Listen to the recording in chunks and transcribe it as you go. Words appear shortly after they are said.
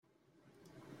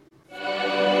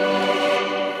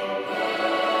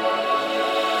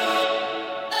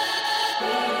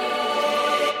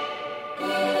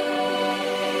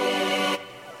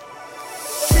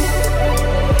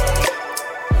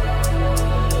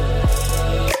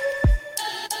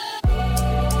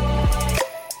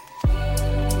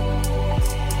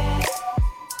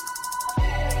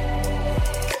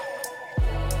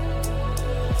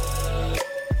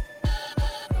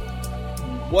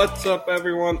What's up,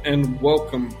 everyone, and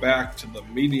welcome back to the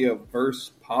Mediaverse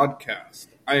podcast.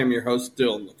 I am your host,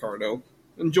 Dylan Licardo,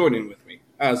 and joining with me,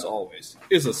 as always,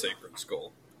 is a Sacred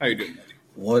Skull. How you doing, buddy?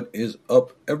 What is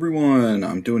up, everyone?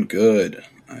 I'm doing good.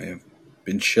 I have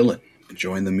been chilling,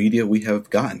 enjoying the media we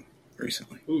have gotten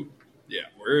recently. Ooh, yeah,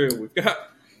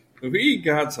 we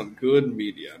got some good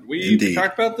media. We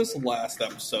talked about this last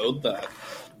episode that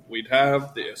we'd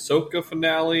have the Ahsoka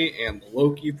finale and the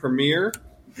Loki premiere.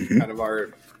 Kind of our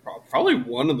probably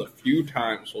one of the few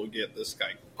times we'll get this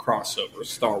guy crossover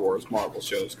Star Wars Marvel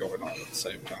shows going on at the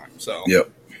same time. So,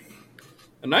 yep,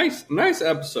 a nice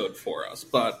episode for us.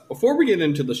 But before we get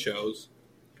into the shows,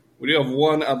 we do have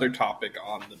one other topic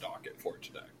on the docket for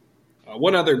today.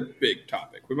 One other big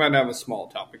topic. We might have a small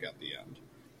topic at the end.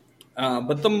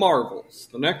 But the Marvels,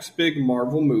 the next big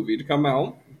Marvel movie to come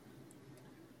out,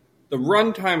 the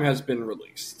runtime has been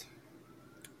released.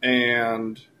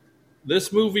 And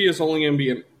this movie is only going to be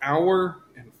an hour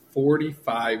and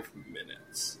 45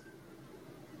 minutes.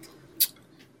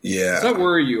 Yeah. Does that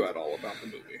worry you at all about the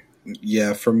movie?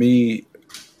 Yeah, for me,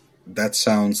 that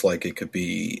sounds like it could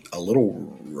be a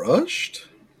little rushed.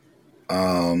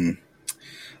 I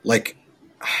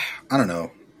don't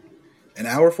know. An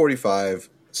hour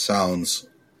 45 sounds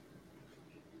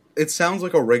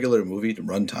like a regular movie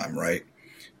runtime, right?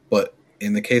 But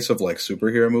in the case of like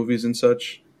superhero movies and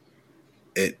such,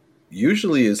 it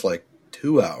usually is like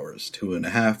 2 hours,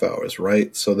 2.5 hours,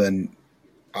 right? So then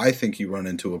I think you run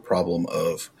into a problem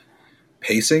of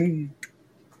pacing.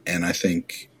 And I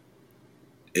think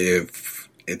if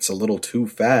it's a little too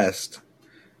fast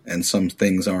and some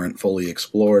things aren't fully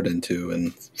explored into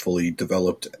and fully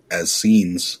developed as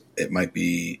scenes, it might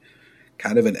be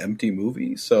kind of an empty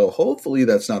movie. So hopefully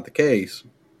that's not the case,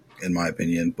 in my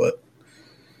opinion. But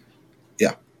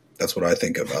yeah, that's what I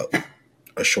think about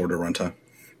a shorter runtime.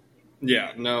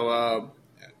 Yeah, no,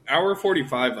 hour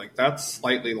 45, like, that's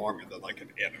slightly longer than, like, an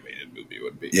animated movie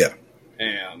would be. Yeah.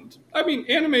 And, I mean,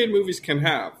 animated movies can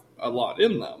have a lot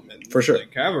in them. And for sure. They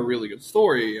can have a really good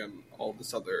story and all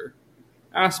this other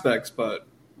aspects, but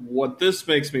what this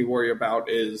makes me worry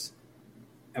about is,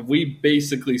 have we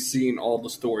basically seen all the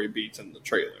story beats in the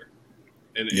trailer?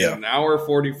 In an hour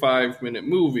 45-minute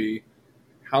movie,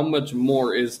 how much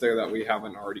more is there that we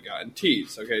haven't already gotten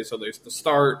teased? Okay, so there's the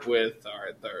start with, all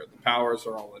right, the powers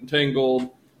are all entangled.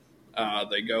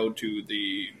 They go to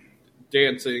the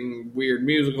dancing, weird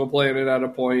musical planet at a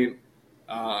point,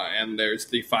 and there's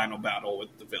the final battle with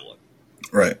the villain.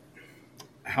 Right.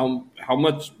 How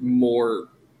much more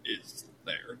is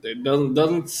there? It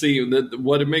doesn't seem that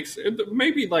what it makes.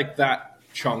 Maybe like that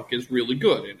chunk is really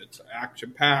good and it's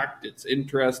action packed. It's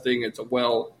interesting.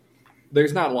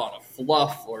 There's not a lot of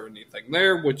fluff or anything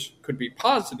there, which could be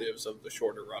positives of the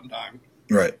shorter runtime.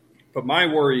 Right. But my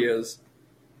worry is,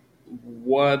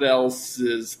 what else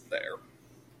is there?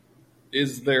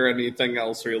 Is there anything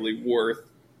else really worth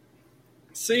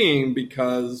seeing?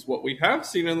 Because what we have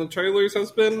seen in the trailers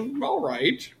has been all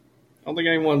right. I don't think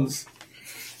anyone's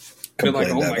been like,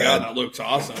 oh my God, that looks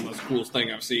awesome. That's the coolest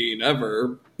thing I've seen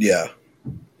ever. Yeah.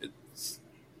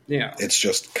 It's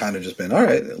just kind of just been, all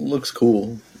right, it looks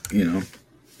cool. You know.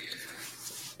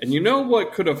 And you know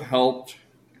what could have helped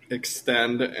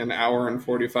extend an hour and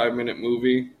 45-minute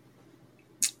movie?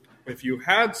 If you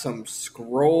had some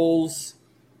scrolls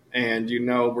and,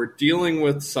 we're dealing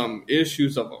with some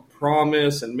issues of a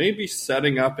promise and maybe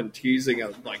setting up and teasing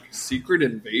a, secret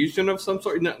invasion of some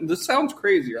sort. Now, this sounds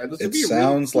crazy, right? It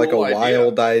sounds like a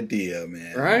wild idea,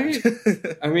 man. Right?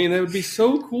 I mean, it would be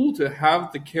so cool to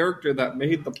have the character that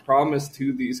made the promise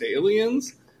to these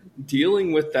aliens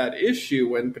dealing with that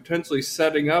issue and potentially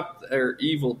setting up their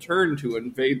evil turn to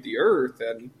invade the Earth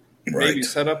and maybe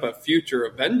set up a future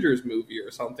Avengers movie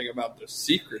or something about the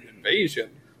secret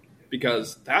invasion,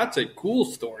 because that's a cool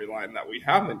storyline that we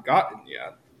haven't gotten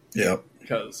yet. Yep.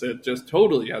 Because it just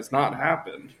totally has not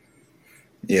happened.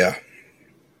 Yeah.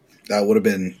 That would have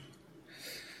been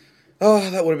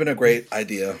a great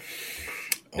idea.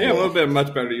 Yeah, it would have been a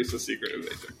much better use of Secret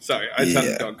Invasion. Sorry, I tend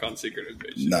to dunk on Secret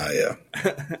Invasion. Nah, yeah.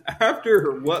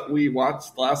 After what we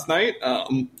watched last night,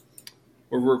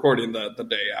 we're recording the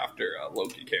day after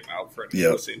Loki came out for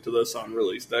anyone listening to this on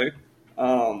release day.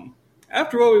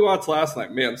 After what we watched last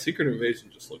night, man, Secret Invasion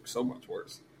just looks so much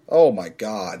worse. Oh my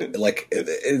God. Like,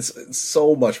 it's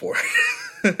so much worse.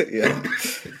 Yeah.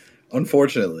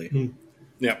 Unfortunately.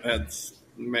 Yeah, that's,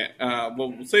 man.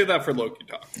 We'll save that for Loki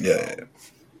talk. Yeah.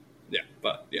 Yeah,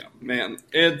 but yeah, man,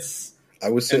 it's. I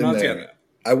was sitting there.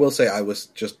 I will say, I was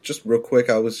just real quick.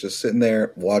 I was just sitting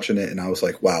there watching it, and I was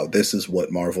like, "Wow, this is what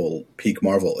peak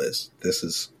Marvel is. This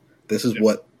is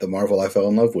what the Marvel I fell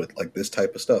in love with. Like this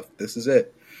type of stuff. This is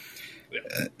it."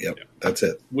 Yep, Yeah. that's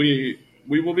it. We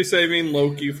will be saving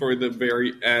Loki for the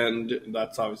very end.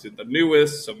 That's obviously the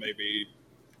newest, so maybe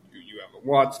you haven't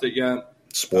watched it yet.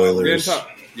 Spoilers.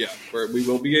 We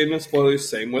will be getting the spoilers.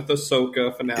 Same with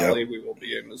Ahsoka finale. Yep. We will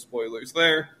be getting the spoilers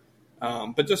there.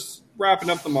 But just wrapping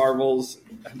up the Marvels.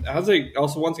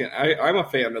 Also, once again, I'm a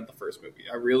fan of the first movie.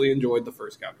 I really enjoyed the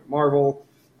first Captain Marvel.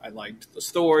 I liked the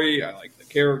story. I liked the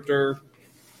character.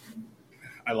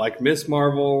 I like Miss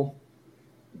Marvel.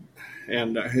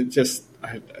 And I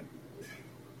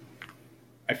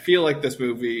feel like this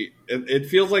movie, it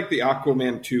feels like the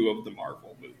Aquaman 2 of the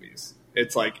Marvel movies.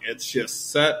 It's like, it's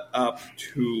just set up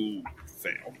to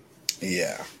fail.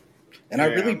 Yeah. And I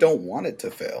really don't want it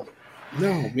to fail.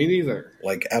 No, me neither.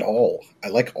 Like, at all. I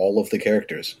like all of the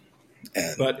characters.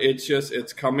 But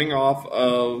it's coming off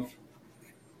of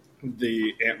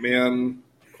the Ant-Man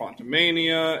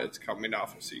Quantumania. It's coming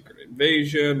off of Secret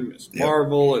Invasion, Miss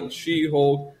Marvel, and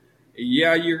She-Hulk.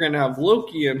 Yeah, you're going to have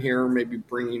Loki in here, maybe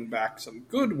bringing back some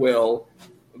goodwill,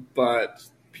 but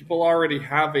people already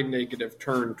have a negative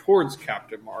turn towards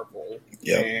Captain Marvel.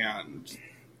 Yep. And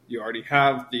you already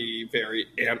have the very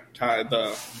I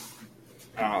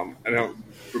don't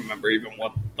remember even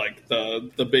what, like,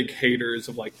 the big haters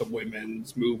of, like, the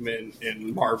women's movement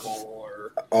in Marvel,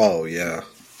 or... Oh, yeah.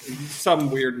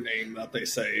 Some weird name that they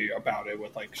say about it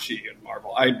with, like, she and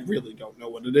Marvel. I really don't know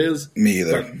what it is. Me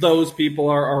either. But those people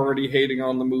are already hating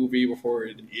on the movie before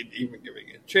even giving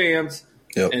it a chance.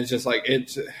 Yep. And it's just like,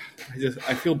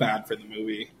 I feel bad for the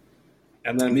movie.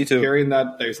 And then Me too. hearing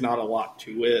that there's not a lot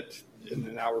to it in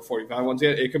an hour 45, once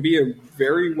again, it could be a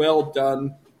very well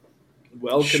done,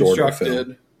 well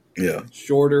constructed,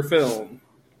 shorter film.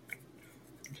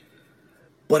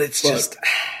 But it's just,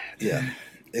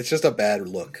 it's just a bad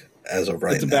look as of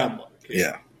right now. It's a bad look.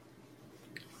 Yeah.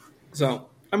 So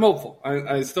I'm hopeful.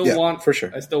 I still want, for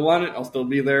sure. I still want it. I'll still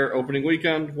be there opening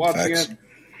weekend watching it.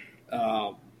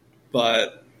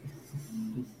 But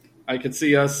I could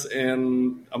see us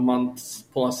in a month's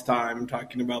plus time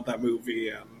talking about that movie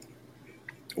and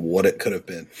what it could have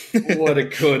been. what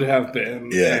it could have been.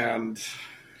 Yeah. And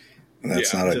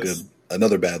that's not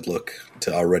another bad look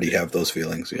to already have those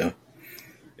feelings. Yeah.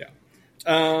 Yeah.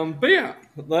 But yeah,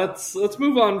 let's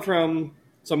move on from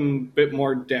some bit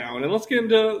more down and let's get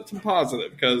into some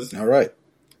positive, because all right,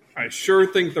 I sure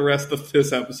think the rest of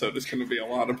this episode is going to be a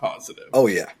lot of positive. Oh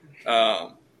yeah.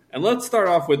 And let's start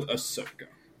off with Ahsoka.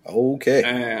 Okay.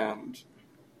 And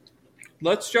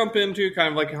let's jump into kind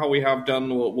of like how we have done.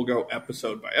 We'll go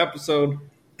episode by episode,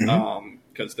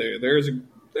 because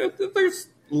there's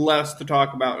less to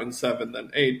talk about in 7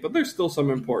 than 8, but there's still some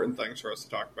important things for us to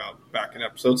talk about back in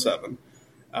episode 7.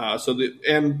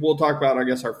 And we'll talk about, I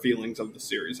guess, our feelings of the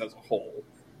series as a whole,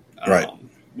 right,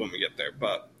 when we get there.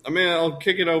 But I mean, I'll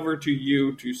kick it over to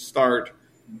you to start.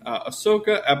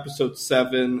 Ahsoka episode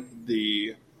 7,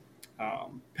 the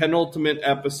penultimate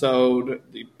episode,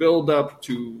 the build up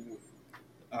to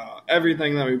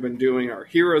everything that we've been doing. Our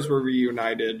heroes were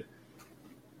reunited.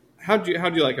 How'd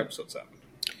you like episode 7?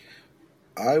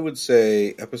 I would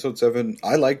say episode 7,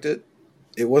 I liked it.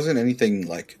 It wasn't anything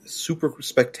like super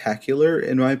spectacular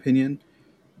in my opinion,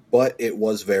 but it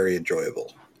was very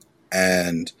enjoyable.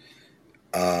 And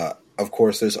of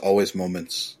course, there's always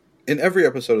moments in every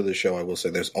episode of the show. I will say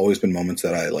there's always been moments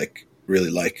that I really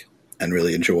like and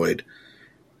really enjoyed.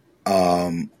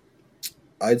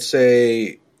 I'd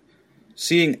say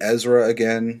seeing Ezra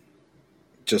again,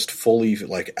 just fully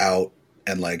out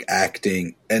and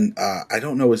acting, and I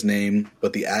don't know his name,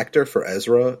 but the actor for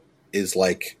Ezra is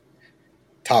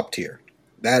top tier.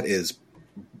 That is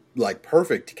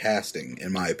perfect casting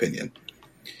in my opinion.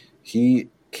 He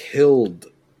killed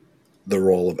the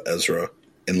role of Ezra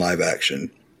in live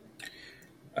action.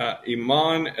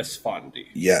 Iman Esfandi.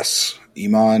 Yes,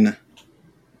 Iman.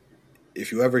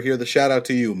 If you ever hear the shout out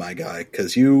to you, my guy,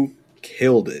 because you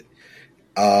killed it.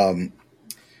 And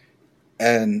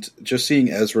just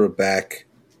seeing Ezra back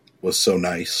was so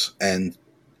nice. And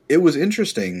it was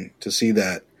interesting to see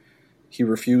that he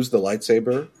refused the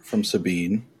lightsaber from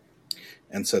Sabine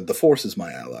and said, "The Force is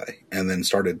my ally." And then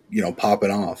started,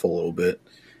 popping off a little bit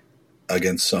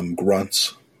against some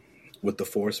grunts with the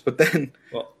Force. But then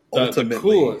ultimately, the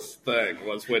coolest thing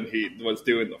was when he was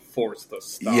doing the Force to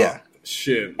stop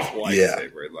Shin's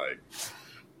lightsaber.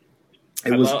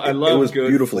 I love good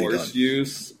beautifully Force done.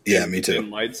 use. Yeah, me too.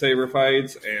 In lightsaber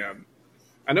fights, and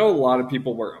I know a lot of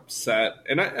people were upset,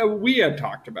 and we had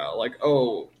talked about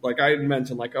I had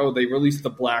mentioned they released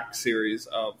the Black series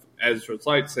of Ezra's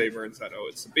lightsaber and said,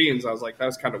 it's Sabine's. I was like,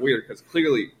 that's kind of weird because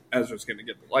clearly Ezra's going to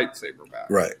get the lightsaber back,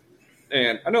 right?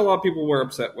 And I know a lot of people were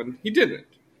upset when he didn't.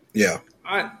 Yeah,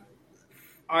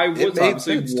 I was It made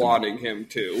obviously sense to wanting him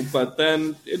to, but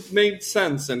then it made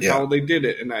sense in how they did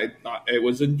it, and I thought it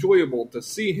was enjoyable to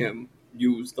see him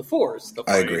use the Force to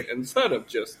I fight agree. instead of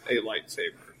just a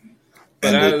lightsaber.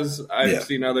 But And as I've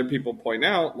seen other people point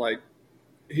out, like,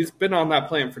 he's been on that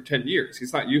planet for 10 years.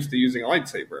 He's not used to using a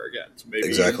lightsaber again, so maybe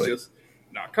he's just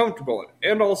not comfortable in it.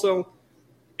 And also,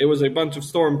 it was a bunch of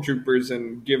stormtroopers,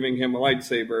 and giving him a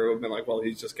lightsaber would have been like, well,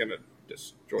 he's just going to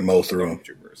destroy mow the through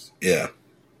stormtroopers. Yeah.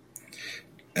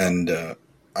 And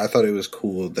I thought it was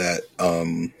cool that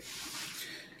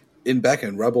back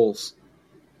in Rebels,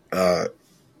 Kanan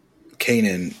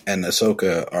and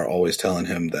Ahsoka are always telling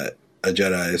him that a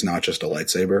Jedi is not just a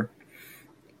lightsaber.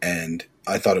 And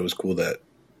I thought it was cool that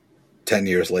 10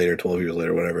 years later, 12 years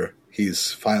later, whatever,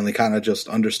 he's finally kind of just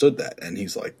understood that. And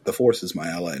he's like, the Force is my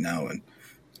ally now, and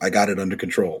I got it under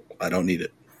control. I don't need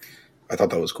it. I thought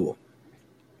that was cool.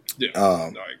 Yeah, I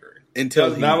agree.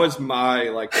 That was my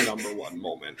number one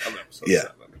moment of episode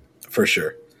 7. For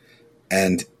sure.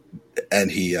 And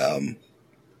he and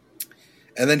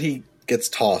then he gets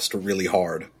tossed really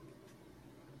hard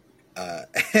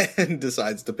and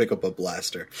decides to pick up a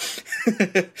blaster.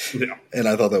 Yeah. And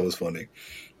I thought that was funny.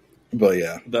 But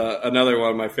yeah. Another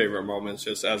one of my favorite moments,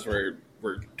 just as we're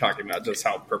talking about just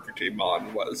how perfect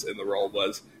Iman was in the role,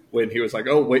 was when he was like,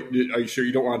 "Oh wait, are you sure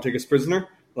you don't want to take us prisoner?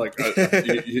 Like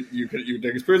you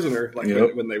take us prisoner." Like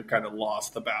when they've kind of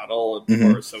lost the battle, and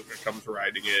before Ahsoka comes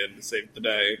riding in to save the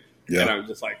day, and I was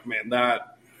just like, "Man,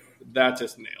 that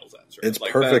just nails Ezra. It's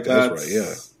like perfect Ezra,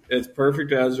 yeah." It's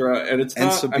perfect Ezra, and it's and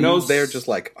not. Sabine, I know they're just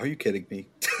like, "Are you kidding me?"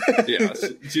 Yeah,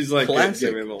 she's like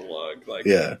giving the look, like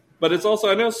yeah. But it's also,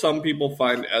 I know some people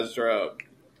find Ezra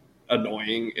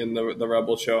annoying in the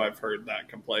Rebel show. I've heard that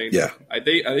complaint. Yeah, I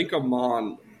think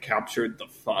Amon captured the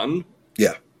fun.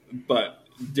 Yeah, but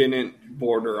didn't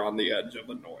border on the edge of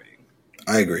annoying.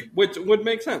 I agree, which would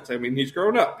make sense. I mean, he's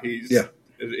grown up. He's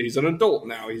an adult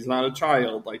now. He's not a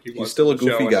child like he was. He's still a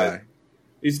goofy guy.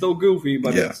 He's still goofy,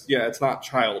 but it's not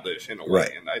childish in a way.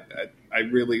 Right. And I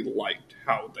really liked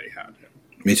how they had him.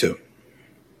 Me too.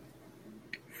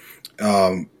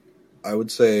 I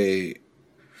would say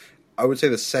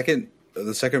the second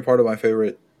part of my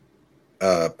favorite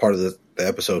part of the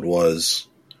episode was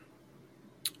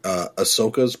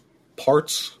Ahsoka's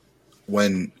parts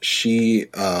when she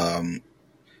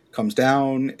comes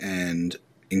down and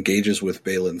engages with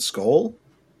Balin's skull.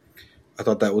 I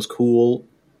thought that was cool.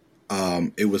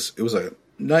 It was a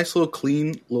nice little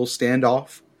clean little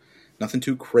standoff. Nothing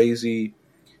too crazy.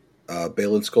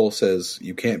 Balin's skull says,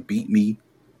 "You can't beat me."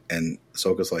 And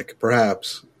Ahsoka's like,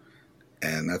 "Perhaps."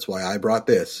 And that's why I brought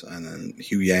this. And then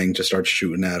Hugh Yang just starts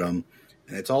shooting at him.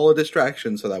 And it's all a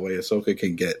distraction so that way Ahsoka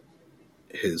can get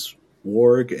his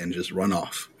warg and just run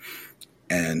off.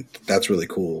 And that's really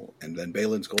cool. And then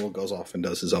Balin's skull goes off and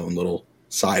does his own little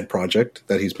side project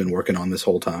that he's been working on this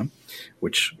whole time,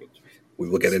 which we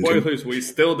will get into. Spoilers, we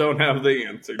still don't have the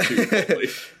answer to.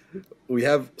 We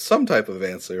have some type of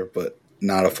answer, but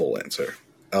not a full answer.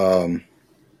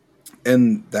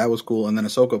 And that was cool. And then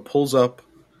Ahsoka pulls up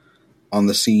on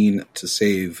the scene to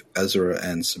save Ezra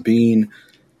and Sabine.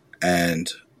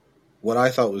 And what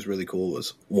I thought was really cool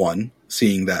was, one,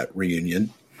 seeing that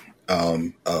reunion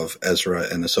of Ezra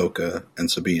and Ahsoka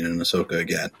and Sabine and Ahsoka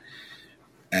again.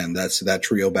 And that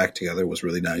trio back together was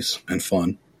really nice and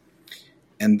fun.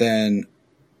 And then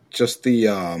just the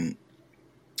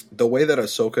way that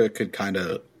Ahsoka could kind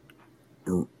of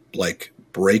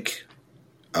break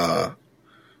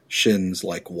Shin's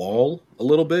wall a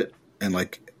little bit and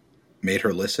made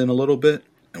her listen a little bit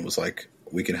and was like,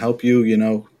 "We can help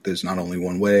you, there's not only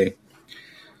one way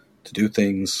to do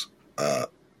things."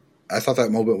 I thought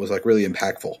that moment was really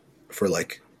impactful for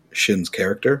Shin's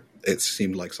character. It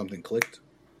seemed like something clicked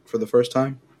for the first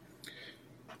time.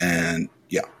 And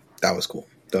yeah, that was cool.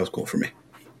 That was cool for me.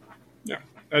 Yeah,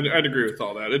 I'd agree with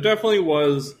all that. It definitely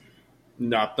was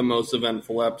not the most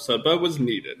eventful episode, but it was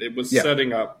needed. It was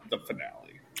setting up the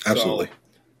finale. Absolutely. So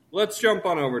let's jump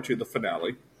on over to the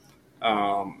finale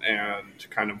and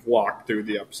kind of walk through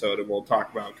the episode, and we'll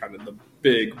talk about kind of the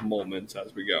big moments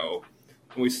as we go.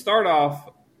 And we start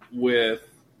off with,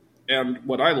 and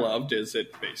what I loved is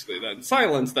it basically then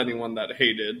silenced anyone that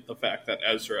hated the fact that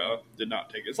Ezra did not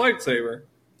take his lightsaber.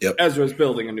 Yep. Ezra's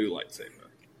building a new lightsaber.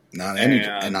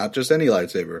 And not just any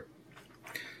lightsaber.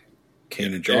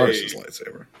 Kanan Jarrus'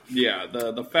 lightsaber. Yeah,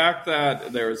 the fact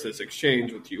that there was this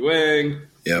exchange with Huang,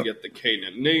 you get the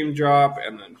Kanan name drop,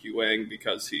 and then Huang,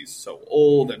 because he's so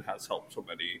old and has helped so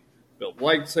many build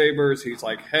lightsabers, he's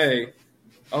like, "Hey,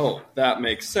 oh, that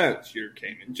makes sense. You're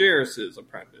Kanan Jarrus'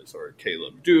 apprentice," or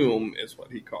Caleb Doom is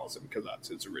what he calls him because that's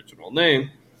his original name.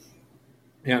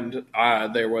 And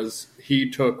he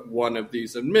took one of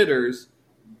these emitters,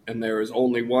 and there is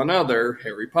only one other,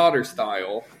 Harry Potter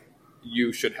style,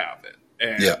 you should have it.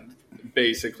 And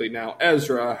basically now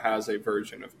Ezra has a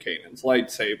version of Kanan's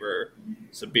lightsaber.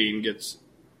 Sabine gets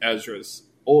Ezra's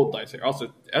old lightsaber.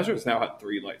 Also, Ezra's now had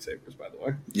 3 lightsabers, by the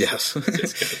way. Yes.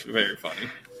 It's very funny.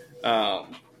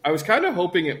 I was kind of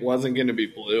hoping it wasn't going to be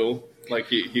blue. Like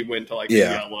he went to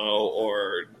yellow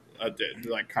or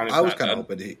like kind of. I was kind of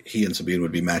hoping he and Sabine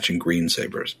would be matching green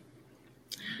sabers.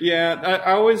 Yeah,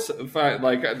 I always find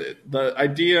like the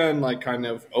idea and like kind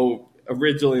of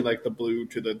originally like the blue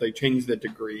they changed it to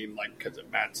green like because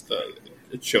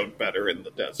it showed better in the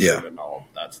desert and all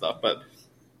that stuff. But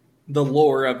the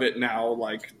lore of it now,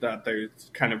 like that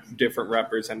there's kind of different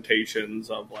representations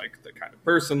of like the kind of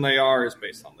person they are is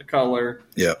based on the color.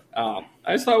 Yeah.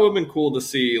 I just thought it would have been cool to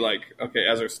see like, okay,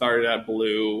 Ezra started at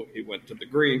blue, he went to the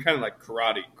green, kind of like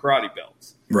karate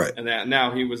belts. Right. And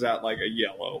now he was at like a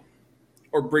yellow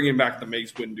or bringing back the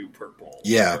Mace Windu purple.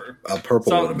 Yeah. A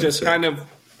purple would have been just sick. kind of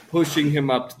pushing him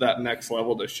up to that next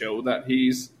level to show that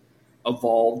he's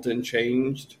evolved and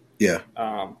changed. Yeah.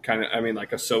 Kind of, I mean,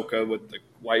 like Ahsoka with the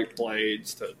white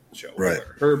blades to show right.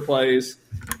 her place.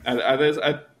 And I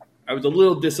was a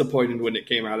little disappointed when it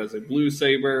came out as a blue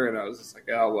saber, and I was just like,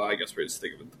 oh, well, I guess we're just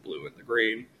sticking with the blue and the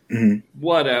green. Mm-hmm.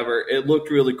 Whatever. It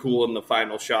looked really cool in the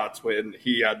final shots when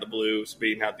he had the blue,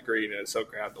 Sabine had the green, and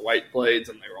Ahsoka had the white blades,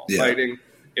 and they were all fighting.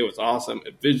 It was awesome.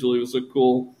 It visually was looked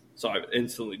cool, so I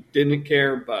instantly didn't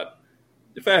care, but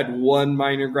if I had one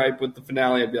minor gripe with the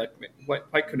finale, I'd be like,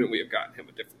 why couldn't we have gotten him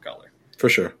a different color? For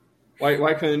sure.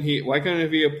 Why couldn't he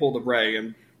have pulled a Rey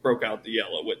and broke out the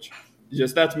yellow, which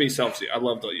that's me I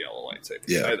love the yellow lightsabers.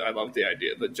 Yeah. I love the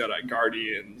idea of the Jedi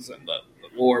Guardians and the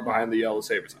lore behind the yellow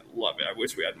sabers. I love it. I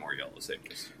wish we had more yellow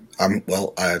sabers.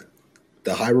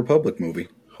 The High Republic movie,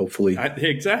 hopefully.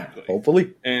 Exactly.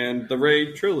 Hopefully. And the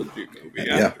Rey trilogy movie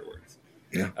afterwards.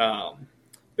 Yeah.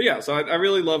 But yeah, so I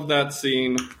really love that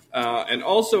scene. And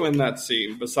also in that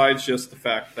scene, besides just the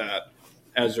fact that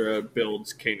Ezra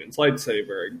builds Kanan's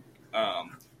lightsaber,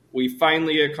 we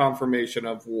finally get confirmation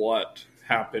of what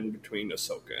happened between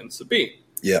Ahsoka and Sabine.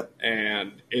 Yep.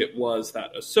 And it was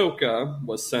that Ahsoka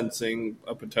was sensing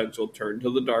a potential turn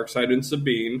to the dark side in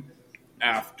Sabine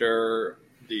after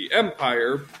the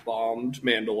Empire bombed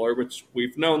Mandalore, which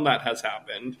we've known that has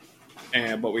happened.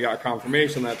 But we got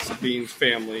confirmation that Sabine's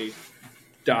family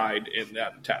died in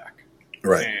that attack.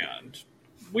 Right. And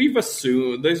we've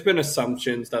assumed, there's been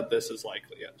assumptions that this is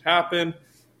likely yet to happen,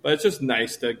 but it's just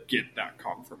nice to get that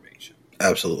confirmation.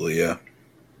 Absolutely, yeah.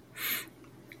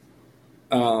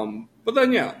 But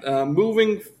then,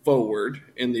 moving forward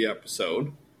in the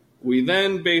episode, we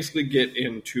then basically get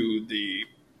into the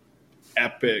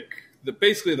epic,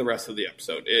 basically the rest of the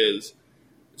episode is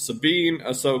Sabine,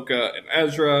 Ahsoka, and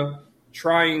Ezra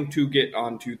trying to get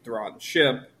onto Thrawn's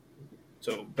ship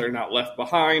so they're not left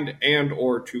behind and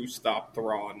or to stop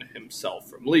Thrawn himself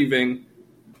from leaving.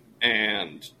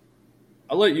 And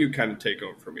I'll let you kind of take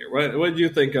over from here. What did you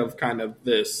think of kind of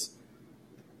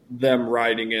them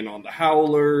riding in on the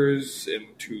Howlers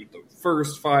into the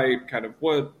first fight? Kind of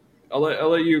what? I'll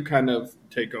let you kind of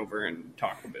take over and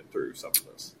talk a bit through some of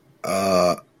this.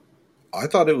 I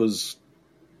thought it was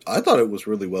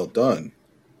really well done.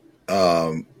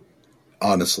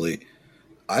 Honestly,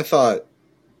 I thought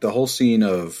the whole scene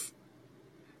of,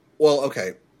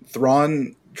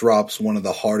 Thrawn drops one of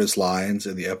the hardest lines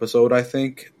in the episode, I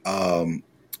think,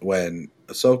 when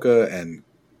Ahsoka and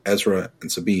Ezra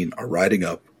and Sabine are riding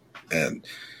up, and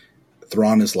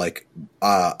Thrawn is like,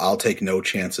 I'll take no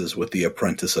chances with the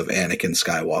apprentice of Anakin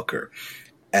Skywalker,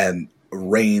 and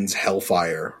rains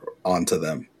hellfire onto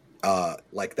them.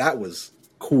 That was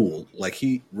cool. Like,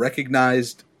 he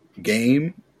recognized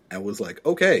game and was like,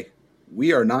 okay,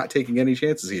 we are not taking any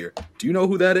chances here. Do you know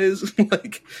who that is?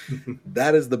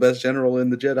 That is the best general in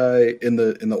the Jedi, in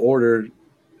the Order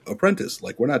apprentice.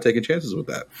 Like, we're not taking chances with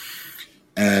that.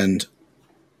 And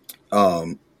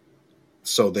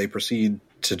so they proceed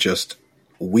to just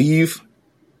weave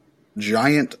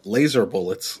giant laser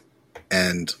bullets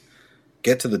and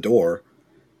get to the door,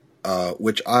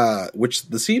 which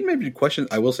the scene made me question.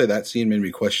 I will say that scene made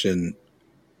me question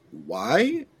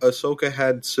why Ahsoka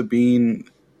had Sabine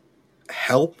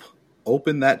help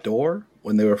open that door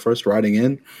when they were first riding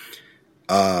in,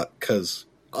 because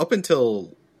up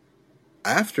until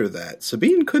after that,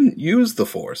 Sabine couldn't use the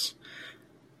Force.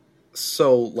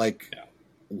 So,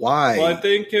 why? Well, I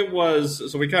think it was,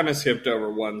 so we kind of skipped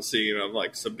over one scene of,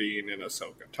 Sabine and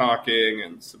Ahsoka talking,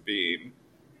 and Sabine,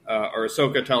 or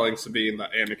Ahsoka telling Sabine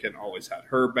that Anakin always had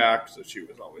her back, so she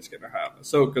was always going to have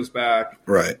Ahsoka's back.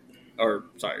 Right.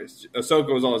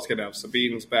 Ahsoka was always going to have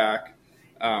Sabine's back.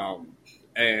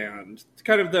 And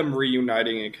kind of them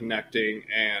reuniting and connecting,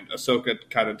 and Ahsoka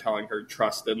kind of telling her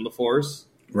trust in the Force.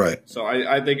 Right. So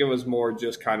I think it was more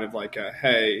just kind of like a,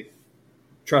 hey,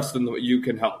 trust in you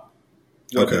can help.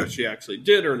 Whether she actually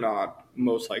did or not,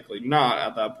 most likely not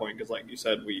at that point, because like you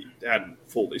said, we hadn't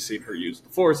fully seen her use the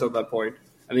Force at that point.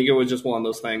 I think it was just one of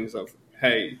those things of,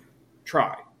 hey,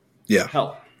 try. Yeah.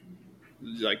 Help.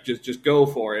 Like, just go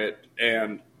for it,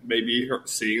 and maybe her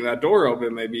seeing that door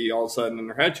open, maybe all of a sudden in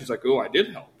her head, she's like, oh, I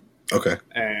did help. Okay.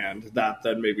 And that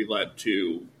then maybe led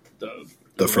to the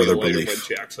further later belief. when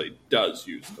she actually does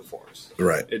use the Force.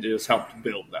 Right. It just helped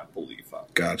build that belief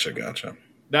up. Gotcha.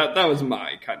 That was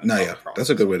my kind of process. That's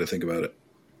a good way to think about it.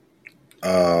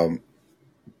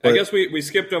 I guess we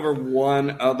skipped over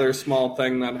one other small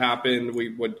thing that happened.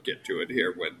 We would get to it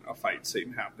here when a fight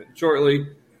scene happened shortly.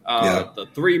 The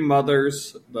three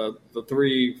mothers, the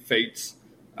three fates,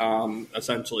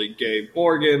 essentially gave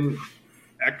Morgan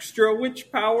extra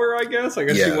witch power, I guess.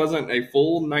 She wasn't a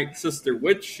full Night Sister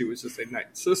witch. She was just a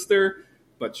Night Sister,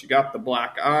 but she got the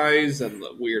black eyes and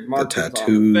the weird markings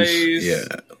on the face. Yeah.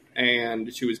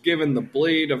 And she was given the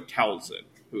Blade of Talzin,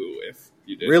 who, if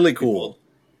you did... Really cool.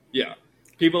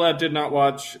 People that did not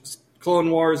watch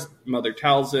Clone Wars, Mother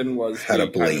Talzin was the kind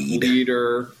of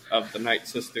leader of the Night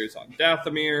Sisters on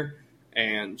Dathomir,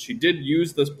 and she did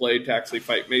use this blade to actually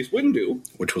fight Mace Windu,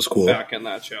 which was cool back in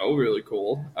that show. Really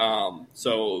cool.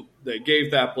 So they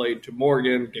gave that blade to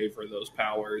Morgan, gave her those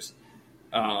powers,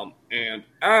 and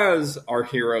as our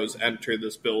heroes enter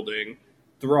this building,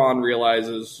 Thrawn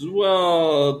realizes,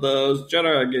 well, those Jedi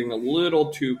are getting a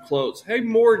little too close. Hey,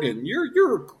 Morgan,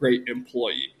 you're a great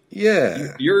employee.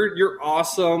 Yeah. You're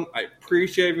awesome. I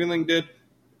appreciate everything you did.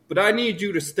 But I need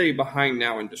you to stay behind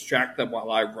now and distract them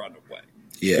while I run away.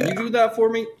 Yeah. Can you do that for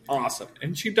me? Awesome.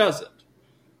 And she does it.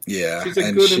 Yeah. She's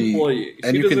a good employee.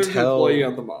 And she you deserves can tell, an employee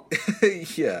of the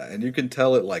month. Yeah. And you can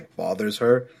tell it like bothers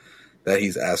her that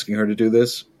he's asking her to do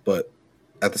this. But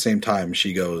at the same time,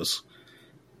 she goes,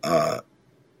 Thrawn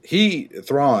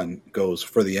goes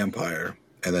for the Empire.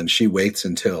 And then she waits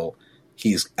until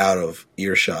he's out of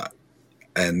earshot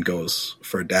and goes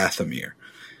for Dathomir.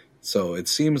 So it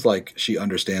seems like she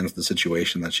understands the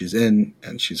situation that she's in,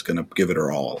 and she's going to give it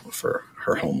her all for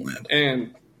her homeland.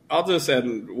 And I'll just add,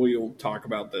 and we'll talk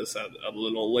about this at a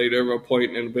little later of a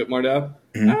point in a bit more depth.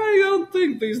 Mm-hmm. I don't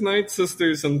think these Night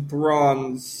Sisters and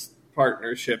Thrawn's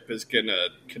partnership is going to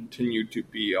continue to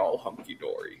be all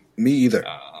hunky-dory. Me either.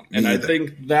 I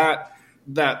think that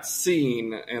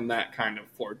scene and that kind of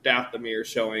for Dathomir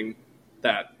showing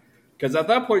that, because at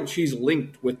that point, she's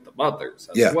linked with the mothers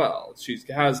as well. She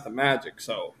has the magic.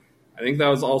 So I think that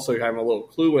was also kind of a little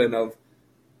clue in of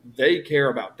they care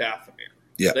about Dathomir.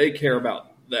 Yeah. They care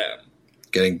about them.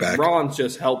 Getting back. Ron's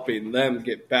just helping them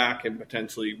get back and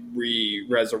potentially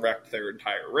resurrect their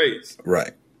entire race.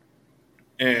 Right.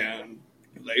 And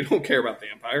they don't care about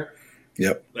the Empire.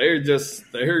 Yep. They're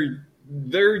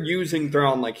using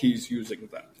Thrawn like he's using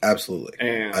them. Absolutely.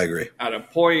 And I agree. At a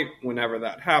point, whenever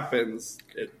that happens,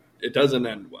 it doesn't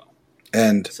end well.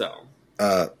 And so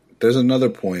there's another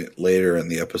point later in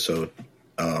the episode.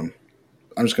 I'm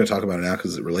just going to talk about it now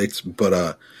because it relates.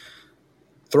 But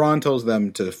Thrawn tells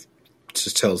them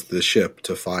tells the ship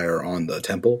to fire on the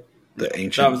temple, the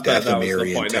ancient Dathomirian that was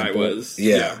the point temple. I was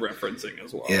referencing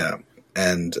as well. Yeah,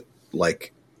 and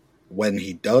like when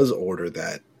he does order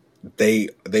that, they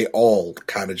all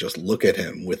kind of just look at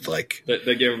him with like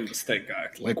they give him the stink eye.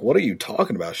 Like, what are you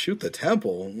talking about? Shoot the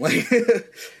temple! Like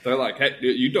they're like, hey,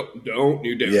 you don't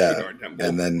you dare shoot our temple.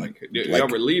 And then you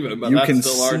never leave him, but that's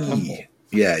still our temple.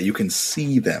 Yeah, you can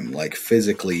see them like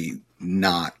physically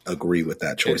not agree with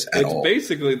that choice at all. It's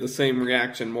basically the same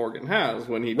reaction Morgan has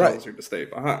when he tells her to stay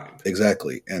behind.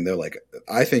 Exactly, and they're like,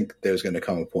 I think there's going to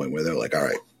come a point where they're like, all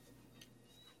right,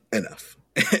 enough.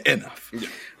 Yeah.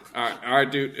 All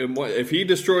right, dude. And if he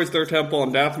destroys their temple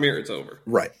on Dathomir, it's over.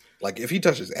 Right. Like, if he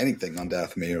touches anything on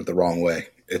Dathomir the wrong way,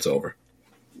 it's over.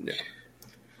 Yeah.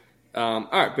 All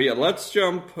right, but yeah, let's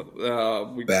jump.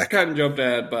 We kind of jumped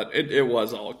ahead, but it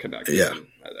was all connected. Yeah.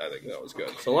 I think that was good.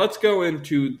 So let's go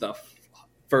into the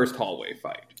first hallway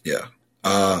fight. Yeah.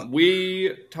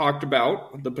 We talked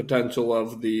about the potential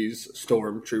of these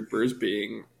stormtroopers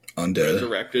being undead,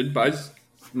 resurrected by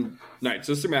Night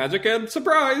Sister magic, and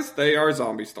surprise, they are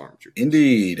zombie stormtroopers.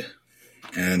 Indeed.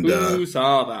 And who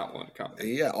saw that one coming?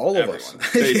 Yeah, all of us.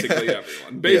 Basically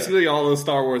everyone. Basically all the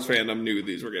Star Wars fandom knew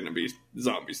these were going to be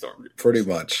zombie stormtroopers. Pretty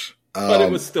much. But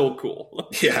it was still cool.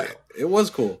 Yeah, it was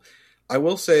cool. I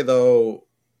will say, though,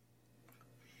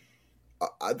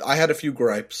 I had a few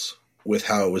gripes with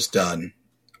how it was done.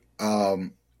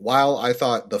 while I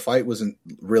thought the fight was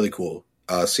really cool,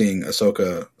 seeing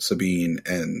Ahsoka, Sabine,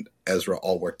 and Ezra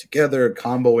all work together,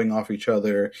 comboing off each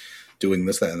other, doing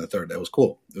this, that, and the third, that was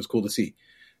cool. It was cool to see.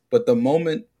 But the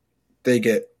moment they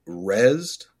get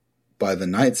rezzed by the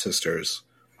Night Sisters,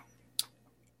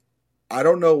 I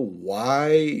don't know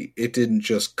why it didn't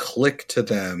just click to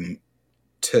them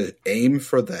to aim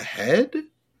for the head.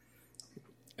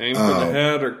 Aim for the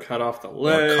head, or cut off the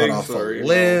legs, or cut off a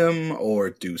limb, or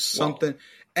do something. Well,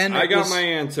 and I got my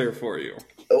answer for you.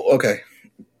 Oh, okay.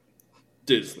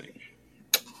 Disney.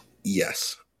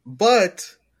 Yes,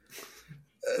 but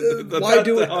why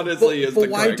do it? Honestly, but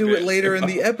why do it later in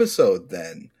the episode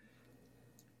then?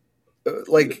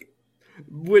 Like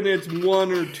when it's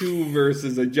one or two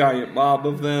versus a giant mob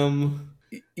of them.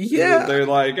 Yeah, they're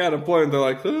like at a point. They're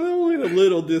like, oh, a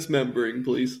little dismembering,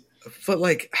 please. But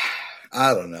like,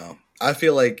 I don't know. I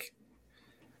feel like,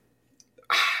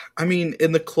 I mean,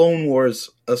 in the Clone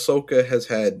Wars, Ahsoka has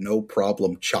had no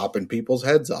problem chopping people's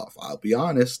heads off. I'll be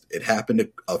honest. It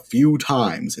happened a few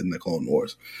times in the Clone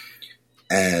Wars.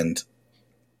 And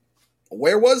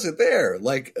where was it there?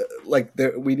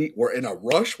 We're in a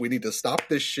rush. We need to stop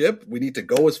this ship. We need to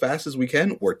go as fast as we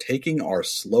can. We're taking our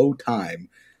slow time,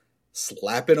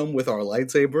 slapping them with our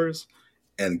lightsabers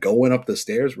and going up the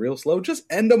stairs real slow. Just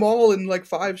end them all in like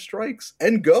 5 strikes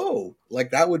and go.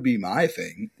 Like, that would be my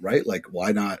thing, right? Like,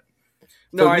 why not?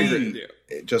 No, I agree with you.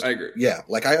 I agree. Yeah,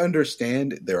 like, I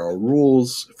understand there are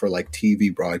rules for like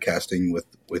TV broadcasting with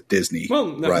Disney. Well,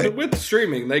 no, right? With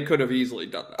streaming, they could have easily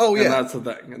done that. Oh, yeah. And that's the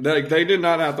thing. They did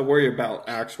not have to worry about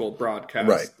actual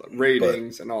broadcast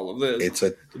ratings and all of this.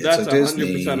 That's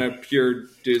 100% a pure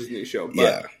Disney show. But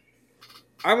yeah.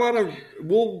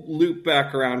 We'll loop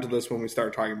back around to this when we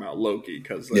start talking about Loki,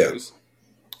 because there's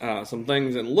some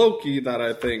things in Loki that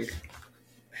I think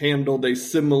handled a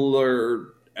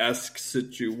similar-esque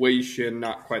situation,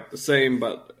 not quite the same,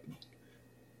 but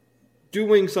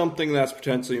doing something that's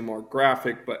potentially more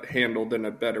graphic, but handled in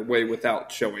a better way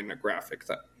without showing a graphic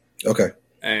thing. Okay.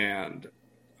 And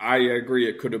I agree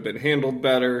it could have been handled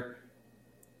better.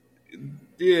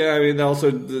 Yeah, I mean, also,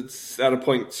 it's at a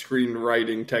point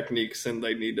screenwriting techniques, and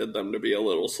they needed them to be a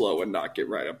little slow and not get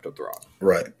right up to throttle.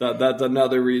 Right. That's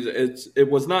another reason. It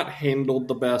was not handled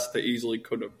the best. They easily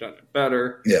could have done it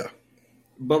better. Yeah.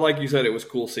 But like you said, it was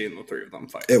cool seeing the 3 of them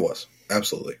fight. It was.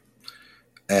 Absolutely.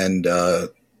 And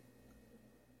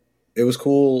it was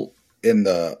cool in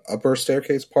the upper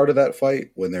staircase part of that fight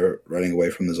when they're running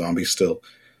away from the zombies still.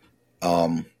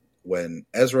 When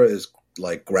Ezra is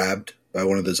like grabbed by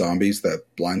one of the zombies that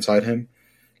blindside him,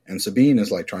 and Sabine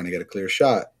is like trying to get a clear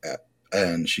shot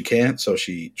and she can't, so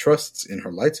she trusts in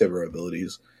her lightsaber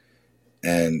abilities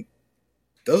and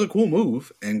does a cool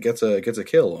move and gets a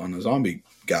kill on a zombie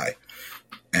guy.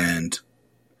 And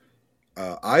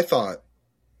I thought,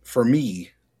 for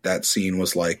me, that scene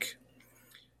was like,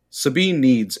 Sabine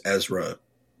needs Ezra.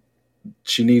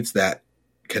 She needs that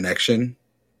connection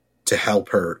to help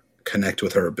her connect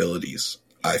with her abilities,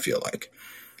 I feel like.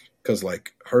 Because,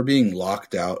 like, her being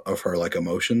locked out of her, like,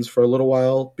 emotions for a little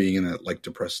while, being in that, like,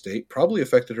 depressed state, probably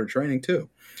affected her training, too.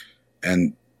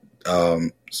 And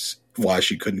why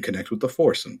she couldn't connect with the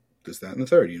Force and this, that, and the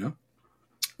third, you know?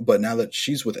 But now that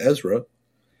she's with Ezra,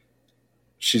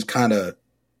 it's kind of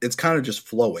just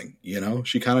flowing, you know?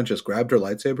 She kind of just grabbed her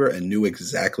lightsaber and knew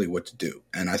exactly what to do.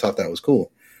 And I thought that was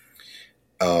cool.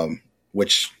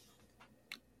 Which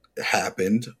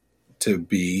happened to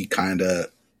be kind of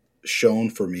shown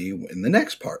for me in the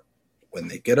next part. When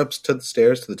they get up to the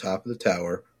stairs to the top of the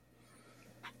tower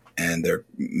and they're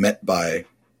met by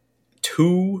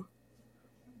 2,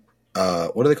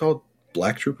 what are they called?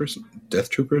 Black troopers? Death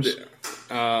troopers?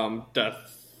 Yeah.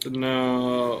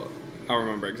 No, I don't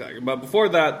remember exactly. But before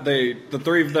that, the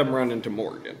 3 of them run into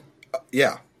Morgan.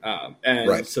 Yeah.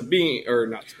 And Sabine, or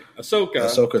not Sabine,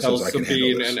 Ahsoka tells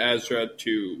Sabine and Ezra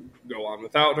to go on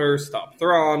without her, stop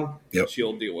Thrawn. Yep.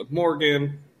 She'll deal with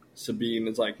Morgan. Sabine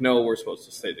is like, no, we're supposed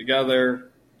to stay together.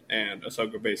 And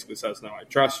Ahsoka basically says, no, I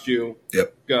trust you.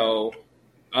 Yep. Go.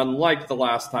 Unlike the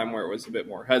last time where it was a bit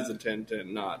more hesitant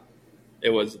and not, it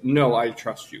was, no, I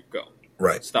trust you. Go.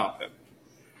 Right. Stop him.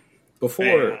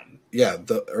 Before,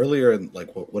 the earlier in, like,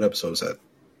 what episode was that?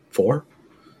 4?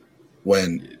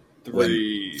 When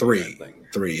 3,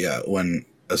 yeah. When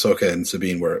Ahsoka and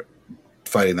Sabine were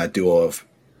fighting that duo of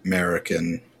Merrick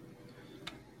and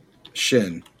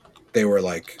Shin, they were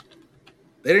like,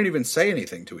 they didn't even say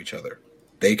anything to each other.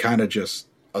 They kind of just,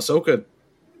 Ahsoka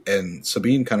and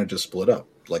Sabine kind of just split up.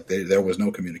 Like, there was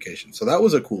no communication. So that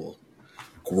was a cool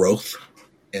growth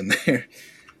in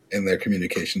their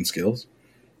communication skills.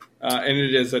 And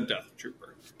it is a Death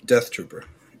Trooper. Death Trooper.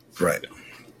 Right.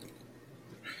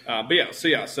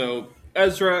 So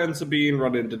Ezra and Sabine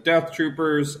run into Death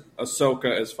Troopers.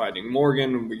 Ahsoka is fighting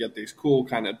Morgan, and we get these cool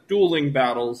kind of dueling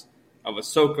battles of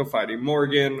Ahsoka fighting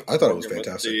Morgan. I thought it was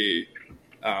fantastic.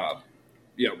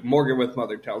 Morgan with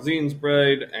Mother Talzine's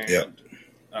bride, and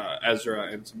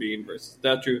Ezra and Sabine versus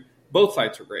Death Troopers. Both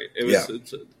fights were great.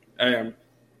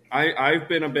 I've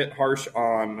been a bit harsh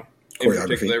on, in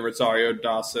particular, Rosario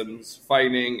Dawson's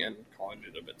fighting and calling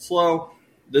it a bit slow.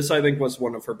 This, I think, was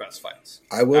one of her best fights.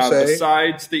 I will say,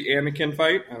 besides the Anakin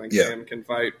fight, I think the Anakin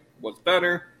fight was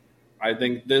better. I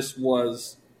think this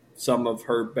was some of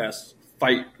her best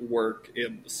fight work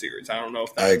in the series. I don't know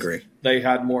if I agree. They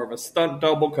had more of a stunt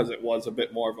double because it was a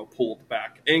bit more of a pulled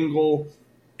back angle,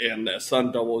 and the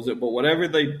stunt double was it. But whatever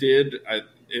they did, I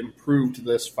improved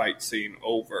this fight scene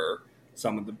over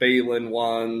some of the Balin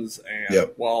ones. And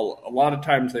while a lot of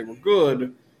times they were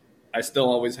good, I still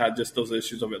always had just those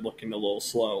issues of it looking a little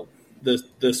slow.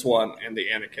 This one and the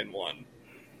Anakin one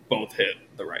both hit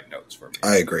the right notes for me.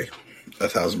 I agree,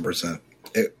 1,000%.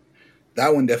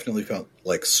 That one definitely felt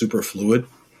like super fluid,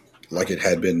 like it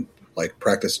had been like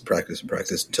practice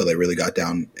until they really got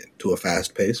down to a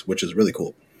fast pace, which is really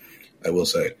cool, I will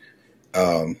say.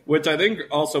 Which I think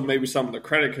also maybe some of the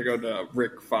credit could go to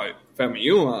Rick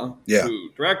Famuyiwa, who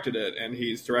directed it, and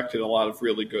he's directed a lot of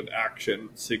really good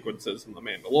action sequences in The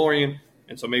Mandalorian,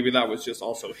 and so maybe that was just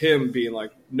also him being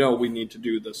like, no, we need to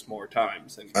do this more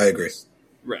times. And I agree.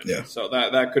 Yeah. So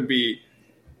that could be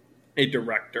a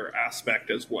director aspect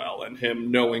as well, and him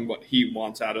knowing what he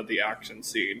wants out of the action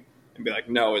scene, and be like,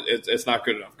 no, it's not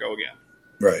good enough, go again.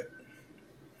 Right.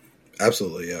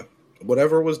 Absolutely, yeah.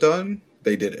 Whatever was done,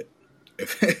 they did it.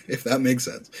 If that makes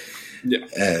sense. Yeah.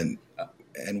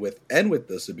 And with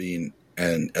the Sabine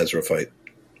and Ezra fight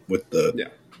with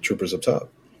the troopers up top.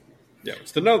 Yeah,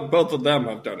 it's to know both of them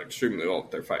have done extremely well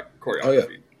with their fight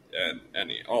choreography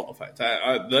and all the fights.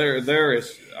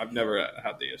 I've never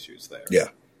had the issues there. Yeah.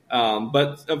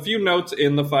 But a few notes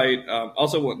in the fight.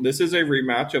 Also, this is a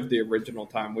rematch of the original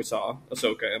time we saw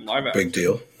Ahsoka in live action. Big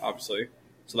deal. Obviously.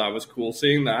 So that was cool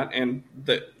seeing that. And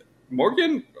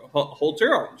Morgan holds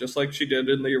her own, just like she did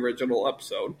in the original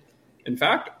episode. In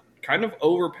fact, kind of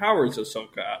overpowers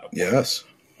Ahsoka at a point. Yes.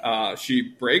 She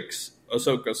breaks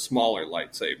Ahsoka's smaller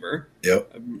lightsaber.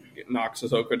 Yep. Knocks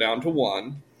Ahsoka down to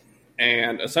 1.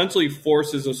 And essentially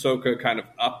forces Ahsoka kind of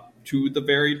up to the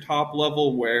very top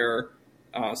level where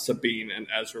Sabine and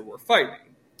Ezra were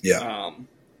fighting. Yeah.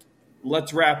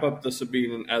 Let's wrap up the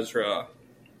Sabine and Ezra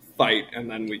fight,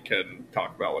 and then we can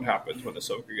talk about what happens when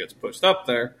Ahsoka gets pushed up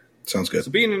there. Sounds good.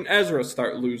 Sabine and Ezra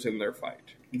start losing their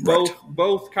fight. Right.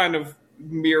 Both kind of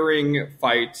mirroring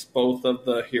fights. Both of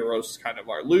the heroes kind of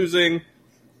are losing.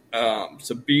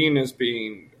 Sabine is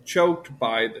being choked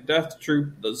by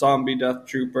the zombie Death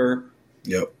Trooper.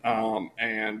 Yep.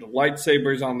 And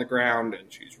lightsabers on the ground,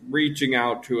 and she's reaching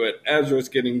out to it. Ezra's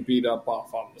getting beat up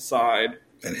off on the side.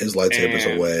 And his lightsaber's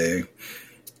away.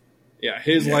 Yeah,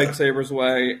 his lightsaber's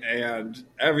away, and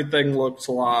everything looks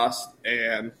lost,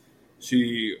 and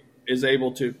she is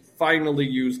able to finally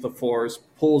use the Force,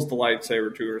 pulls the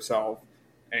lightsaber to herself,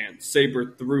 and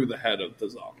saber through the head of the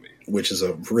zombie. Which is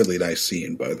a really nice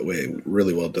scene, by the way.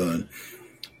 Really well done.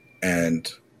 And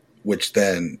which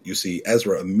then you see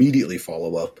Ezra immediately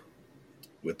follow up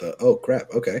with the, oh crap,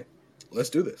 okay,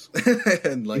 let's do this.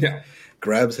 And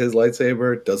grabs his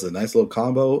lightsaber, does a nice little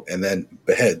combo, and then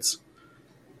beheads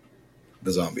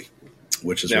the zombie,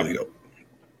 which is really dope.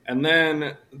 And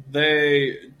then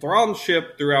Thrawn's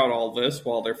ship throughout all this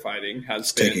while they're fighting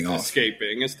is taking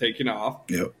off.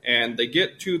 Yep. And they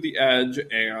get to the edge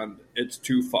and it's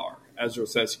too far. Ezra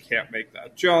says he can't make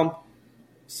that jump.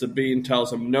 Sabine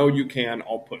tells him, no, you can,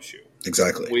 I'll push you.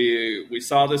 Exactly. We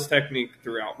saw this technique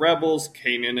throughout Rebels.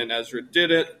 Kanan and Ezra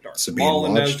did it. Darth Sabine Maul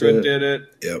and Ezra did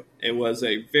it. Yep. It was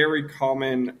a very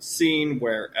common scene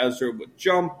where Ezra would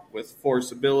jump with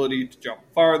Force ability to jump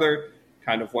farther.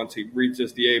 Kind of once he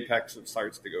reaches the apex, it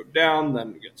starts to go down,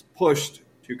 then gets pushed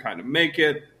to kind of make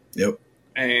it. Yep.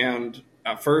 And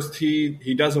at first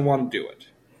he doesn't want to do it.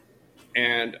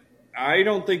 And I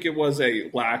don't think it was a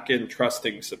lack in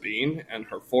trusting Sabine and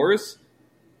her Force.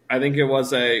 I think it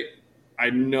was I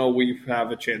know we have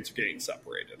a chance of getting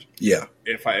separated. Yeah.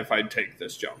 If I take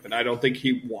this jump. And I don't think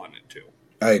he wanted to.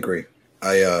 I agree.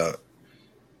 And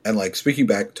like speaking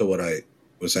back to what I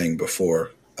was saying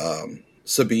before,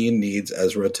 Sabine needs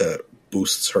Ezra to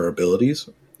boost her abilities.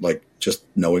 Like just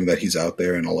knowing that he's out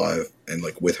there and alive and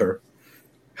like with her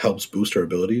helps boost her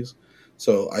abilities.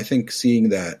 So I think seeing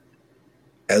that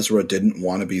Ezra didn't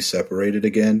want to be separated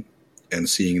again and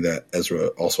seeing that Ezra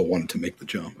also wanted to make the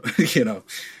jump,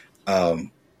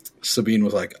 Sabine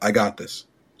was like, I got this.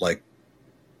 Like,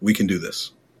 we can do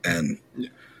this. and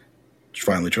she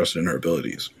finally trusted in her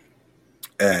abilities.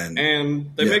 And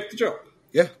they make the jump.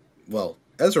 Yeah. Well,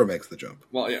 Ezra makes the jump.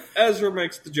 Well, yeah, Ezra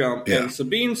makes the jump, and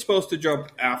Sabine's supposed to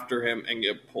jump after him and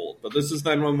get pulled. But this is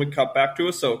then when we cut back to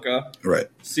Ahsoka, right,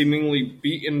 seemingly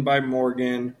beaten by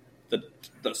Morgan, the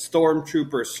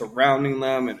stormtroopers surrounding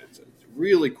them, and it's a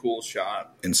really cool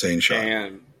shot. Insane shot.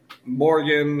 And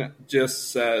Morgan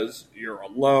just says, "You're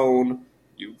alone,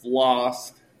 you've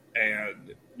lost,"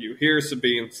 and you hear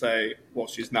Sabine say, "Well,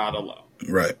 she's not alone."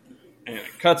 Right. And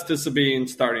it cuts to Sabine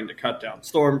starting to cut down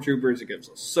stormtroopers. It gives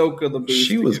Ahsoka the boost.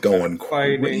 She was going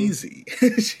crazy.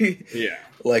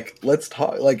 Let's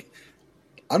talk.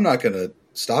 I'm not going to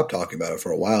stop talking about it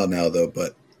for a while now, though.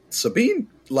 But Sabine,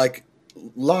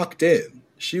 locked in.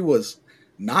 She was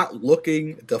not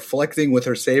looking, deflecting with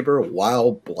her saber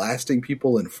while blasting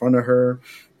people in front of her,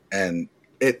 and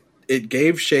it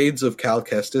gave shades of Cal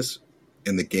Kestis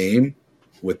in the game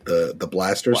with the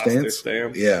blaster stance.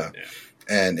 Yeah.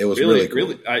 And it was really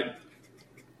cool. I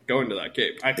go into that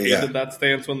game. I hated that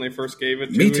stance when they first gave it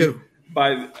to me. Me too.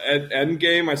 By end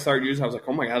game, I started using. I was like,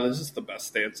 "Oh my god, this is the best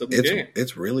stance in the game."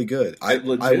 It's really good. I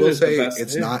will say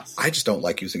it's not. I just don't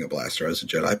like using a blaster as a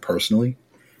Jedi personally.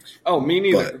 Oh, me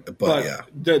neither. But yeah,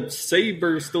 the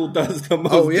saber still does the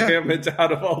most damage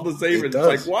out of all the sabers. It's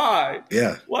like, why?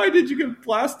 Yeah. Why did you give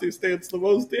blaster stance the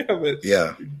most damage?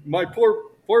 Yeah. My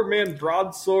poor man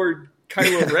broadsword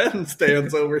Kylo Ren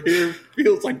stance over here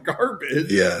feels like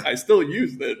garbage. Yeah. I still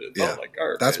used it. It felt like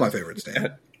garbage. That's my favorite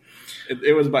stand.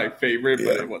 It was my favorite,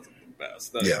 but it wasn't the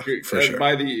best. For sure.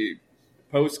 By the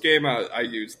post game, I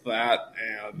used that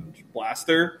and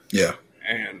blaster. Yeah.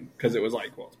 And because it was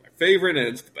it's my favorite and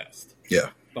it's the best.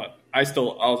 Yeah. But I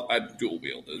dual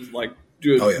wield is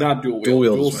not dual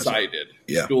wield, dual sided.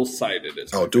 Yeah. Dual sided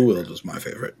is. Dual wield was my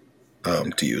favorite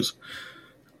to use.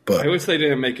 But I wish they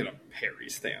didn't make it a parry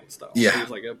stance though. Yeah. It was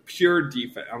like a pure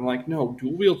defense. I'm like, no,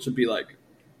 dual wield should be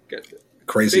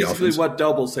crazy basically offense. what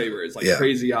double saber is,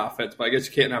 crazy offense, but I guess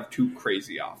you can't have two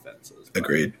crazy offenses. But.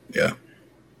 Agreed. Yeah.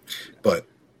 But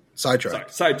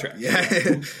sidetrack.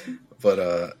 Yeah.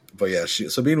 But yeah,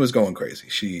 Sabine was going crazy.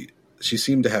 She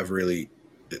seemed to have really,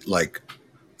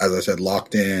 as I said,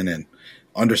 locked in and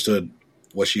understood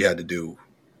what she had to do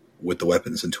with the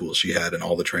weapons and tools she had and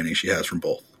all the training she has from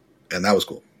both. And that was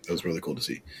cool. It was really cool to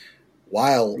see.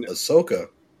 While Ahsoka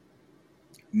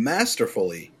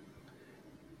masterfully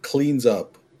cleans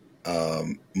up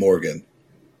Morgan.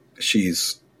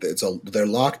 They're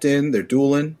locked in, they're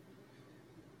dueling,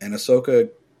 and Ahsoka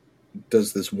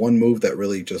does this one move that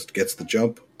really just gets the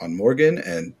jump on Morgan,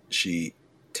 and she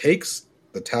takes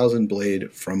the Talzin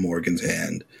blade from Morgan's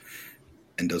hand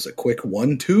and does a quick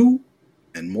 1-2,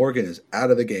 and Morgan is out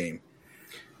of the game.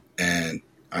 And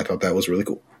I thought that was really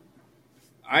cool.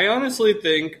 I honestly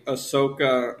think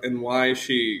Ahsoka and why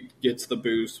she gets the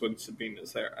boost when Sabine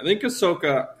is there. I think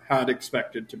Ahsoka had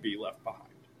expected to be left behind.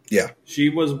 Yeah. She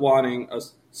was wanting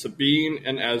Sabine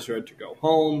and Ezra to go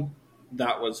home.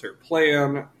 That was her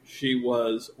plan. She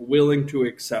was willing to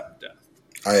accept death.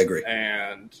 I agree.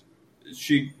 And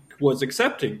she was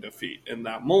accepting defeat in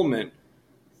that moment.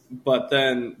 But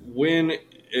then when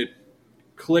it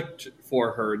clicked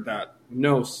for her that,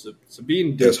 no,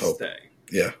 Sabine did stay.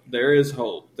 Yeah. There is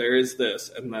hope. There is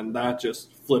this. And then that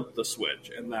just flipped the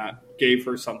switch. And that gave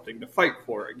her something to fight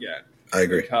for again. I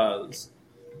agree. Because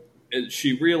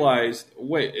she realized,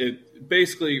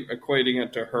 basically equating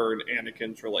it to her and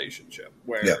Anakin's relationship,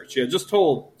 where she had just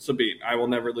told Sabine, I will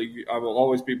never leave you. I will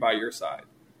always be by your side.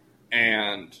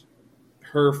 And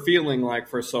her feeling like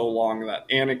for so long that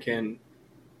Anakin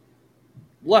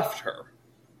left her.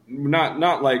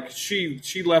 Not like she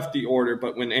left the order,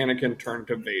 but when Anakin turned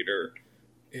to Vader,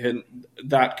 and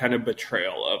that kind of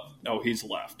betrayal of, he's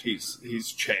left,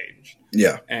 he's changed.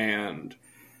 Yeah. And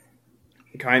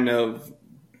kind of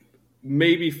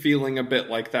maybe feeling a bit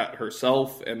like that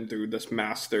herself and through this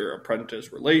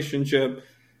master-apprentice relationship.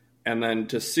 And then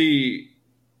to see,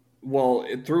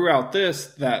 throughout this,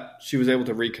 that she was able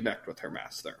to reconnect with her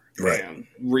master. Right. And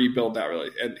rebuild that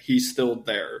relationship. And he's still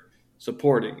there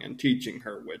supporting and teaching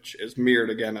her, which is mirrored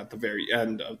again at the very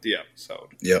end of the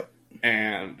episode. Yep.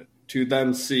 And to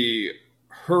then see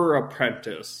her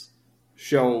apprentice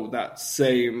show that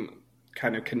same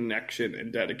kind of connection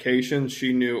and dedication,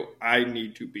 she knew, I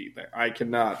need to be there. I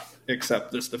cannot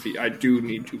accept this defeat. I do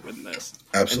need to win this.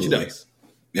 Absolutely. And she does.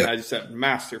 Yeah. As you said,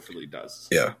 masterfully does.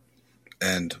 Yeah.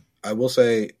 And I will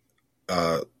say,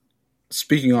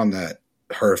 speaking on that,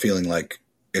 her feeling like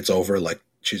it's over, like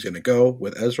she's going to go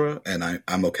with Ezra, and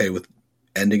I'm okay with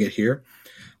ending it here.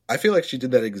 I feel like she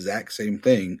did that exact same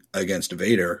thing against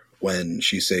Vader when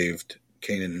she saved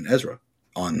Kanan and Ezra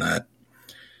on that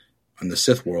in the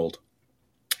Sith world.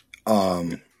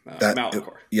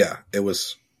 Malachor. It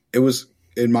was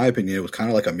in my opinion, it was kind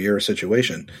of like a mirror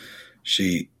situation.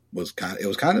 It was kind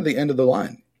of the end of the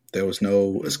line. There was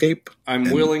no escape.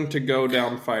 I'm willing to go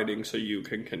down fighting so you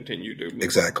can continue to move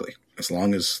exactly. On. As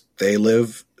long as they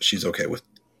live, she's okay with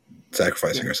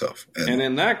sacrificing herself. And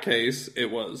in that case, it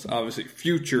was obviously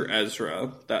future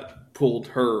Ezra that pulled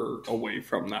her away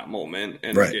from that moment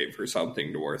and gave her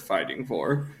something worth fighting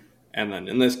for. And then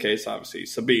in this case, obviously,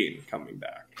 Sabine coming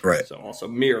back. Right. So also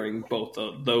mirroring both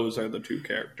of those are the two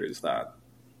characters that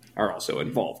are also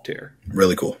involved here.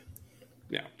 Really cool.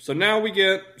 Yeah. So now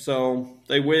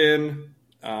they win.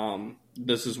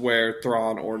 This is where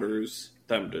Thrawn orders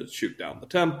them to shoot down the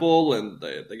temple, and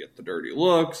they get the dirty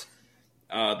looks.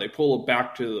 They pull it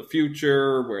back to the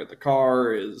future where the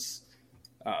car is,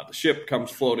 the ship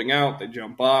comes floating out. They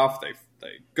jump off. They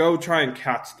go try and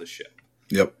catch the ship.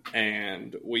 Yep.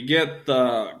 And we get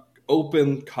the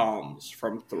open comms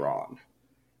from Thrawn.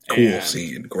 Cool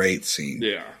scene. Great scene.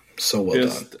 Yeah. So well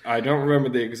done. I don't remember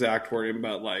the exact wording,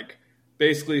 but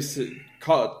basically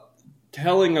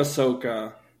telling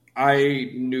Ahsoka,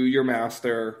 I knew your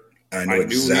master. I knew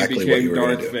exactly what you were going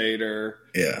to do. Darth Vader.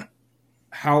 Yeah.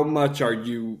 How much are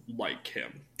you like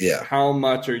him? Yeah. How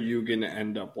much are you going to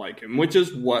end up like him? Which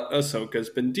is what Ahsoka's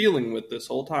been dealing with this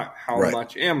whole time. How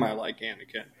much am I like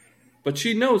Anakin? But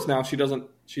she knows now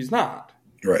she's not.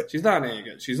 Right. She's not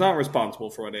Anakin. She's not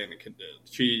responsible for what Anakin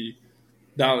did.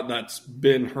 That's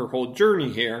been her whole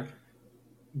journey here.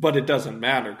 But it doesn't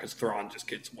matter because Thrawn just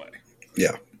gets away.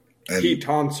 Yeah. And he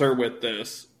taunts her with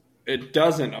this. It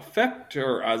doesn't affect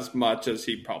her as much as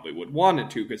he probably would want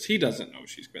it to because he doesn't know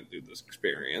she's been through this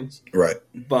experience. Right.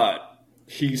 But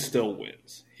he still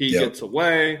wins. He gets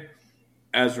away.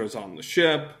 Ezra's on the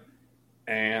ship.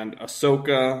 And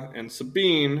Ahsoka and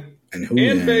Sabine and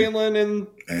Baylan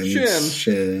and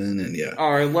Shin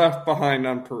are left behind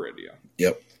on Peridia.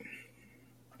 Yep.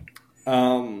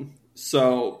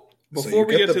 So before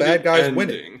we get to the bad guys ending,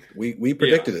 winning, we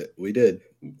predicted it. We did.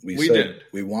 We said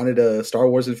we wanted a Star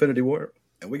Wars Infinity War,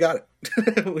 and we got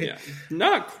it.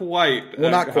 Not quite.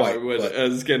 Well, not quite.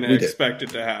 As going to expect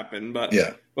it to happen, but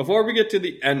before we get to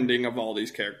the ending of all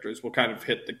these characters, we'll kind of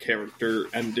hit the character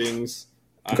endings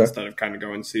instead of kind of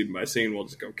going scene by scene. We'll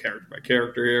just go character by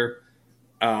character here.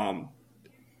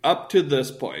 Up to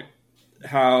this point,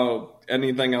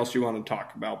 anything else you want to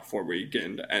talk about before we get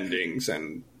into endings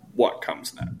and what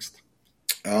comes next?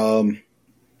 I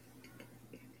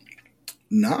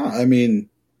mean,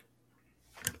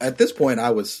 at this point, I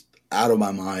was out of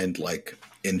my mind,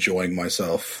 enjoying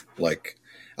myself. I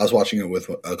was watching it with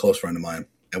a close friend of mine,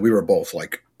 and we were both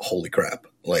like, holy crap.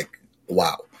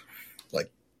 Wow.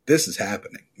 This is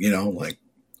happening,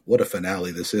 what a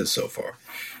finale this is so far.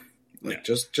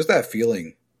 Just that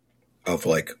feeling of,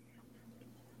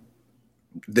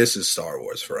 this is Star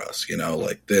Wars for us,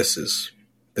 this is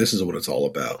what it's all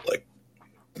about.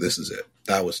 This is it.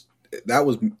 That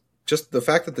was just the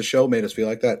fact that the show made us feel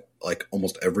like that,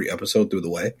 almost every episode through the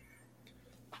way.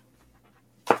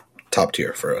 Top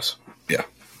tier for us. Yeah.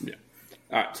 Yeah.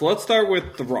 All right. So let's start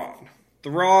with Thrawn.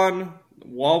 Thrawn,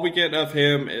 all we get of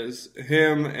him is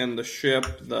him and the ship,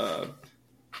 the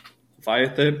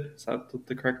Leviathan. Is that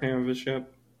the correct name of his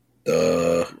ship?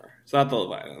 It's not the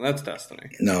Leviathan. That's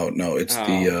Destiny. No. It's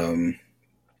it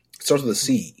starts with a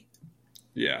C.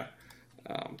 Yeah.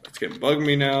 It's getting bugging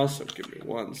me now, so give me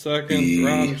 1 second.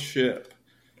 Thrawn ship.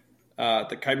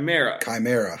 The Chimera.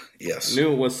 Chimera, yes. I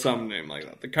knew it was some name like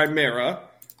that. The Chimera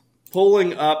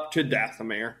pulling up to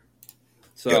Dathomir.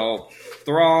 So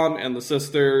Thrawn and the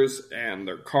sisters and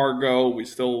their cargo, we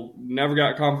still never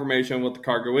got confirmation what the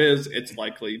cargo is. It's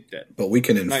likely dead. But we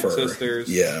can infer. Night sisters.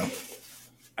 Yeah.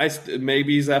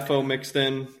 Maybe Zepho mixed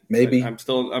in. Maybe. I'm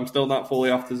still not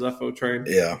fully off the Zepho train.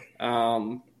 Yeah.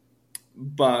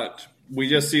 But we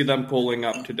just see them pulling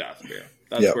up to Dathomir.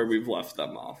 That's where we've left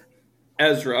them off.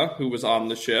 Ezra, who was on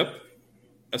the ship,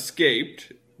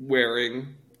 escaped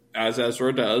wearing, as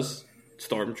Ezra does,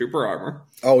 Stormtrooper armor.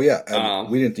 Oh, yeah. And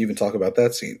we didn't even talk about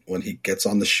that scene. When he gets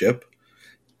on the ship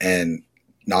and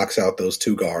knocks out those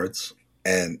 2 guards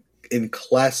and, in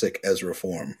classic Ezra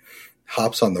form,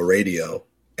 hops on the radio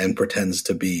and pretends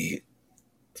to be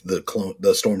the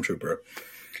Stormtrooper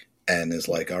and is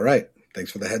like, all right,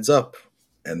 thanks for the heads up.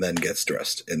 And then gets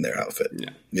dressed in their outfit.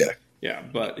 Yeah,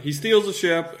 but he steals a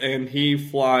ship and he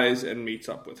flies and meets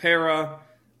up with Hera.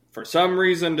 For some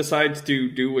reason, decides to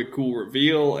do a cool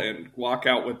reveal and walk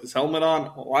out with his helmet on.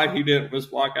 Why he didn't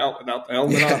just walk out without the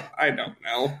helmet on, I don't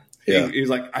know. He's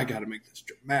like, I got to make this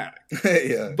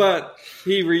dramatic. But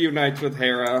he reunites with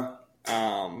Hera.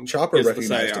 Chopper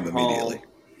recognized him immediately.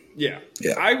 Yeah.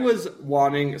 Yeah. I was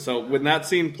wanting, so when that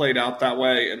scene played out that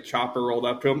way and Chopper rolled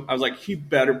up to him, I was like, he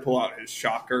better pull out his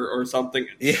shocker or something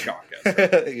and shock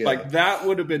us. Yeah. Like, that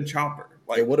would have been Chopper.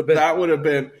 Like, it would have been. That would have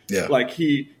been, Yeah. like,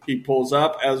 he pulls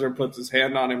up, Ezra puts his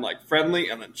hand on him, like, friendly,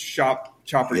 and then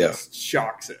Chopper just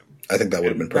shocks him. I think that would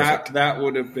have been perfect. That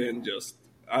would have been just,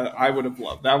 I would have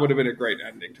loved. That would have been a great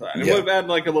ending to that. It Yeah. would have had,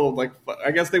 like, a little, like,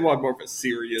 I guess they want more of a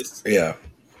serious. Yeah.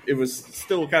 It was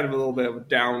still kind of a little bit of a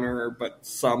downer, but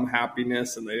some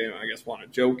happiness, and they didn't, I guess, want a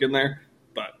joke in there.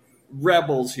 But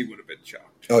Rebels, he would have been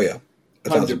shocked. Oh, yeah.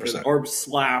 100%. Or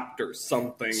slapped or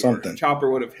something. Something. Or Chopper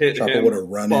would have hit him. Chopper would have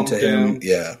run into him.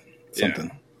 Yeah. Something.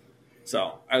 Yeah.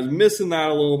 So, I was missing that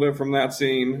a little bit from that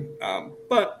scene.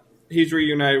 But he's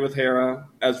reunited with Hera.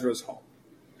 Ezra's home.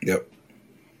 Yep.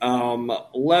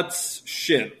 Let's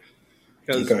Shin.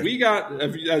 Because we got,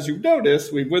 as you've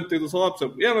noticed, we went through this whole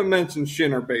episode, we haven't mentioned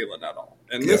Shin or Balin at all.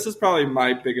 And this is probably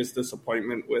my biggest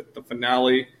disappointment with the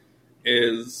finale,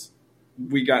 is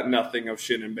we got nothing of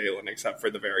Shin and Balin except for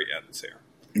the very ends here.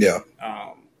 Yeah.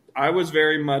 I was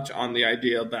very much on the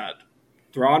idea that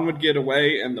Thrawn would get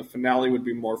away and the finale would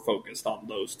be more focused on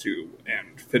those two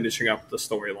and finishing up the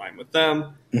storyline with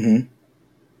them. Mm-hmm.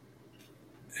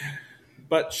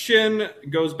 But Shin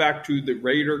goes back to the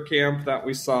Raider camp that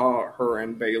we saw her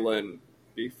and Balin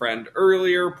befriend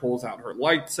earlier, pulls out her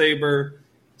lightsaber,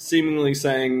 seemingly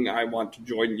saying, I want to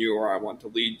join you or I want to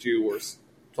lead you or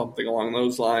something along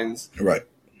those lines. Right.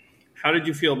 How did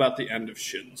you feel about the end of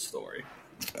Shin's story?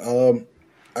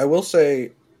 I will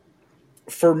say,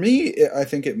 for me, I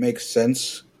think it makes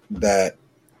sense that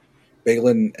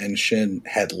Balin and Shin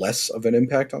had less of an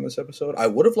impact on this episode. I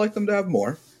would have liked them to have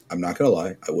more. I'm not going to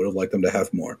lie. I would have liked them to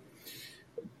have more.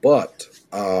 But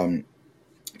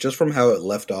just from how it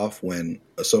left off when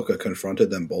Ahsoka confronted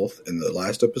them both in the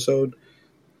last episode,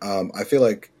 I feel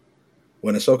like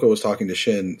when Ahsoka was talking to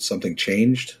Shin, something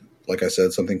changed. Like I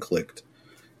said, something clicked.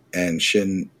 And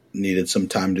Shin needed some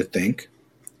time to think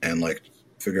and like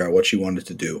figure out what she wanted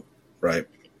to do, right?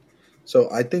 So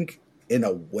I think in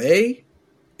a way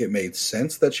it made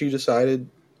sense that she decided,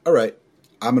 all right,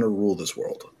 I'm going to rule this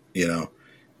world, you know?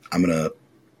 I'm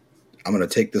gonna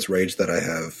take this rage that I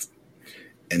have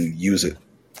and use it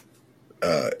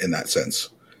in that sense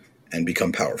and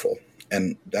become powerful.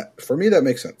 And that, for me, that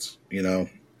makes sense. You know,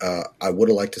 I would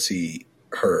have liked to see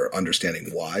her understanding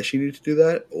why she needed to do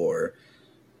that or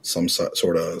some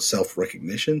sort of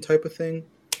self-recognition type of thing.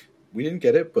 We didn't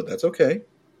get it, but that's okay.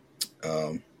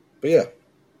 But yeah,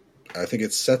 I think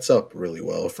it sets up really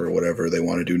well for whatever they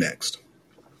want to do next.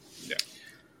 Yeah.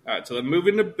 All right, so then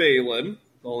moving to Balin.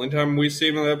 The only time we see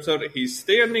him in the episode, he's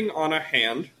standing on a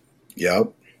hand.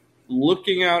 Yep.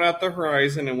 Looking out at the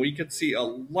horizon, and we could see a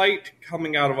light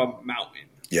coming out of a mountain.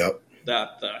 Yep.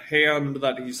 That the hand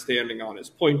that he's standing on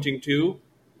is pointing to.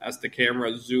 As the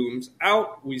camera zooms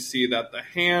out, we see that the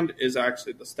hand is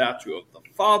actually the statue of the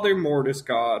father, Mortis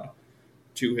God.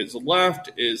 To his left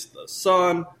is the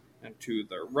son, and to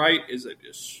the right is a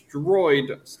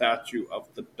destroyed statue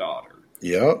of the daughter.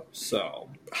 Yep. So,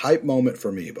 hype moment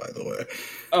for me, by the way.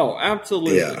 Oh,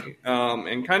 absolutely. Yeah.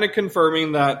 And kind of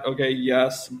confirming that, okay,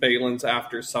 yes, Balin's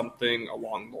after something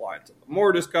along the lines of the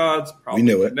Mortis gods, probably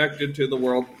connected to the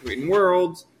world between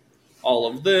worlds, all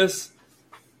of this.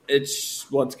 It's,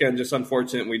 once again, just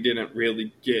unfortunate we didn't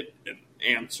really get an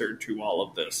answer to all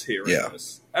of this here in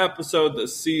this episode,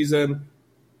 this season,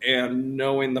 and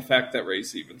knowing the fact that Ray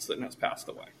Stevenson has passed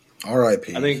away.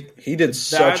 R.I.P. I think he did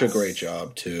such a great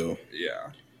job, too.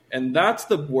 Yeah. And that's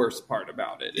the worst part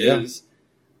about it, is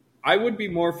I would be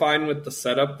more fine with the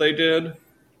setup they did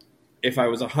if I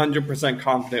was 100%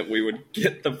 confident we would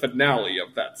get the finale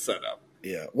of that setup.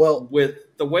 Yeah, well...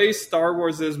 With the way Star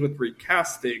Wars is with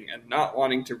recasting and not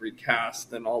wanting to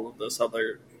recast and all of this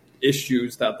other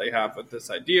issues that they have with this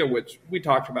idea, which we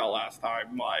talked about last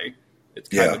time, why it's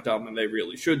kind of dumb and they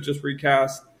really should just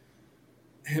recast.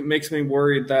 It makes me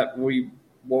worried that we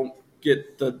won't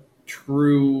get the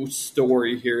true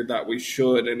story here that we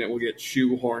should, and it will get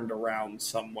shoehorned around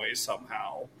some way,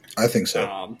 somehow. I think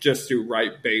so. Just to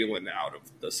write Balin out of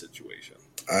the situation.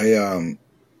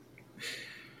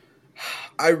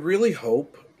 I really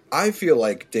hope. I feel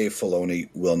like Dave Filoni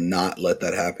will not let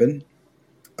that happen.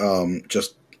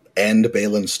 Just end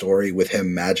Balin's story with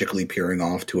him magically peering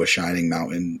off to a shining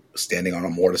mountain, standing on a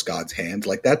Mortis god's hand.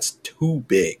 Like, that's too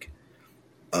big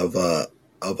of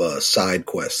a side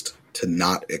quest to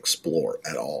not explore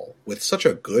at all. With such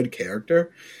a good character,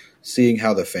 seeing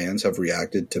how the fans have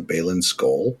reacted to Balin's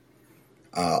skull,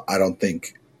 I don't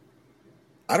think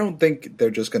they're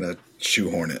just going to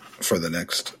shoehorn it for the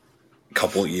next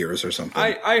couple years or something.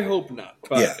 I hope not,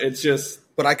 but it's just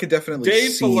But I could definitely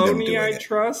Dave see them Filoni, doing I it.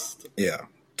 trust. Yeah.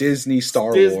 Disney,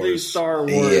 Star Wars.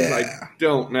 Yeah. I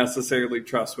don't necessarily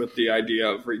trust with the idea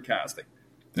of recasting.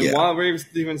 And while Ray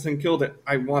Stevenson killed it,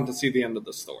 I want to see the end of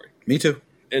the story. Me too.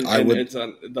 And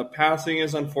the passing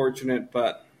is unfortunate,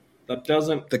 but that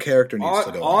doesn't... The character needs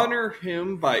to go honor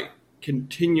him by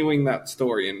continuing that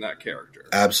story and that character.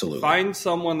 Absolutely. Find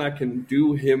someone that can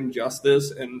do him justice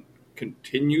and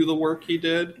continue the work he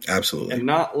did. Absolutely. And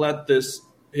not let his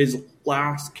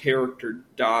last character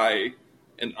die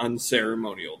an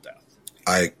unceremonial death.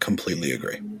 I completely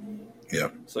agree. Yeah.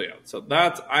 So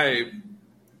that's I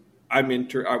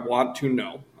want to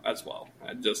know as well.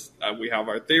 We have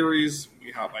our theories,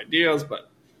 we have ideas,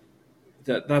 but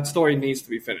that story needs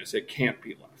to be finished. It can't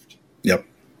be left. Yep.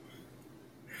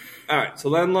 All right,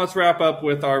 so then let's wrap up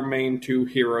with our main two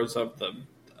heroes of the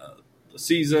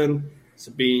season,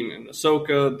 Sabine and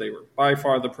Ahsoka. They were by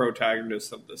far the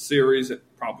protagonists of the series. It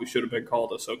probably should have been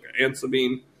called Ahsoka and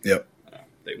Sabine. Yep.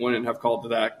 They wouldn't have called it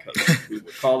that because we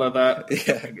would call it that.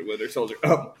 Yeah. With their soldier.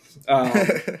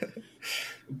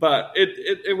 But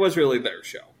it was really their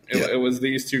show. It was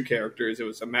these two characters. It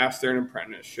was a master and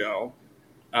apprentice show.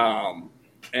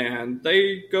 And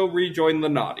they go rejoin the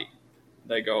Naughty.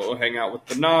 They go hang out with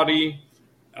the Naughty.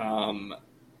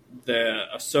 The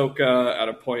Ahsoka at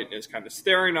a point is kind of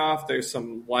staring off. There's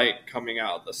some light coming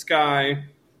out of the sky.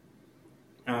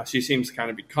 She seems to kind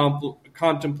of be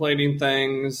contemplating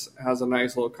things, has a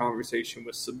nice little conversation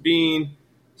with Sabine.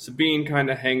 Sabine kind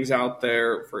of hangs out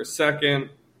there for a second,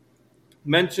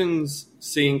 mentions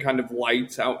seeing kind of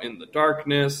lights out in the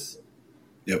darkness.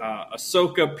 Yep.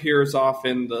 Ahsoka peers off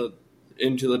into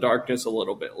the darkness a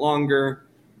little bit longer,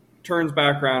 turns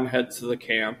back around, heads to the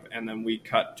camp, and then we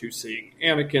cut to seeing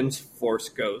Anakin's Force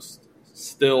ghost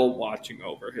still watching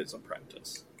over his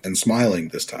apprentice. And smiling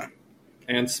this time.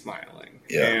 And smiling.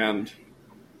 Yeah. And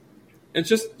it's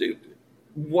just,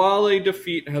 while a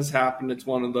defeat has happened, it's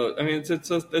one of those, I mean,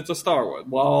 it's a Star Wars.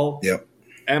 While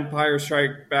Empire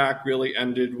Strike Back really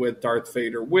ended with Darth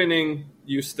Vader winning,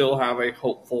 you still have a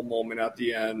hopeful moment at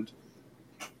the end.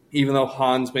 Even though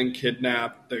Han's been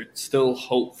kidnapped, they're still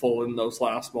hopeful in those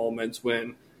last moments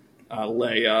when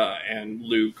Leia and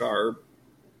Luke are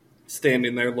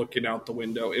standing there looking out the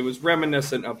window. It was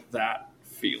reminiscent of that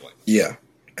feeling. Yeah.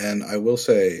 And I will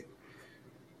say,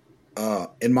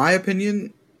 in my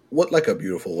opinion, what like a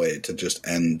beautiful way to just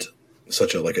end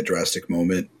such a drastic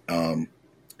moment. It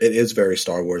is very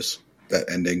Star Wars,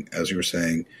 that ending, as you were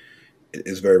saying. It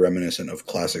is very reminiscent of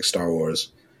classic Star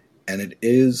Wars. And it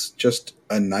is just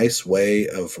a nice way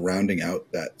of rounding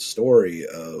out that story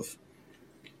of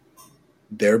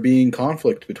there being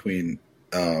conflict between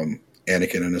Anakin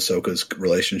and Ahsoka's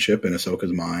relationship and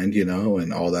Ahsoka's mind,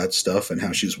 and all that stuff, and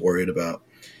how she's worried about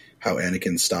how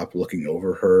Anakin stopped looking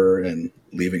over her and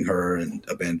leaving her and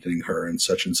abandoning her and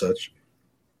such and such.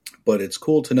 But it's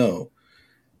cool to know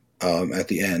at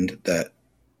the end that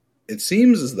it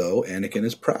seems as though Anakin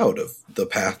is proud of the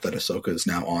path that Ahsoka is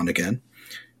now on again.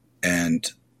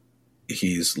 And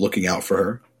he's looking out for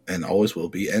her and always will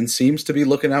be, and seems to be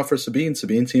looking out for Sabine.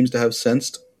 Sabine seems to have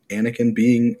sensed Anakin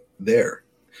being there,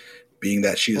 being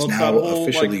that she is now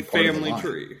officially part of the line.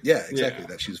 Tree. Yeah, exactly. Yeah.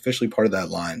 That she's officially part of that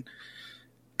line.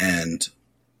 And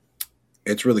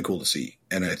it's really cool to see.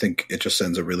 And I think it just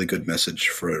sends a really good message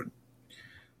for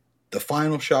the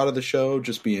final shot of the show,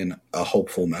 just being a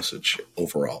hopeful message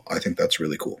overall. I think that's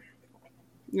really cool.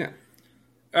 Yeah.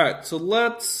 All right, so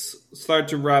let's start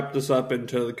to wrap this up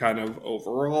into the kind of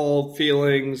overall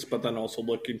feelings, but then also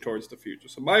looking towards the future.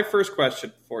 So my first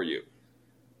question for you,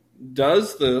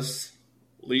 does this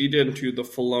lead into the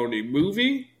Filoni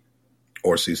movie?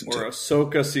 Or season 2? Or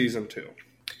Ahsoka season 2?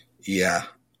 Yeah,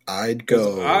 I'd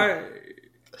go...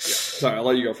 Sorry, I'll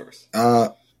let you go first. I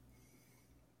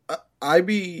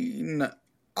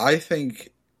think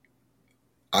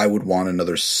I would want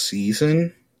another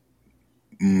season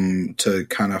to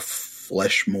kind of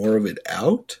flesh more of it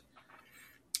out,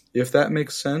 if that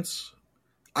makes sense.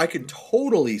 I could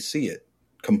totally see it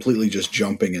completely just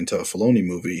jumping into a Filoni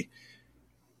movie,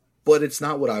 but it's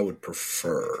not what I would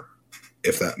prefer,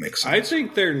 if that makes sense. I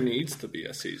think there needs to be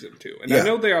a season 2. And I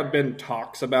know there have been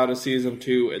talks about a season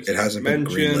 2. It hasn't been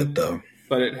greenlit, though.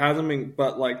 But it hasn't been.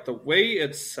 But like the way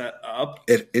it's set up,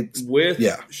 it's with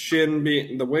Shin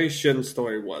being the way Shin's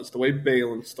story was, the way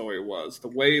Balin's story was, the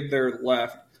way they're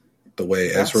left, the way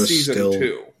Ezra still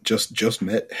just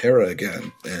met Hera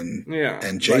again,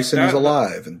 and Jason is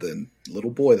alive, and the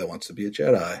little boy that wants to be a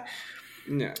Jedi.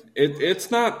 Yeah,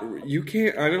 it's not. You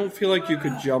can't. I don't feel like you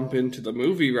could jump into the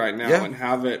movie right now and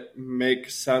have it make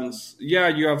sense. Yeah,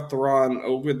 you have Thrawn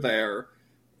over there,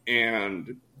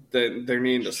 and they're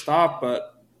needing to stop,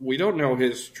 but we don't know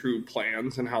his true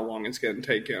plans and how long it's going to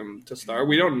take him to start.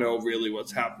 We don't know really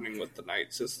what's happening with the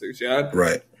Night Sisters yet.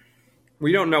 Right.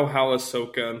 We don't know how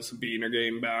Ahsoka and Sabine are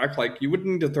getting back. Like, you would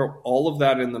need to throw all of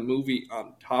that in the movie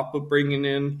on top of bringing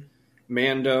in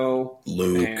Mando,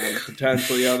 Luke, and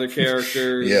potentially other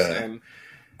characters. Yeah. And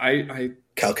I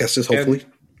Cal Kestis, hopefully.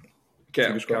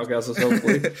 Cal Kestis,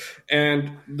 hopefully.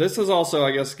 And this is also,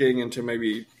 I guess, getting into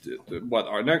maybe what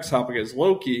our next topic is,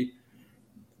 Loki.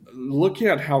 Looking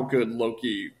at how good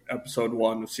Loki episode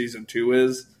 1 of season 2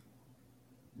 is,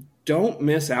 don't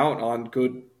miss out on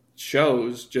good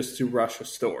shows just to rush a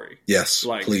story. Yes,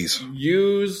 like, please.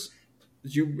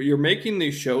 You're making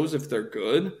these shows, if they're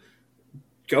good,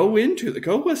 go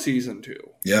with season 2.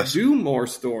 Yes. Do more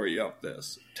story of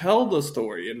this. Tell the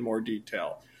story in more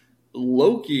detail.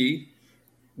 Loki,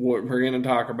 what we're going to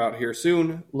talk about here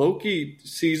soon, Loki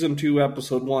season 2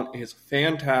 episode 1 is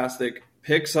fantastic.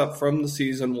 Picks up from the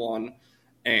season 1,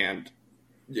 and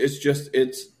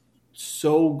it's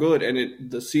so good. And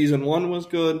the season 1 was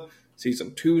good,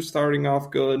 season 2 starting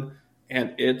off good,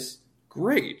 and it's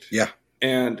great. Yeah.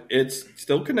 And it's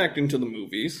still connecting to the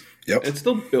movies. Yep. It's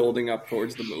still building up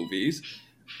towards the movies.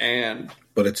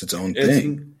 But it's its own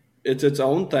thing. It's its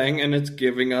own thing, and it's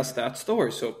giving us that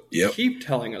story. So keep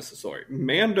telling us the story.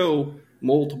 Mando,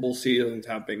 multiple seasons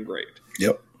have been great.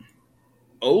 Yep.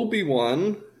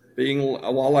 Obi-Wan,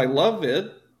 while I love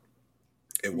it,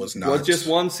 it was not. Was just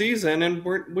one season, and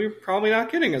we're probably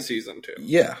not getting a season 2.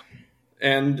 Yeah.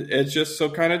 And it's just so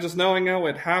kind of just knowing how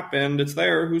it happened, it's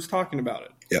there, who's talking about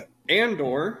it. Yep.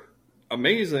 Andor,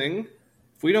 amazing.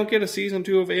 If we don't get a season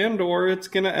 2 of Andor, it's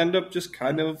going to end up just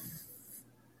kind of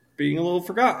being a little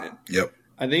forgotten. Yep.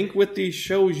 I think with these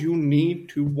shows, you need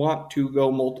to want to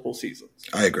go multiple seasons.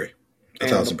 I agree.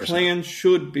 1,000%. And the plan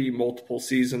should be multiple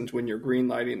seasons when you're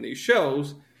greenlighting these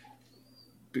shows,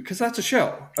 because that's a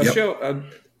show.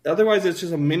 Otherwise, it's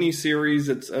just a mini series.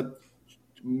 It's a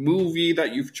movie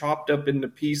that you've chopped up into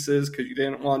pieces because you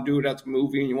didn't want to do it as a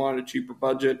movie and you wanted a cheaper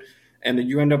budget, and then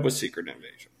you end up with Secret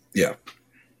Invasion. Yeah.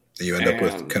 You end up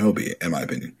with Kenobi, in my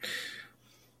opinion.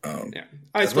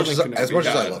 As much as I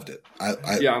loved it. I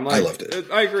loved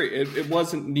it. I agree. It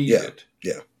wasn't needed.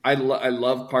 Yeah. I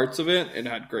love parts of it. It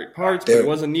had great parts, but it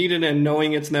wasn't needed, and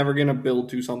knowing it's never going to build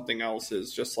to something else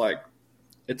is just like,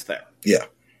 it's there. Yeah.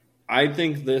 I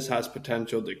think this has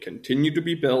potential to continue to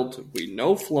be built. We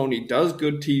know Filoni does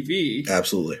good TV.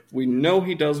 Absolutely. We know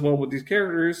he does well with these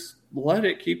characters. Let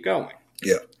it keep going.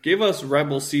 Yeah. Give us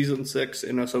Rebels Season 6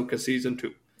 and Ahsoka Season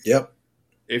 2. Yep.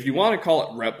 If you want to call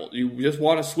it Rebel, you just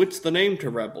want to switch the name to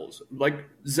Rebels. Like,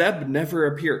 Zeb never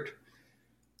appeared.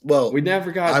 Well, we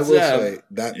never got I will Zeb say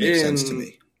that makes sense to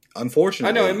me.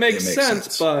 Unfortunately, I know it makes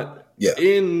sense, but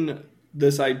in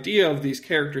this idea of these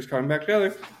characters coming back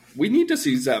together, we need to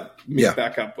see Zeb meet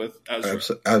back up with Ezra.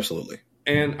 Absolutely.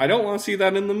 And I don't want to see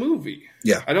that in the movie.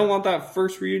 Yeah. I don't want that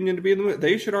first reunion to be in the movie.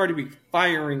 They should already be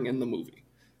firing in the movie.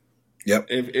 Yep.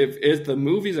 If the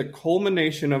movie's a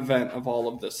culmination event of all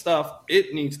of this stuff,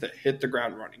 it needs to hit the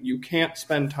ground running. You can't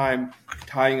spend time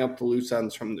tying up the loose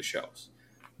ends from the shows.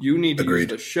 You need to use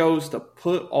the shows to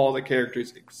put all the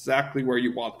characters exactly where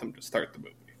you want them to start the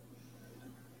movie.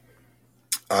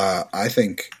 I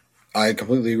think I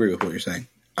completely agree with what you're saying.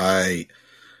 I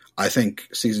think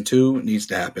season 2 needs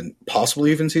to happen,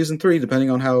 possibly even season 3,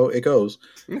 depending on how it goes.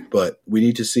 But we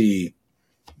need to see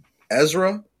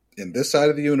Ezra in this side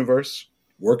of the universe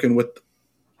working with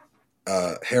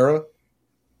Hera,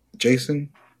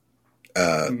 Jason,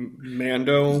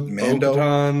 Mando,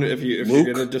 Bo-Katan, if Luke,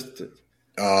 you're gonna just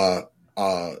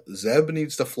Zeb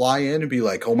needs to fly in and be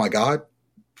like, "Oh my God,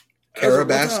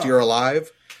 Karabast, you're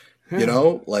alive," you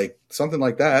know, like something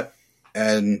like that.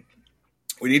 And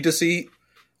we need to see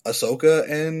Ahsoka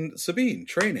and Sabine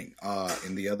training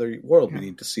in the other world. We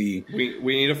need to see. We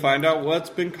need to find out what's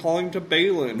been calling to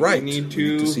Balin. Right. We need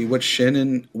to see what Shin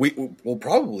and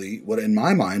probably what in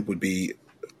my mind would be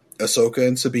Ahsoka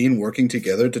and Sabine working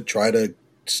together to try to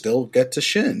still get to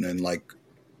Shin and like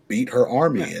beat her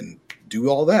army and do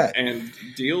all that and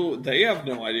deal. They have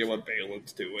no idea what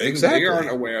Balin's doing. Exactly. They aren't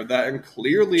aware of that, and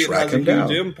clearly it has a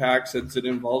huge impact since it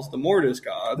involves the Mortis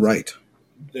gods. Right.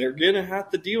 They're going to have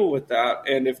to deal with that,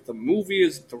 and if the movie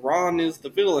is Thrawn is the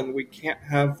villain, we can't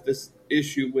have this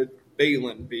issue with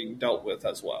Balin being dealt with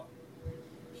as well.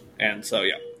 And so,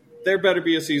 yeah, there better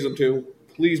be a season 2.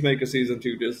 Please make a season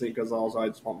 2, Disney, because also I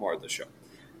just want more of the show.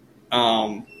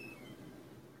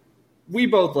 We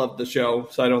both love the show,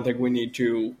 so I don't think we need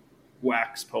to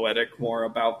wax poetic more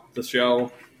about the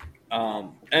show.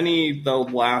 The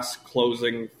last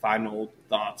closing final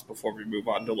thoughts before we move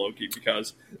on to Loki,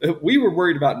 because we were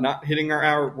worried about not hitting our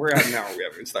hour. We're at an hour. We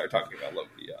haven't started talking about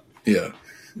Loki yet. Yeah.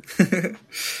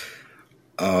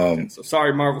 So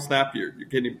sorry, Marvel Snap, you're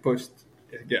getting pushed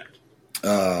again.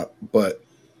 But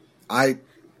I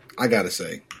gotta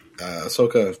say,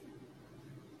 Ahsoka,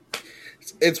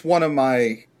 it's one of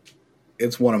my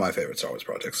favorite Star Wars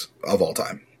projects of all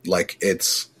time. Like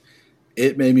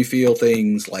it made me feel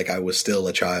things like I was still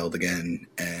a child again,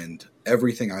 and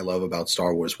everything I love about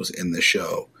Star Wars was in the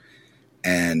show.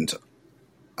 And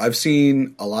I've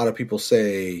seen a lot of people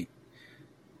say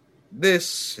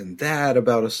this and that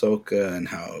about Ahsoka and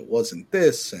how it wasn't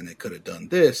this and it could have done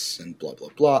this and blah blah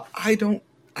blah.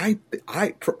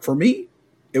 For me,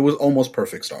 it was almost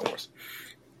perfect Star Wars,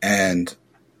 and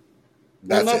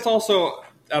that's also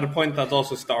at a point that's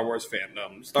also Star Wars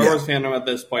fandom. Star Wars fandom at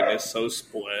this point is so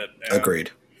split.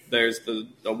 Agreed. There's the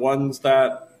ones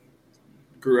that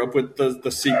grew up with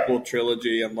the sequel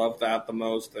trilogy and love that the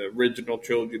most, the original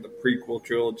trilogy, the prequel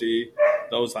trilogy,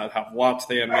 those that have watched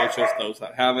the animations, those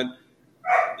that haven't,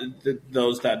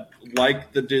 those that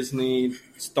like the Disney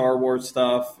Star Wars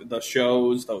stuff, the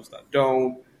shows, those that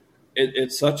don't.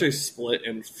 It's such a split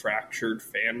and fractured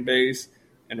fan base.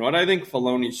 And what I think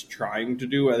Filoni's trying to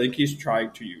do, I think he's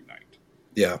trying to unite.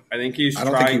 Yeah. I think he's I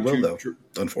don't think he will, though,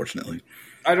 unfortunately.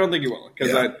 I don't think he will,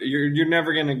 because you're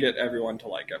never going to get everyone to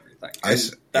like everything.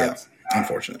 That's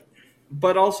unfortunate.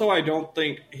 But also, I don't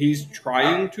think he's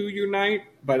trying to unite,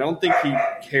 but I don't think he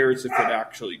cares if it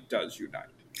actually does unite.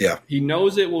 Yeah. He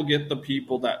knows it will get the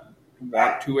people that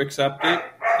want to accept it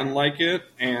and like it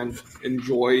and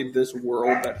enjoy this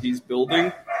world that he's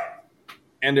building.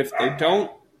 And if they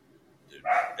don't,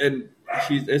 and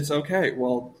it's okay.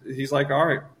 Well, he's like, all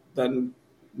right, then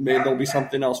maybe there'll be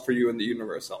something else for you in the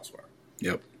universe elsewhere.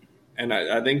 Yep. And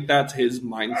I think that's his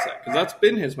mindset, because that's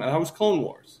been his mindset. That was Clone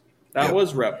Wars. That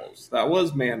was Rebels. That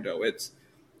was Mando. It's,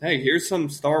 hey, here's some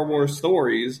Star Wars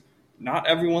stories. Not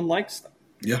everyone likes them.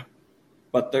 Yeah.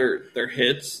 But they're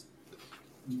hits.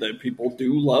 The people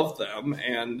do love them,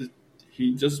 and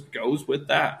he just goes with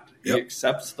that. He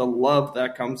accepts the love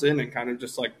that comes in and kind of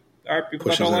just like, all right, people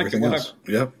that don't like it, whatever. Else.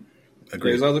 Yeah.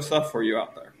 Agreed. There's other stuff for you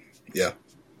out there. Yeah.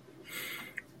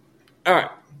 All right.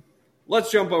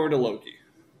 Let's jump over to Loki.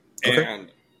 Okay.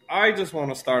 And I just want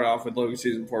to start off with Loki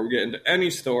season 4. We get into any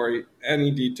story,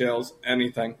 any details,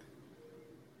 anything.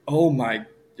 Oh my.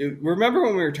 Dude, remember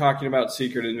when we were talking about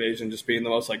Secret Invasion just being the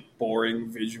most like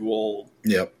boring visual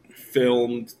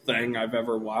filmed thing I've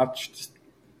ever watched?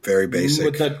 Very basic.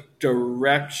 With the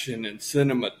direction and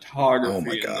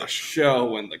cinematography and the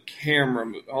show and the camera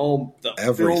move. Oh, the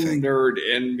film nerd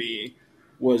in me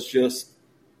was just,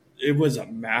 it was a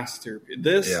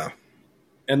masterpiece.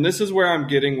 And this is where I'm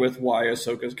getting with why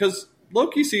Ahsoka's, because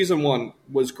Loki season 1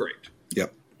 was great.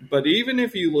 Yep. But even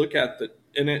if you look at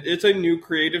and it's a new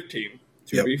creative team,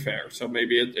 to be fair, so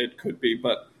maybe it could be,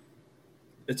 but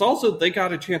it's also, they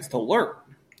got a chance to learn.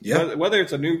 Yeah. Whether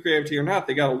it's a new creative team or not,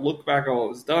 they got to look back at what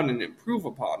was done and improve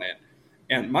upon it.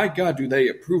 And my God, do they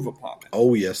improve upon it.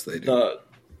 Oh, yes, they do.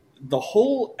 The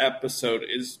whole episode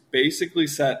is basically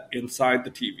set inside the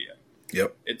TVA.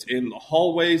 Yep. It's in the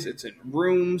hallways, it's in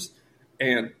rooms,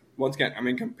 and once again, I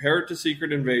mean, compare it to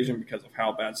Secret Invasion because of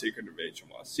how bad Secret Invasion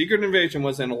was. Secret Invasion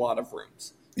was in a lot of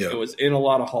rooms. Yep. It was in a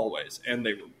lot of hallways, and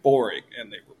they were boring,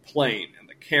 and they were plain, and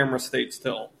the camera stayed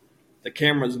still. The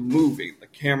camera's moving. The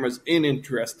camera's in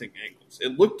interesting angles.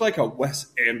 It looked like a Wes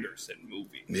Anderson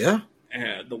movie. Yeah.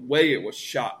 And the way it was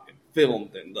shot and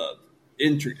filmed and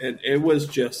and it was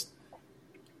just,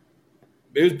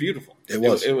 it was beautiful. It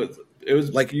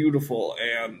was like beautiful.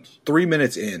 And 3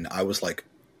 minutes in, I was like,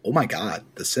 oh my God,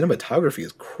 the cinematography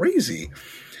is crazy.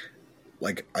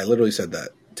 Like, I literally said that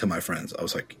to my friends. I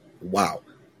was like, wow,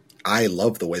 I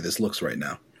love the way this looks right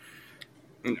now.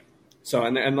 So,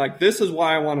 and like, this is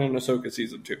why I want an Ahsoka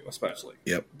season 2, especially.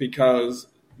 Yep. Because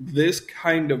this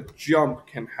kind of jump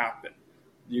can happen.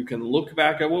 You can look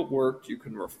back at what worked, you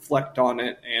can reflect on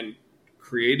it, and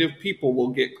creative people will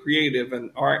get creative. And,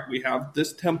 all right, we have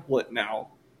this template now.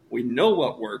 We know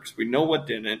what works. We know what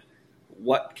didn't.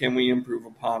 What can we improve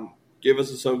upon? Give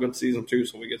us Ahsoka season 2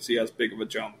 so we can see as big of a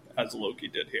jump as Loki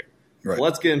did here. Right.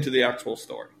 Let's get into the actual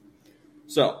story.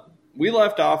 So, we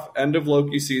left off end of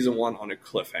Loki season 1 on a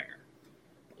cliffhanger.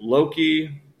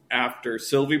 Loki, after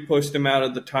Sylvie pushed him out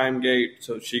of the time gate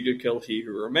so she could kill He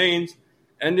Who Remains,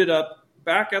 ended up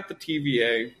back at the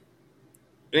TVA,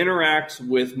 interacts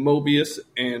with Mobius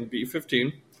and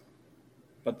B-15,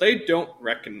 but they don't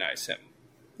recognize him.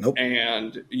 Nope.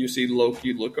 And you see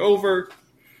Loki look over,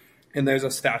 and there's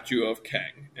a statue of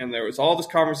Kang. And there was all this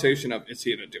conversation of, is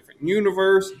he in a different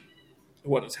universe?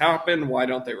 What has happened? Why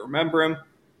don't they remember him?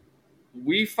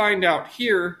 We find out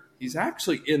here, he's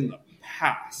actually in the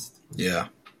past. Yeah.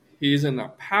 He's in a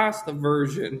past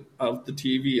version of the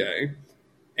TVA,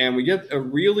 and we get a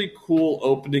really cool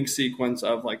opening sequence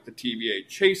of like the TVA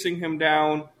chasing him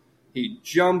down. He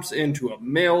jumps into a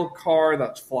mail car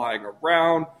that's flying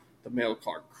around. The mail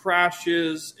car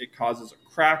crashes. It causes a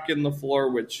crack in the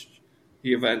floor, which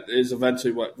is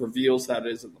eventually what reveals that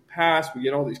is in the past. We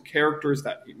get all these characters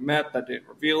that he met that didn't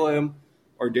reveal him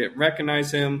or didn't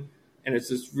recognize him. And it's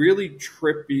this really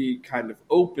trippy kind of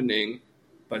opening,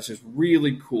 but it's just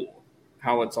really cool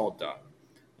how it's all done.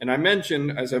 And I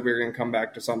mentioned, I said we were going to come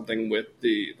back to something with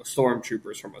the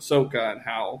stormtroopers from Ahsoka and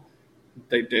how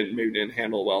they maybe didn't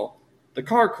handle well. The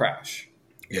car crash.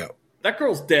 Yeah. That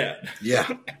girl's dead. Yeah.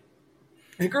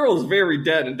 The girl is very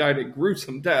dead and died a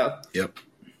gruesome death. Yep.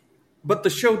 But the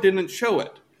show didn't show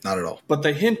it. Not at all. But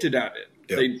they hinted at it.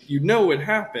 Yep. It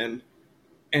happened,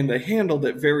 and they handled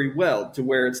it very well to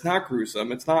where it's not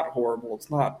gruesome, it's not horrible, it's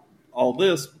not all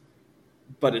this,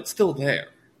 but it's still there.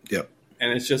 Yep.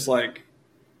 And it's just like,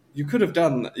 you could have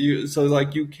done that.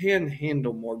 You can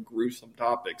handle more gruesome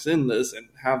topics in this and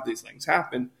have these things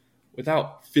happen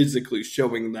without physically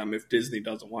showing them if Disney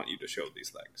doesn't want you to show these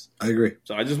things. I agree.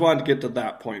 So I just wanted to get to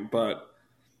that point, but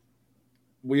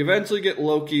we eventually get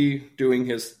Loki doing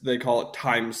they call it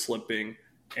time slipping,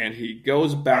 and he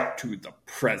goes back to the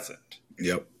present.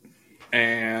 Yep.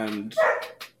 And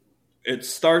it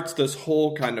starts this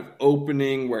whole kind of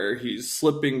opening where he's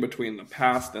slipping between the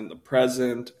past and the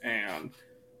present, and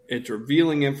it's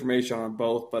revealing information on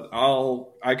both, but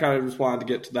I kind of just wanted to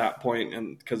get to that point,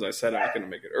 and because I said I was going to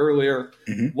make it earlier.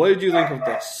 Mm-hmm. What did you think of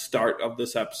the start of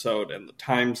this episode and the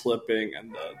time slipping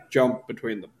and the jump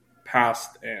between the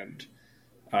past and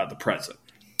the present?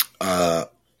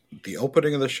 The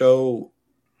opening of the show,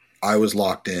 I was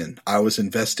locked in. I was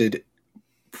invested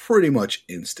pretty much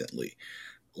instantly.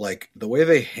 Like, the way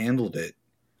they handled it,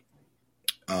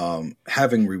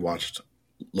 having rewatched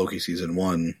Loki season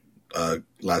 1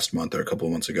 last month or a couple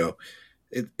of months ago,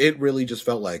 it really just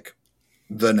felt like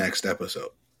the next episode.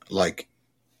 Like,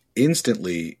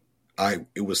 instantly,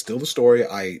 it was still the story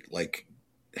I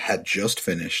had just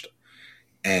finished,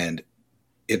 and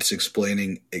it's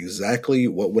explaining exactly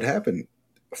what would happen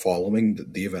following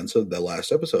the events of the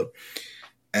last episode.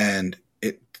 And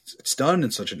it's done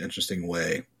in such an interesting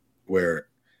way where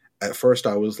at first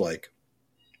I was like,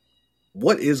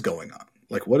 what is going on?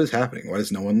 Like, what is happening? Why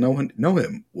does no one know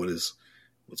him?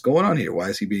 What's going on here? Why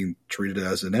is he being treated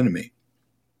as an enemy?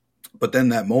 But then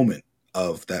that moment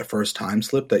of that first time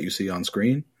slip that you see on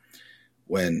screen,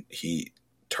 when he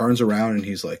turns around and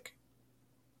he's like,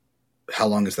 how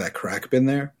long has that crack been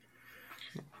there?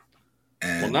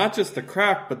 And, well, not just the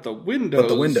crack, but the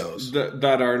windows.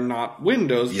 That are not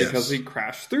windows, yes, because he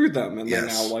crashed through them, and they're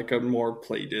now like a more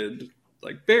plated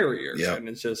barrier. Yep. And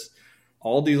it's just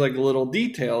all these little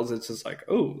details. It's just like,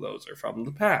 oh, those are from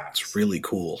the past. It's really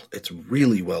cool. It's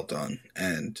really well done.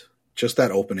 And just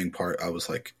that opening part, I was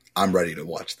like, I'm ready to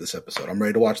watch this episode. I'm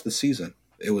ready to watch this season.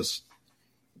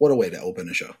 What a way to open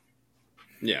a show.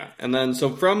 Yeah, and then so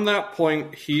from that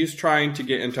point, he's trying to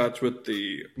get in touch with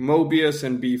the Mobius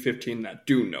and B-15 that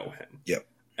do know him. Yep.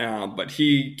 But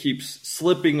he keeps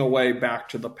slipping away back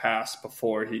to the past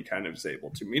before he kind of is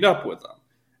able to meet up with them.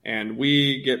 And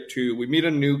we meet a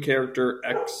new character,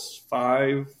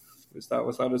 X5. Was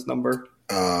that his number?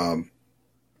 I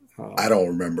don't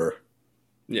remember.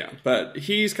 Yeah, but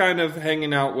he's kind of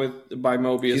hanging out by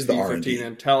Mobius B-15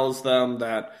 and tells them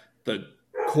that the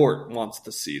court wants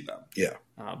to see them. Yeah.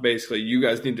 Basically, you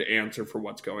guys need to answer for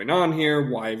what's going on here.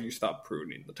 Why have you stopped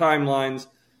pruning the timelines?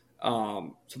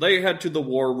 So they head to the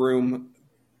war room.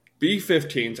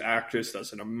 B-15's actress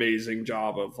does an amazing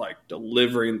job of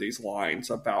delivering these lines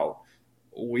about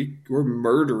we're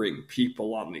murdering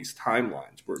people on these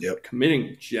timelines. We're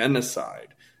committing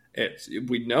genocide.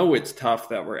 We know it's tough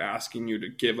that we're asking you to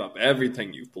give up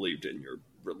everything you've believed in, your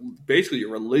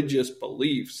religious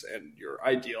beliefs and your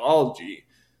ideology,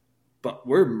 but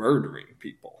we're murdering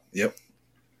people. Yep.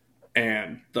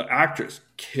 And the actress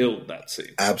killed that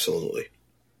scene. Absolutely.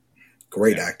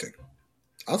 Great acting.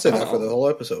 I'll say that for the whole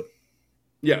episode.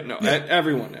 Yeah, no,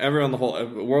 everyone, the whole.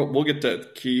 We'll get to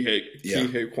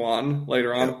Ki Kwan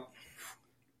later on.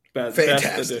 Best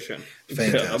edition.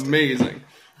 Fantastic. Yeah, amazing.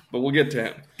 But we'll get to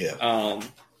him. Yeah.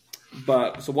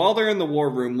 But so while they're in the war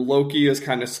room, Loki is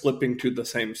kind of slipping to the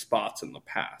same spots in the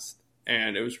past.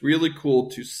 And it was really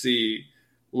cool to see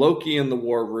Loki in the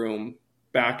war room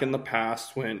back in the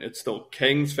past when it's still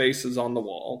Kang's face is on the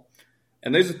wall.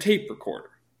 And there's a tape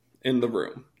recorder in the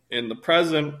room. In the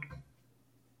present,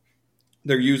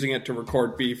 they're using it to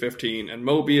record B-15 and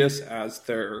Mobius as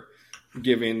they're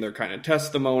giving their kind of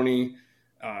testimony.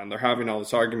 And they're having all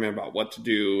this argument about what to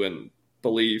do. And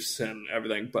beliefs and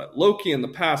everything. But Loki in the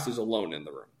past is alone in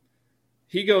the room.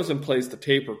 He goes and plays the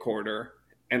tape recorder,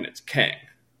 and it's Kang.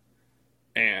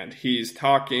 And he's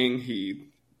talking.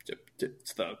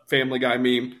 It's the Family Guy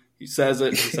meme. He says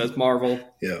it. He says Marvel.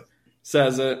 Yeah.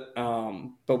 Says it.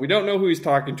 But we don't know who he's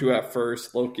talking to at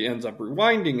first. Loki ends up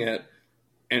rewinding it,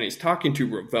 and he's talking to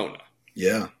Ravonna.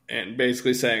 Yeah. And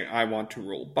basically saying, I want to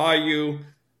rule by you.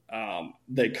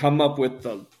 They come up with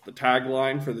the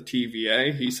tagline for the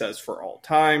TVA. He says, for all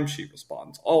time. She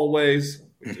responds, always,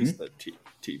 which is the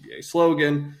TVA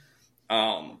slogan.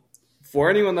 For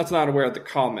anyone that's not aware of the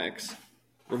comics,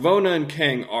 Ravonna and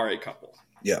Kang are a couple.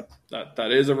 Yeah.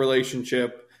 That is a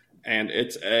relationship, and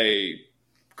it's a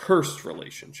cursed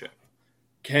relationship.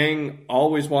 Kang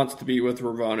always wants to be with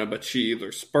Ravonna, but she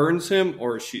either spurns him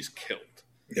or she's killed.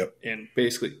 Yep. In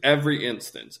basically every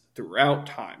instance throughout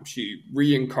time, she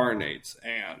reincarnates,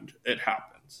 and it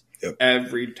happens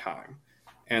every time.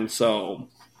 And so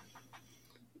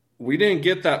we didn't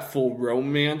get that full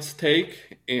romance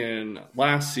take in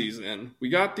last season. We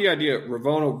got the idea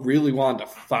Ravonna really wanted to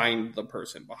find the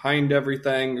person behind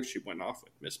everything. She went off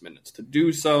with Miss Minutes to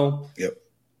do so. Yep.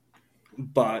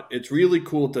 But it's really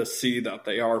cool to see that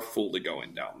they are fully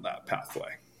going down that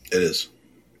pathway. It is.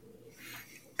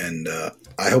 And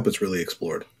I hope it's really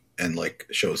explored and like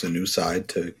shows a new side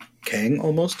to Kang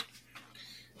almost.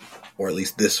 Or at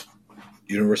least this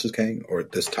universe's Kang or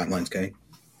this timeline's Kang.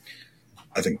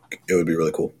 I think it would be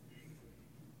really cool.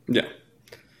 Yeah.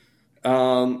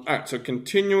 All right, so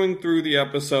continuing through the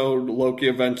episode, Loki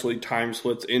eventually time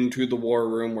splits into the war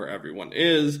room where everyone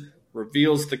is,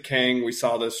 reveals the Kang. We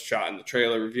saw this shot in the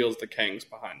trailer, reveals the Kang's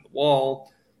behind the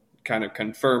wall, kind of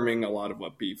confirming a lot of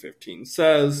what B-15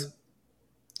 says.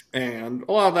 And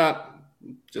a lot of that,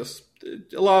 just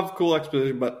a lot of cool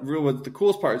exposition, but really the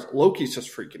coolest part is Loki's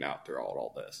just freaking out throughout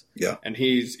all this. Yeah. And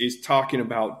he's talking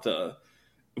about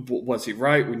was he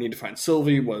right? We need to find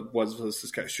Sylvie. What was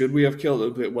this guy? Should we have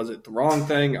killed him? Was it the wrong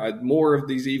thing? More of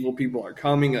these evil people are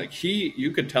coming. Like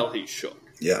you could tell he's shook.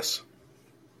 Yes.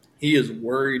 He He is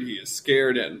worried. He is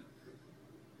scared. And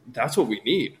that's what we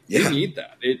need. Yeah. We need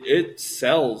that. It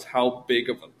sells how big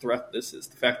of a threat this is.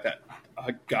 The fact that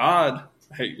a god,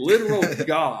 a literal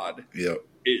god, Yep.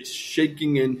 is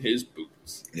shaking in his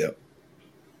boots. Yep.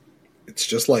 It's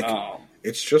just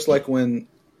like when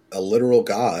a literal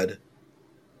god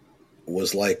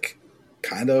was like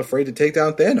kind of afraid to take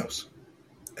down Thanos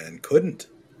and couldn't.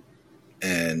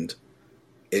 And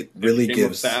it really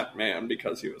gives Batman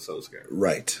because he was so scared.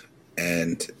 Right.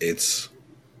 And it's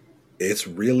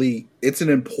an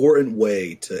important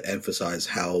way to emphasize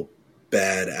how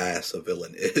badass a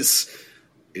villain is,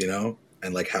 you know,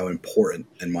 and like how important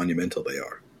and monumental they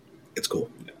are. It's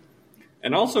cool. Yeah.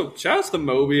 And also, shouts to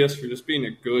Mobius for just being a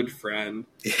good friend.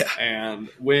 Yeah. And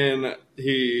when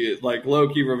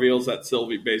Loki reveals that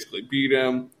Sylvie basically beat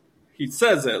him, he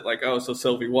says it like, "Oh, so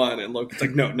Sylvie won," and Loki's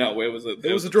like, "No, it was a draw. tie."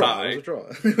 It was a draw.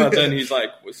 But then he's like,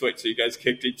 "Wait, so you guys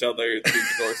kicked each other through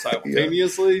the door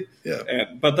simultaneously?" Yeah.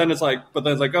 But then it's like,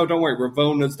 "Oh, don't worry,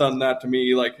 Ravonna's done that to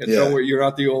me. Like, don't worry, you're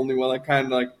not the only one." Like, kind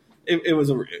of like it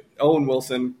was Owen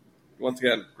Wilson once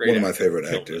again, great. One of my favorite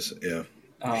actors. Yeah,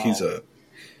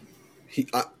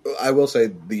 I will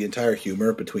say the entire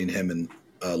humor between him and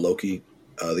Loki,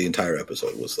 the entire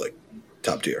episode was like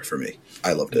top tier for me.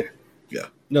 I loved it. Yeah.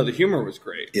 No, the humor was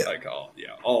great. Yeah.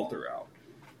 All throughout.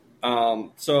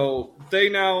 So they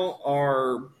now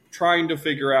are trying to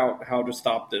figure out how to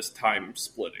stop this time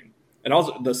splitting. And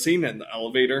also the scene in the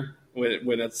elevator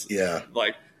when it's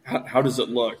like, how does it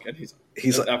look? And he's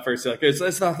like, at first he's like,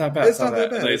 it's not that bad. It's not that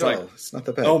bad. And he's like, it's not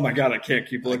that bad. Oh my god, I can't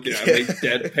keep looking at it. They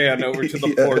deadpan over to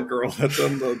the poor girl that's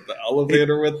in the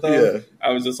elevator with them. Yeah.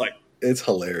 I was just like, it's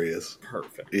hilarious.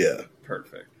 Perfect. Yeah.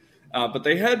 Perfect. But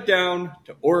they head down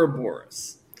to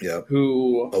Ouroboros. Yeah.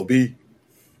 Who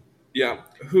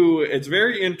it's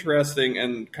very interesting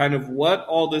and kind of what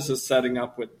all this is setting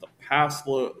up with the past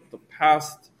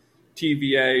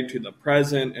TVA to the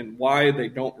present and why they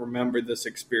don't remember this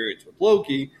experience with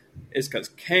Loki is because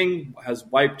Kang has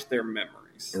wiped their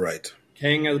memories. Right.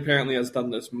 Kang apparently has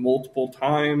done this multiple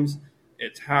times.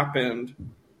 It's happened.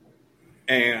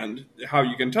 And how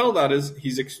you can tell that is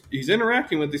he's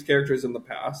interacting with these characters in the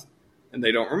past and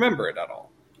they don't remember it at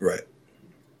all. Right.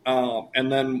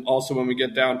 And then also when we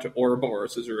get down to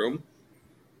Ouroboros' room,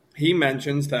 he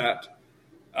mentions that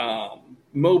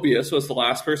Mobius was the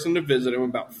last person to visit him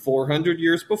about 400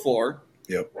 years before.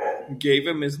 Yep. Gave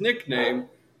him his nickname,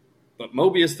 but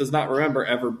Mobius does not remember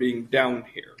ever being down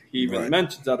here. He even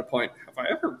mentions at a point, have I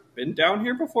ever been down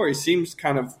here before? He seems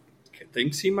kind of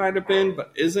thinks he might have been,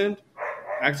 but isn't.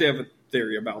 I actually have a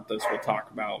theory about this we'll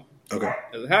talk about Okay.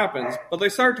 as it happens, but they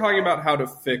start talking about how to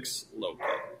fix Loki.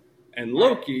 And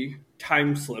Loki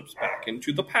time slips back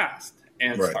into the past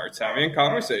and starts having a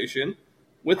conversation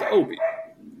with Obi.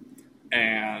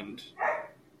 And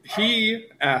he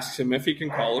asks him if he can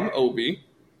call him Obi.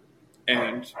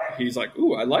 And he's like,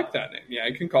 ooh, I like that name. Yeah,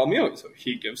 you can call me Obi. So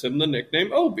he gives him the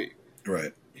nickname Obi.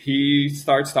 Right. He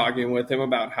starts talking with him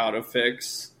about how to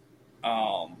fix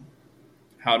the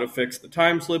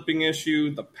time slipping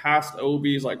issue. The past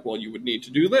Obi's like, well, you would need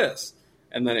to do this.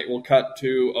 And then it will cut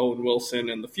to Owen Wilson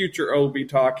and the future Obi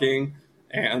talking.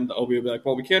 And the Obi will be like,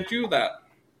 well, we can't do that.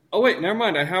 Oh, wait, never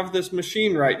mind. I have this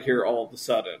machine right here all of a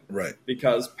sudden. Right.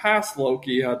 Because past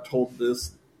Loki had told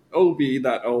this Obi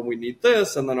that, oh, we need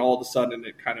this. And then all of a sudden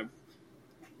it kind of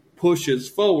pushes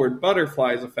forward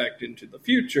Butterfly's effect into the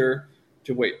future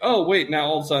to wait. Oh, wait, now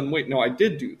all of a sudden, wait, no, I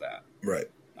did do that. Right.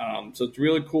 So it's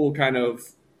really cool kind of,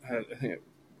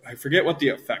 I forget what the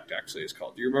effect actually is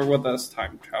called. Do you remember what that's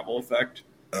time travel effect?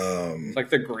 It's like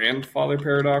the grandfather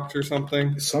paradox or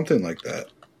something. Something like that.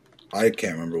 I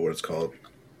can't remember what it's called.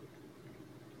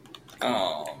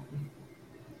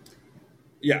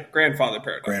 Yeah, grandfather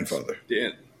paradox. Grandfather. Yeah.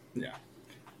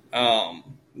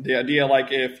 The idea,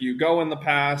 like, if you go in the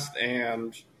past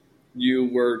and you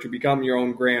were to become your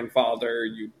own grandfather,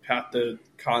 you have to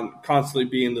constantly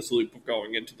be in this loop of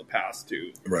going into the past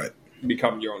to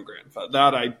become your own grandfather.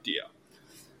 That idea.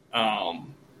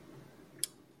 And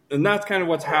that's kind of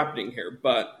what's happening here.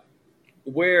 But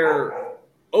where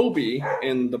Obi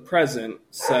in the present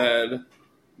said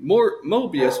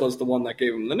Mobius was the one that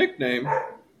gave him the nickname,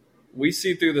 we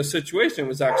see through the situation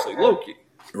was actually Loki.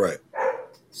 Right.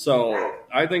 So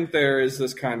I think there is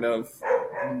this kind of,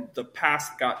 the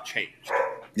past got changed.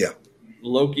 Yeah.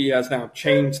 Loki has now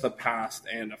changed the past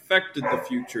and affected the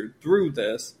future through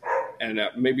this. And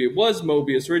maybe it was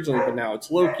Mobius originally, but now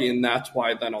it's Loki. And that's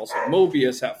why then also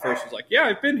Mobius at first was like, yeah,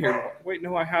 I've been here before. Wait,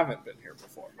 no, I haven't been here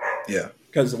before. Yeah.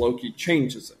 Because Loki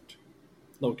changes it.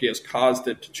 Loki has caused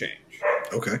it to change.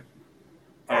 Okay.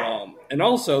 And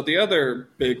also, the other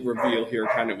big reveal here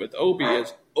kind of with Obi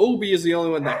is the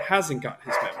only one that hasn't got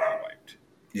his memory wiped.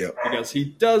 Yep. Because he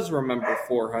does remember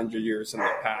 400 years in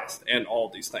the past and all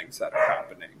these things that are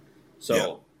happening.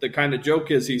 So the kind of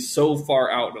joke is he's so far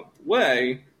out of the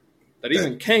way that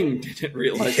even Kang didn't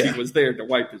realize he was there to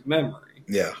wipe his memory.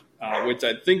 Yeah. Which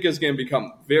I think is going to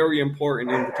become very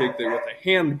important, in particular with a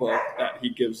handbook that he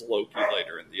gives Loki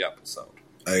later in the episode.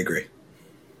 I agree.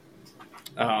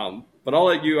 But I'll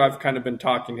let you, I've kind of been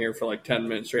talking here for like 10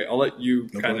 minutes straight. I'll let you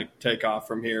kind of take off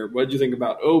from here. What did you think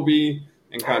about Obi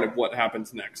and kind of what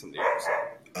happens next in the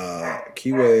episode?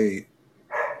 Kiwi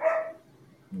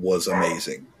was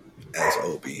amazing as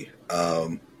Obi.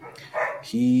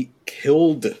 He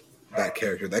killed that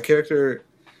character. That character,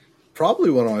 probably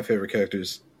one of my favorite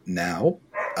characters now.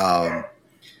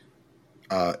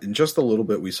 In just a little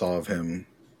bit we saw of him,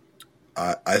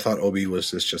 I thought Obi was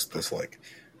just this like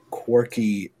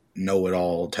quirky,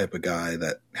 know-it-all type of guy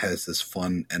that has this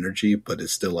fun energy, but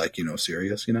is still like,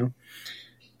 serious,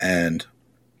 and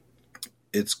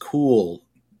it's cool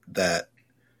that,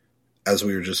 as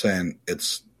we were just saying,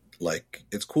 it's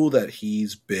cool that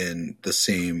he's been the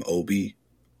same Obi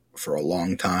for a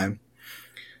long time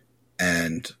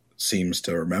and seems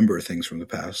to remember things from the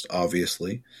past,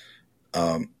 obviously.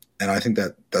 And I think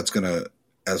that's gonna,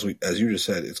 as you just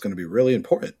said, it's gonna be really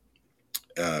important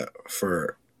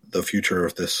for the future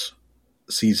of this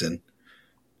season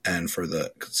and for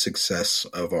the success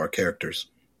of our characters.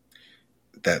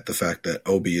 That the fact that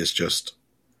Obi is just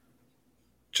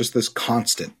this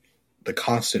constant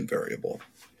variable.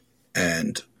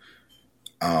 And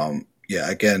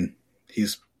again,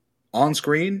 he's on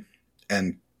screen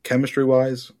and chemistry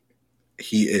wise,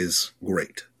 he is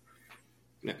great.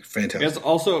 Yeah. Fantastic.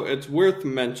 It's worth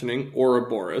mentioning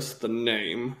Ouroboros, the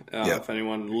name, if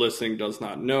anyone listening does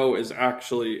not know, is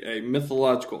actually a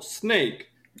mythological snake.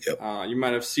 Yep. You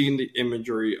might have seen the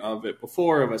imagery of it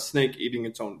before, of a snake eating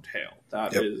its own tail.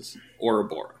 That is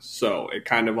Ouroboros. So it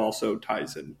kind of also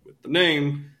ties in with the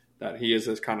name, that he is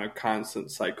this kind of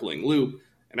constant cycling loop.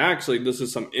 And actually, this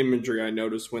is some imagery I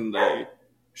noticed when they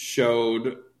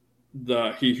showed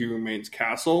the He Who Remains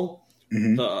castle.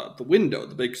 Mm-hmm. The window,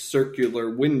 the big circular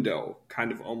window,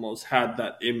 kind of almost had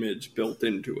that image built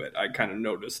into it. I kind of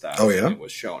noticed that when it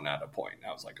was shown at a point.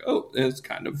 I was like, oh, it's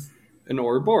kind of an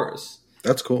Ouroboros.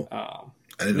 That's cool. I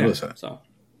didn't notice that. So,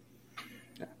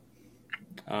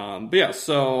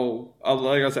 so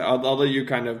like I said, I'll let you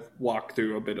kind of walk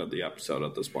through a bit of the episode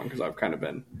at this point, because I've kind of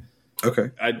been...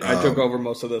 Okay. I took over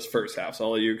most of this first half, so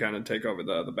I'll let you kind of take over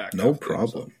the back half. No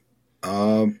problem.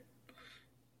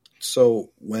 So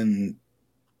when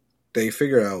they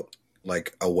figure out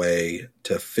like a way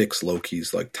to fix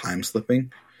Loki's like time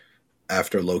slipping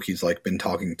after Loki's like been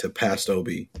talking to past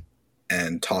Obi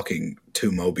and talking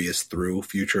to Mobius through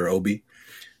future Obi.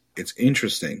 It's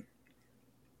interesting.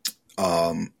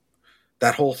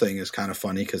 That whole thing is kind of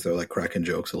funny because they're like cracking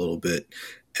jokes a little bit,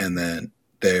 and then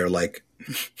they're like,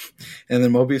 and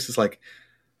then Mobius is like,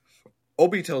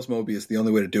 Obi tells Mobius the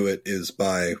only way to do it is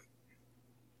by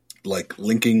like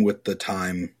linking with the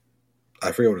time,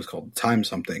 I forget what it's called, time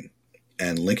something,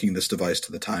 and linking this device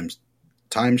to the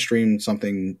time stream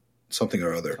something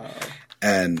or other.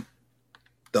 And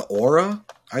the aura,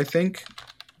 I think,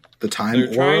 the time they're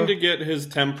aura. They're trying to get his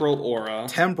temporal aura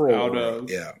out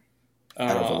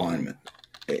of alignment.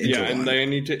 Yeah, and they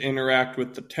need to interact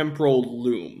with the temporal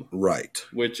loom. Right.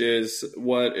 Which is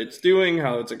what it's doing,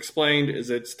 how it's explained, is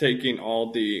it's taking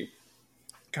all the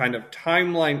kind of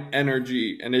timeline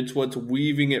energy, and it's what's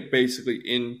weaving it basically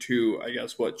into, I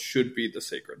guess, what should be the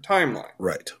sacred timeline.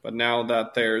 Right. But now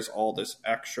that there's all this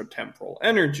extra temporal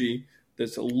energy,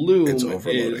 this loom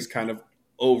is kind of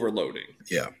overloading.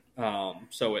 Yeah.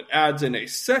 So it adds in a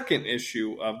second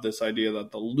issue of this idea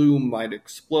that the loom might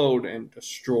explode and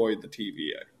destroy the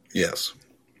TVA. Yes.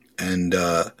 And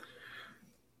the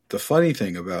funny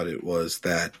thing about it was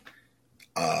that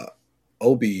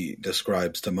Obi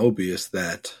describes to Mobius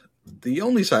that the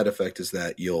only side effect is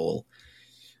that you'll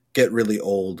get really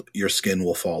old, your skin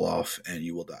will fall off, and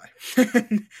you will die.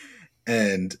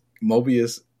 And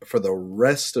Mobius, for the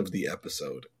rest of the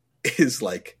episode, is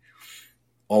like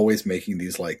always making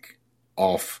these like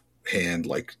offhand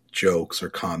like jokes or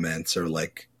comments or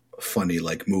like funny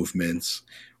like movements,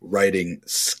 writing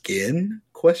skin ?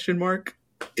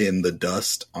 In the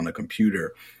dust on a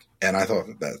computer. And I thought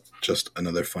that that's just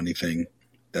another funny thing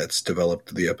that's developed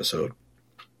through the episode.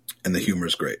 And the humor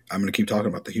is great. I'm going to keep talking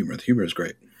about the humor. The humor is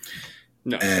great.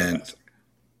 No, and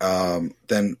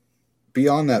then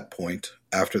beyond that point,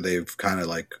 after they've kind of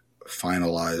like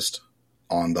finalized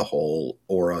on the whole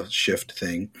aura shift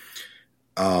thing,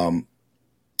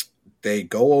 they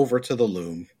go over to the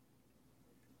loom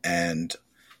and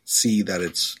see that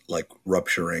it's like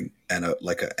rupturing, and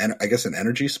I guess an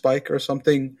energy spike or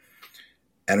something,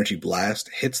 energy blast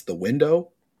hits the window,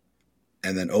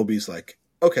 and then Obi's like,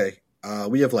 okay,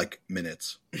 we have like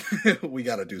minutes. We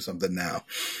got to do something now.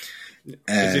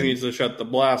 Because he needs to shut the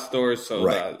blast doors so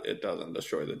that it doesn't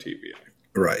destroy the TVA.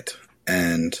 Right.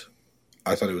 And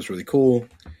I thought it was really cool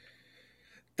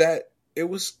that it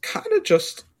was kind of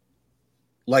just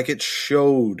like it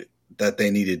showed that they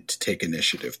needed to take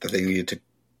initiative, that they needed to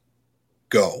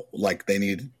go, like they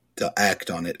needed to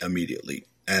act on it immediately.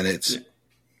 And it's,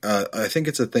 I think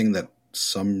it's a thing that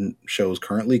some shows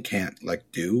currently can't like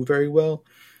do very well.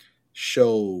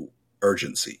 Show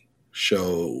urgency,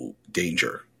 show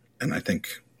danger. And I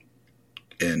think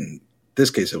in this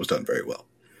case, it was done very well.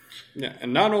 Yeah,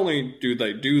 and not only do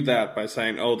they do that by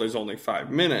saying, oh, there's only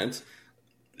 5 minutes,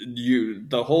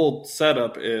 the whole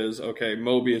setup is, okay,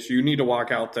 Mobius, you need to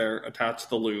walk out there, attach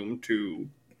the loom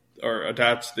or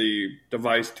attach the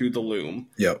device to the loom.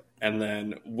 Yep. And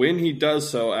then when he does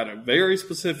so at a very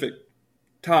specific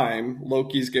time,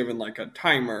 Loki's given like a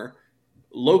timer.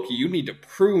 Loki, you need to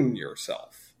prune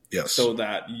yourself. Yes. So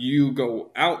that you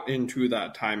go out into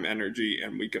that time energy,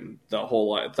 and the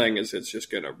whole thing is it's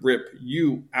just going to rip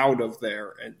you out of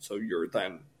there, and so you're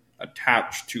then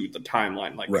attached to the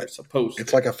timeline like you're supposed to.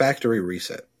 It's like a factory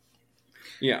reset.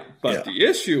 Yeah, but the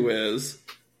issue is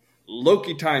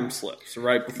Loki time slips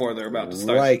right before they're about to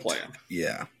start the plan.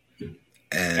 Yeah.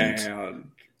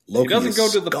 And Loki he doesn't go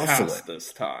to the past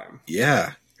this time.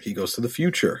 Yeah, he goes to the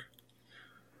future.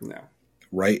 No.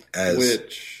 Right as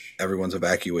everyone's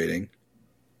evacuating,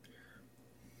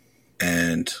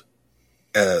 and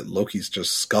Loki's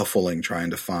just scuffling trying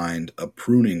to find a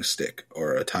pruning stick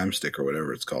or a time stick or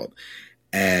whatever it's called,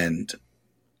 and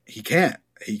he can't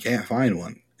find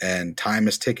one, and time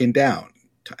is ticking down,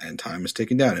 and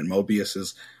Mobius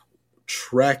is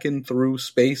tracking through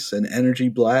space and energy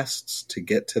blasts to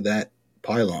get to that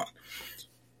pylon,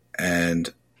 and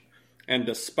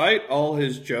despite all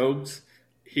his jokes,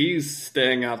 he's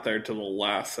staying out there till the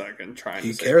last second trying to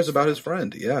He cares about his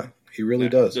friend. Yeah, he really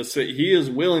does. He is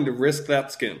willing to risk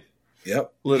that skin.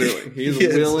 Yep. Literally. He's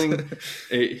willing.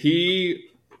 He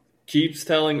keeps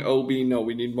telling Obi, no,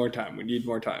 we need more time. We need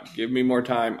more time. Give me more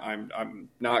time. I'm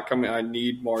not coming. I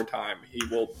need more time.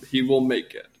 He will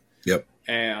make it. Yep.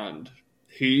 And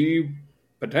he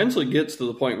potentially gets to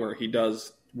the point where he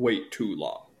does wait too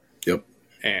long. Yep.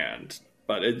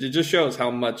 But it just shows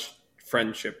how much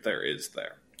friendship there is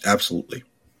there. Absolutely.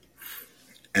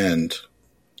 And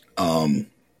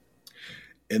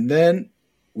then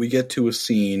we get to a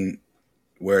scene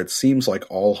where it seems like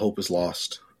all hope is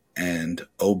lost, and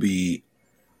Obi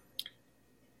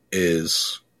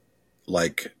is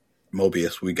like,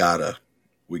 Mobius, we gotta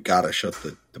shut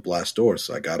the blast doors.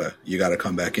 So you gotta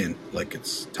come back in. Like,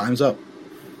 it's time's up.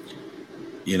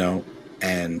 You know,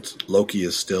 and Loki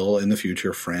is still in the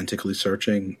future, frantically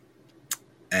searching,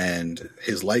 and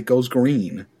his light goes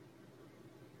green,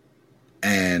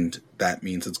 and that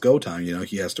means it's go time. You know,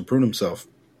 he has to prune himself,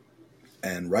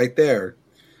 and right there,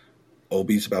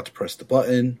 Obi's about to press the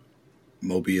button.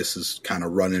 Mobius is kind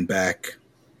of running back.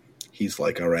 He's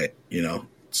like, all right, you know,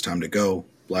 it's time to go.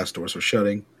 Blast doors are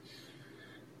shutting.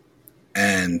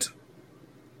 And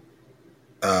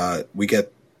we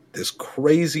get this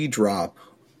crazy drop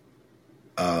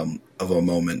of a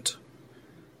moment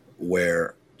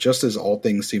where, just as all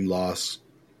things seem lost,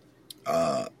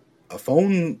 a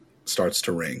phone starts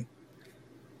to ring,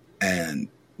 and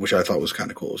which I thought was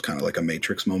kind of cool. It was kind of like a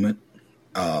Matrix moment,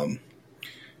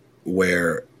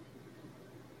 where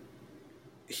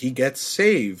he gets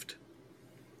saved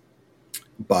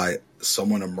by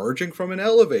someone emerging from an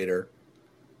elevator.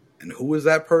 And who was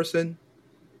that person?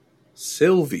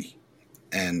 Sylvie.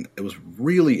 And it was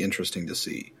really interesting to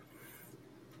see.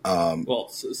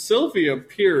 Sylvie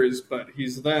appears, but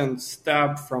he's then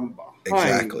stabbed from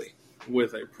behind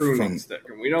with a pruning stick.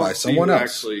 And we don't see who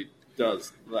actually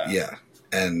does that. Yeah.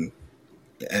 And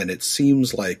it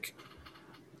seems like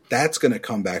that's going to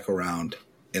come back around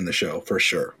in the show for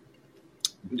sure.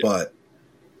 Yeah. But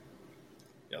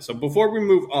so before we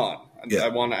move on, I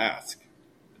want to ask,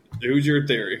 who's your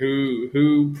theory?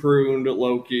 Who pruned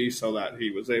Loki so that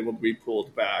he was able to be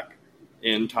pulled back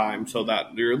in time, so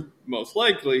that most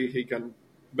likely he can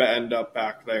end up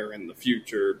back there in the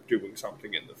future doing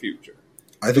something in the future?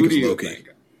 I think it's Loki. Think?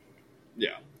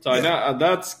 Yeah. So I know,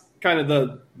 that's kind of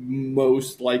the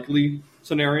most likely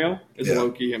scenario, is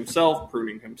Loki himself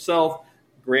pruning himself.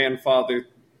 Grandfather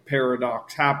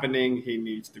paradox happening. He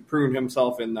needs to prune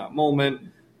himself in that moment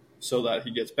so that he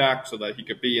gets back, so that he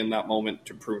could be in that moment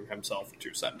to prune himself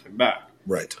to send him back.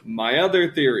 Right. My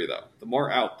other theory, though, the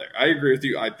more out there, I agree with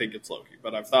you, I think it's Loki,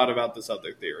 but I've thought about this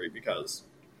other theory because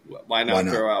why not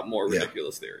throw out more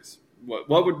ridiculous theories?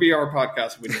 What would be our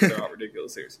podcast if we didn't throw out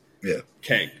ridiculous theories? Yeah.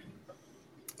 Kang.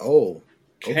 Oh,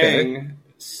 okay. Kang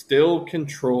still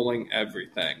controlling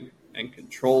everything and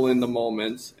controlling the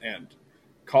moments, and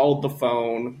called the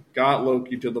phone, got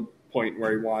Loki to the point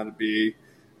where he wanted to be.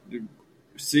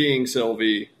 Seeing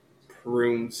Sylvie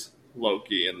prunes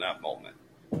Loki in that moment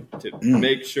to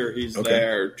make sure he's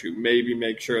there, to maybe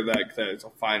make sure that there's a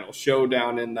final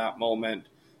showdown in that moment.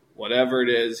 Whatever it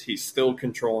is, he's still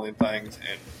controlling things,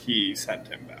 and he sent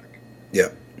him back. Yeah.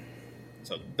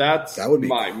 So that would be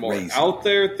my more out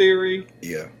there theory.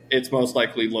 Yeah. It's most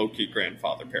likely Loki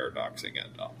grandfather paradoxing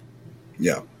it up.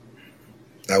 Yeah.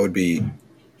 That would be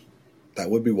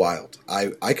wild.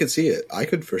 I could see it. I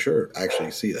could for sure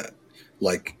actually see that.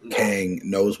 Like, Kang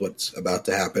knows what's about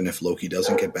to happen if Loki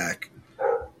doesn't get back,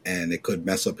 and it could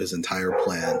mess up his entire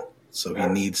plan. So he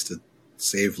needs to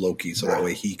save Loki so that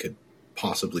way he could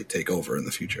possibly take over in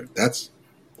the future. That's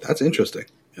interesting.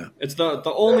 Yeah, it's the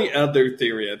only other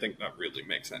theory I think that really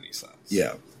makes any sense.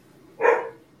 Yeah,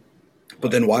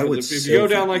 but then why would if you go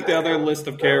down like the other list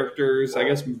of characters? I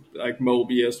guess like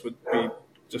Mobius would be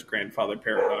just grandfather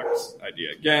paradox idea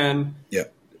again. Yeah.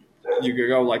 You could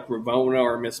go like Ravonna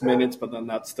or Miss Minutes, but then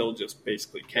that's still just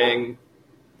basically Kang.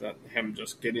 That him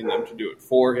just getting them to do it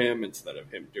for him instead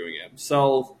of him doing it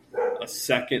himself. A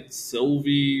second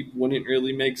Sylvie wouldn't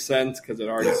really make sense because it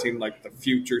already seemed like the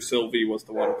future Sylvie was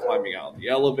the one climbing out of the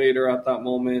elevator at that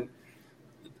moment.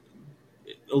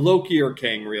 Loki or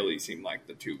Kang really seem like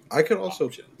the two I could also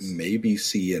options. Maybe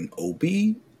see an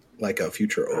Obi, like a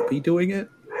future Obi doing it,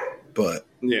 but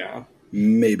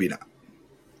maybe not.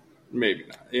 Maybe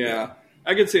not. Yeah.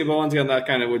 I could see, but once again, that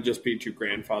kind of would just be to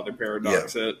grandfather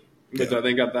paradox it. Which I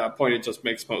think at that point, it just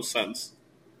makes most sense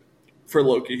for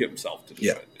Loki himself to do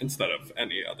it instead of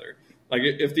any other. Like,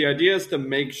 if the idea is to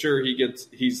make sure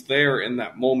he's there in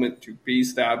that moment to be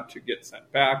stabbed, to get sent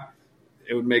back,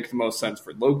 it would make the most sense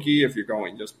for Loki if you're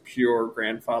going just pure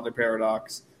grandfather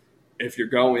paradox. If you're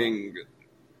going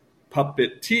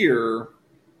puppeteer,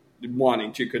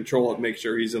 wanting to control it, make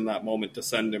sure he's in that moment to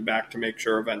send him back to make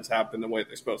sure events happen the way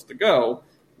they're supposed to go,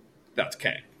 that's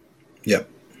Kang. Yep.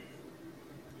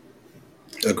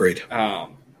 Agreed.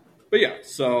 But yeah,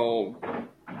 so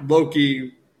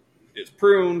Loki is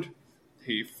pruned.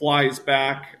 He flies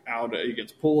back out. He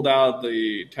gets pulled out of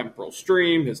the temporal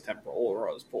stream. His temporal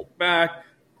aura is pulled back.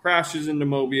 Crashes into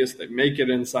Mobius. They make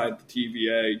it inside the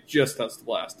TVA just as the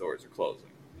blast doors are closing.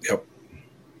 Yep.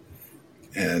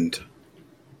 And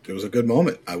it was a good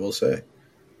moment, I will say.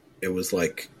 it was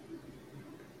like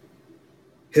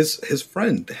his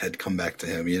friend had come back to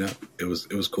him. You know, it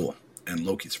was cool. And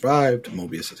Loki survived.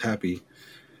 Mobius is happy,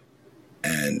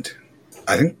 and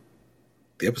I think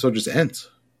the episode just ends.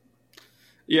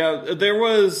 Yeah, there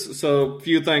was a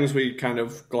few things we kind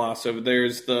of glossed over.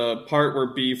 There's the part where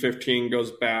B-15 goes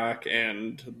back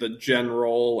and the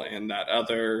general and that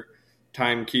other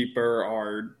timekeeper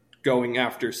are going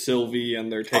after Sylvie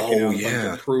and they're taking out a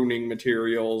bunch of pruning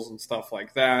materials and stuff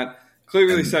like that.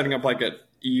 Clearly setting up like an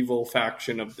evil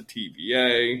faction of the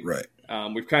TVA. Right.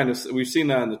 We've seen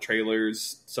that in the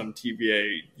trailers. Some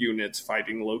TVA units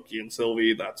fighting Loki and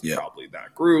Sylvie. That's probably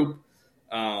that group.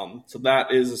 So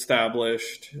that is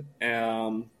established.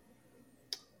 But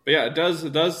yeah, it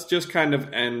does just kind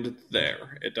of end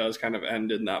there. It does kind of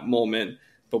end in that moment.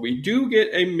 But we do get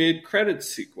a mid-credits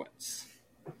sequence.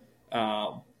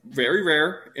 Very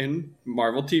rare in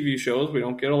Marvel TV shows. We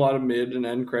don't get a lot of mid and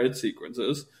end credit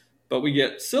sequences. But we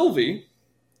get Sylvie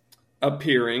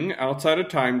appearing outside a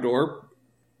time door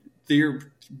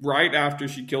right after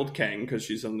she killed Kang, because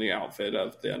she's in the outfit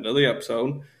at the end of the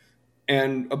episode.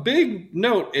 And a big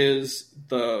note is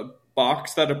the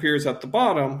box that appears at the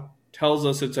bottom tells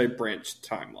us it's a branched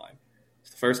timeline. It's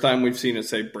the first time we've seen it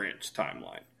say branched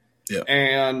timeline. Yeah.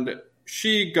 And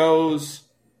she goes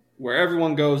where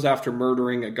everyone goes after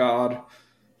murdering a god,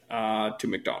 to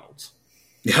McDonald's.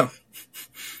 Yeah.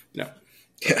 No.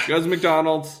 Yeah. She goes to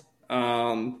McDonald's.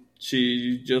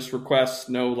 She just requests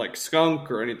no like skunk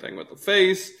or anything with a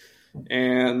face.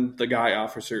 And the guy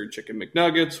offers her chicken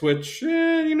McNuggets, which,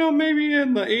 maybe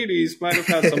in the 80s might have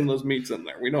had some of those meats in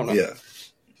there. We don't know. Yeah.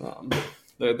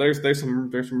 There's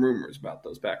some rumors about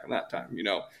those back in that time.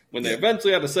 When they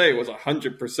eventually had to say it was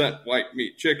 100% white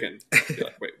meat chicken. You're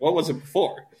like, wait, what was it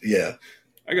before? Yeah.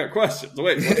 I got questions.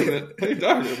 Wait, what are you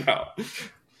talking about?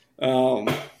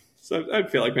 So I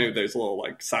feel like maybe there's a little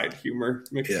like side humor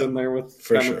mixed in there with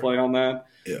kind of play on that.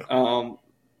 Yeah.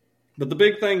 But the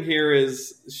big thing here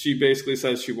is she basically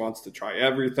says she wants to try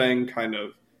everything. Kind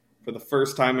of for the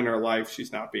first time in her life,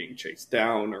 she's not being chased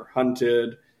down or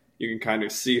hunted. You can kind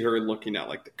of see her looking at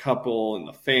like the couple and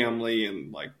the family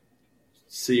and like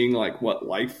seeing like what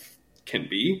life can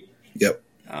be. Yep.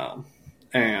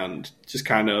 And just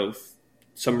kind of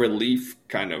some relief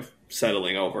kind of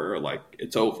settling over her, like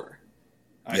it's over.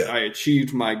 I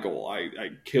achieved my goal.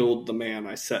 I killed the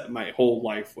man my whole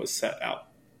life was set out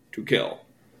to kill.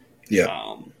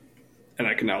 Yeah. And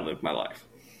I can now live my life.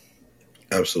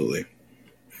 Absolutely.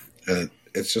 And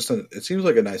it's just it seems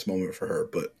like a nice moment for her,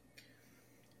 but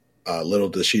little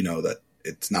does she know that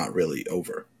it's not really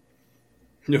over.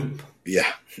 Nope.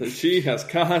 Yeah. She has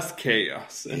caused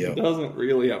chaos and doesn't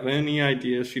really have any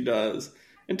idea she does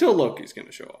until Loki's going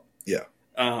to show up. Yeah.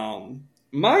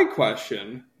 My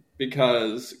question,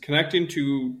 because connecting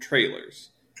to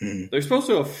trailers, they're supposed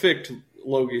to affect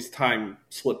Loki's time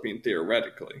slipping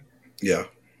theoretically. Yeah.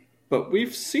 But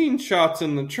we've seen shots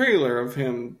in the trailer of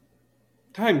him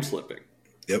time slipping.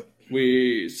 Yep.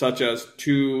 Such as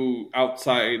two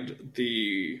outside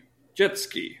the jet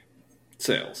ski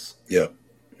sales. Yep.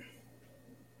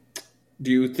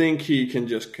 Do you think he can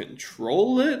just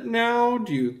control it now?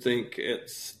 Do you think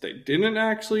they didn't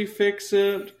actually fix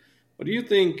it? What do you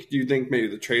think? Do you think maybe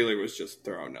the trailer was just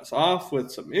throwing us off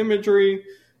with some imagery?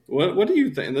 What do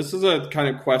you think? This is a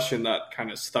kind of question that kind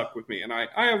of stuck with me, and I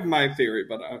have my theory,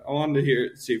 but I wanted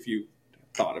to see if you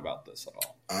thought about this at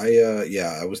all.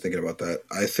 I was thinking about that.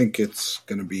 I think it's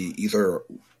going to be either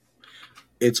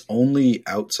it's only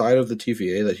outside of the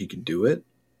TVA that he can do it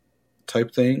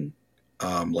type thing.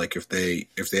 Like if they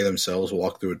themselves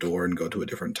walk through a door and go to a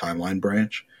different timeline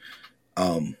branch,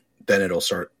 then it'll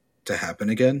start to happen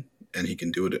again and he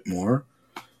can do it more.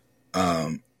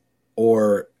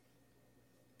 Or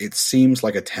it seems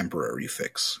like a temporary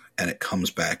fix and it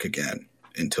comes back again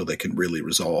until they can really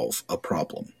resolve a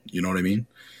problem. You know what I mean?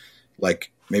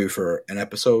 Like maybe for an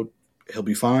episode, he'll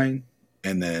be fine.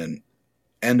 And then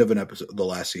end of an episode, the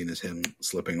last scene is him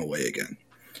slipping away again.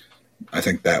 I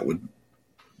think that would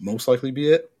most likely be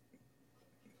it.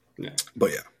 Yeah.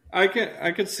 But yeah.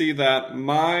 I could see that.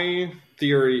 My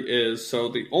theory is, so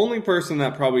the only person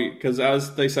that probably, because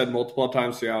as they said multiple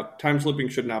times throughout, time slipping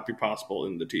should not be possible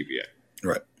in the TVA.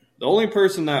 Right. The only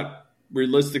person that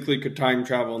realistically could time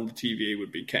travel in the TVA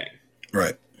would be Kang.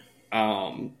 Right.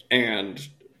 And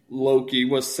Loki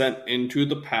was sent into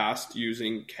the past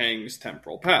using Kang's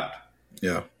temporal pad.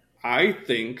 Yeah. I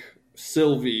think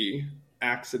Sylvie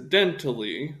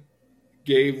accidentally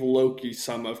gave Loki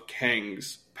some of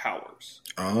Kang's powers.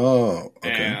 Oh, okay.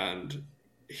 And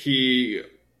he,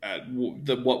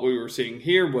 what we were seeing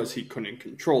here was he couldn't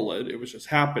control it. It was just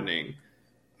happening.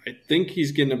 I think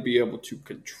he's going to be able to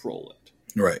control it.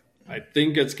 Right. I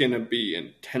think it's going to be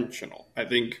intentional. I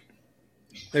think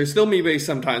there's still maybe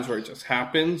sometimes where it just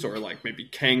happens, or like maybe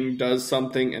Kang does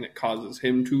something and it causes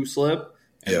him to slip,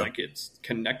 and like it's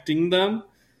connecting them.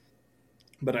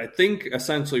 But I think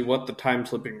essentially what the time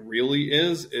slipping really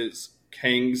is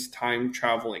Kang's time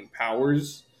traveling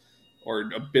powers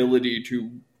or ability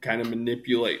to kind of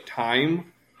manipulate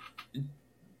time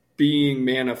being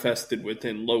manifested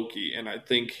within Loki. And I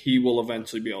think he will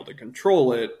eventually be able to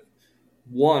control it.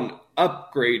 One,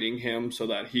 upgrading him so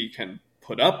that he can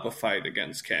put up a fight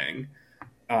against Kang.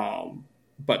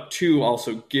 But two,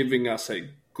 also giving us a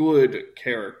good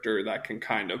character that can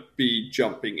kind of be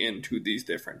jumping into these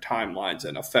different timelines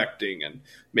and affecting. And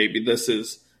maybe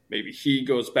he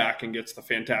goes back and gets the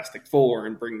Fantastic Four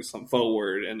and brings them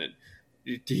forward. And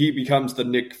he becomes the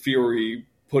Nick Fury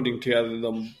putting together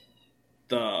the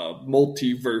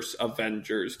multiverse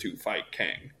Avengers to fight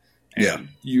Kang. And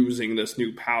using this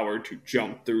new power to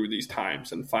jump through these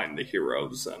times and find the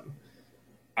heroes. And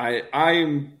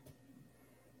I'm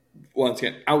once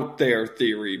again out there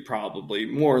theory, probably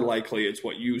more likely it's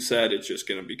what you said. It's just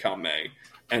going to become a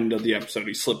end of the episode.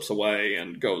 He slips away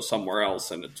and goes somewhere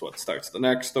else, and it's what starts the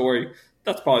next story.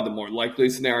 That's probably the more likely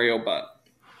scenario, but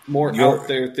more out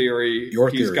there theory.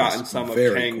 He's gotten some of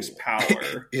Kang's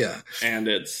power, and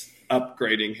it's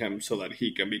upgrading him so that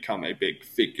he can become a big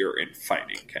figure in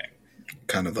fighting Kang.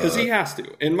 Kind of because he has to.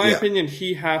 In my opinion,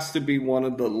 he has to be one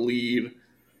of the lead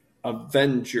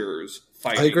Avengers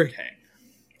fighting Kang.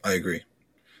 I agree.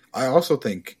 I also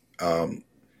think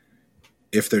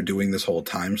if they're doing this whole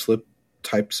time slip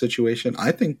type situation,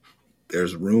 I think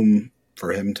there's room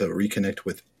for him to reconnect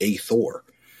with a Thor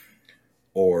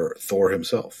or Thor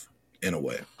himself in a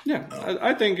way. Yeah,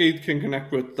 I think he can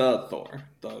connect with the Thor,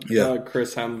 the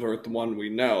Chris Hemsworth, the one we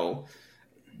know.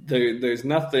 There's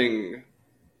nothing.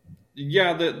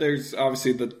 Yeah, there's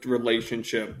obviously the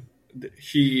relationship.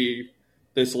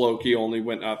 This Loki only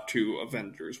went up to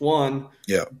Avengers 1.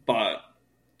 Yeah. But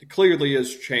it clearly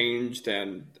has changed,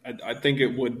 and I think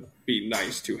it would be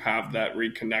nice to have that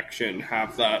reconnection,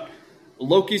 have that.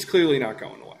 Loki's clearly not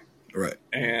going away. Right.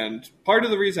 And part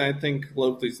of the reason I think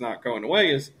Loki's not going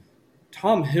away is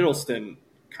Tom Hiddleston,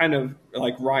 kind of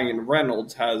like Ryan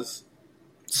Reynolds, has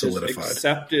solidified,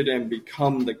 accepted and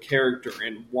become the character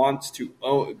and wants to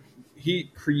own.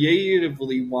 He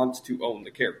creatively wants to own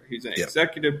the character. He's an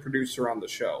executive producer on the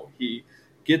show. He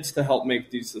gets to help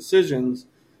make these decisions.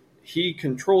 He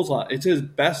controls a lot. It's his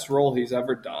best role he's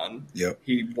ever done. Yep.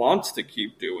 He wants to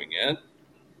keep doing it.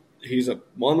 He's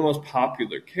one of the most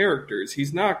popular characters.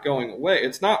 He's not going away.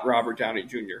 It's not Robert Downey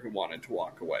Jr. who wanted to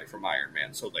walk away from Iron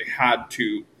Man, so they had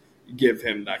to give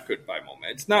him that goodbye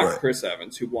moment. It's not Chris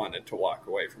Evans who wanted to walk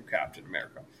away from Captain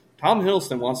America. Tom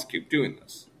Hiddleston wants to keep doing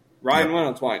this. Ryan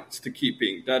Reynolds wants to keep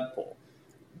being Deadpool.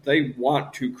 They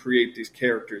want to create these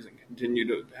characters and continue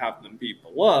to have them be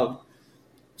beloved.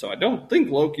 So I don't think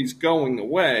Loki's going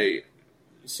away.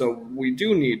 So we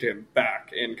do need him back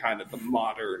in kind of the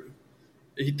modern.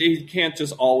 He can't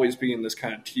just always be in this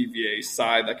kind of TVA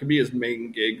side. That can be his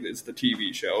main gig, is the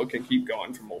TV show. It can keep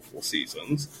going for multiple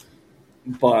seasons.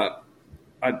 But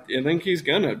I think he's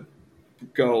going to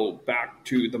go back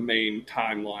to the main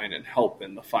timeline and help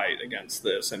in the fight against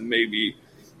this. And maybe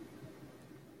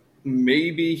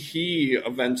he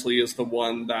eventually is the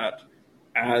one that,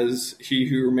 as He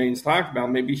Who Remains talked about,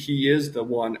 maybe he is the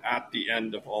one at the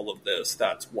end of all of this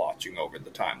that's watching over the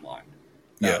timeline.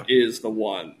 That is the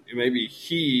one. Maybe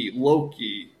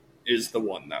Loki, is the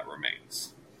one that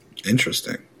remains.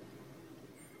 Interesting.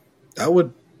 That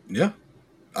would,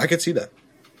 I could see that.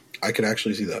 I could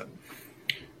actually see that.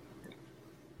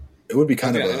 It would be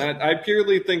kind of and I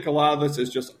purely think a lot of this is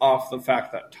just off the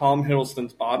fact that Tom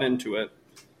Hiddleston's bought into it.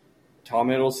 Tom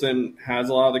Hiddleston has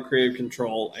a lot of the creative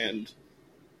control, and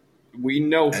we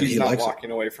know he's not walking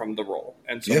away from the role.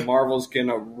 And so Marvel's going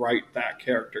to write that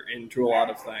character into a lot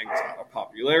of things out of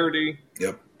popularity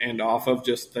and off of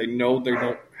just they know they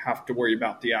don't have to worry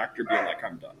about the actor being like,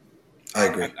 I'm done. I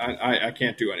agree. I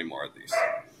can't do any more of these.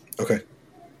 Okay.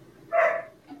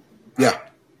 Yeah.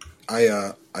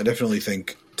 I definitely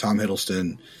think Tom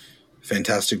Hiddleston,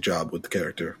 fantastic job with the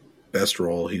character. Best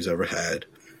role he's ever had.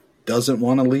 Doesn't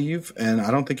want to leave, and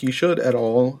I don't think he should at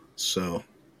all. So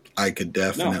I could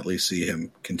definitely see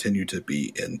him continue to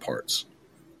be in parts.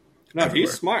 No, everywhere.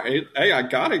 He's smart. Hey, I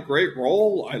got a great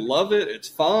role. I love it. It's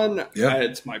fun. Yeah.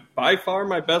 It's by far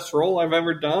my best role I've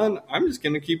ever done. I'm just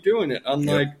going to keep doing it.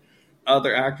 Unlike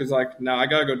other actors, like, now I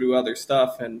got to go do other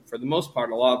stuff. And for the most part,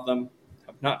 a lot of them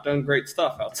have not done great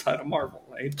stuff outside of Marvel.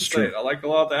 I hate to say it. I like a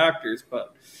lot of the actors,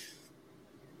 but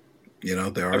You know,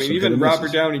 there are I mean, some even hit and Robert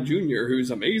misses. Downey Jr.,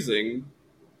 who's amazing,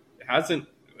 hasn't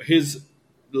his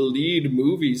lead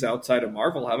movies outside of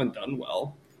Marvel haven't done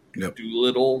well. Yep.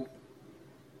 Doolittle.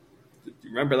 Do you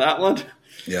remember that one?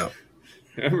 Yeah.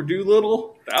 Remember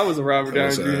Doolittle? That was a Robert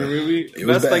Downey Jr. movie. The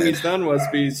best thing he's done was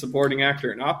be supporting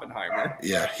actor in Oppenheimer.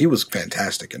 Yeah, he was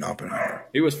fantastic in Oppenheimer.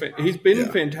 He's been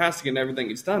fantastic in everything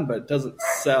he's done, but it doesn't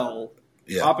sell.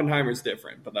 Yeah. Oppenheimer's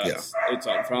different, but that's its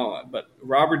own phenomenon. But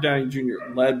Robert Downey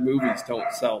Jr. led movies don't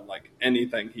sell like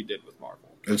anything he did with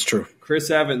Marvel. It's true. Chris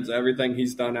Evans, everything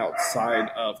he's done outside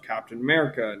of Captain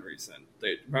America in recent.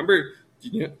 Remember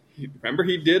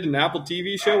he did an Apple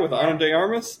TV show with Ana de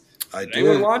Armas? Did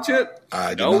anyone watch it?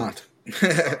 I did not.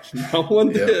 No one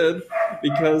did,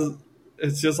 because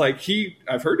it's just like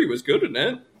I've heard he was good in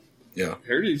it. Yeah. I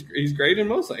heard he's great in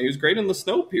most of it. He was great in the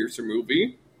Snowpiercer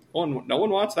movie. No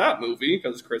one watched that movie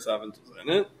because Chris Evans was in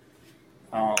it.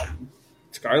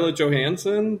 Scarlett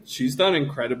Johansson, she's done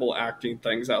incredible acting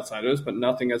things outside of this, but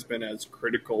nothing has been as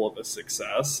critical of a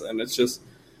success. And it's just,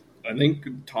 I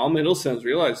think Tom Hiddleston's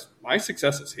realized my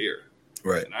success is here.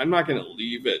 Right. And I'm not going to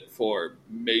leave it for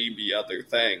maybe other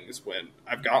things when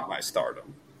I've got my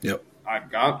stardom. Yep. I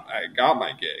got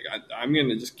my gig. I'm going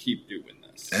to just keep doing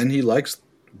this. And he likes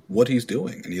what he's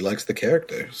doing, and he likes the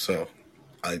character. So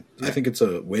I think it's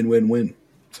a win-win-win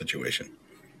situation.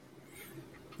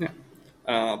 Yeah.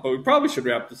 But we probably should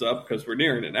wrap this up because we're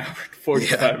nearing an hour and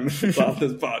 45 minutes on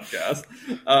this podcast.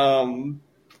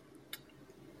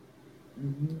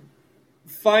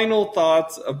 Final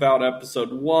thoughts about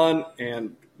episode 1,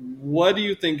 and what do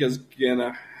you think is going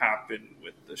to happen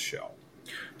with the show?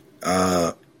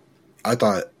 I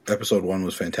thought episode 1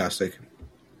 was fantastic.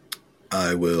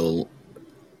 I will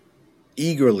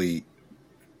eagerly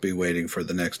be waiting for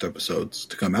the next episodes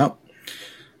to come out.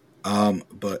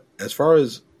 But as far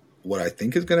as what I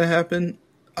think is going to happen,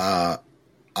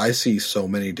 I see so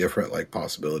many different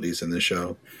possibilities in this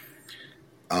show,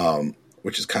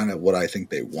 which is kind of what I think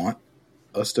they want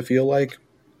us to feel like.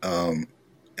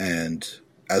 And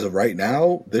as of right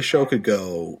now, this show could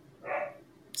go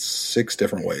 6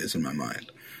 different ways in my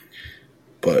mind.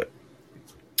 But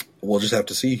we'll just have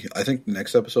to see. I think the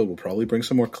next episode will probably bring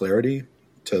some more clarity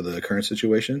to the current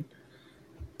situation.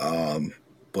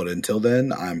 But until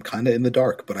then, I'm kind of in the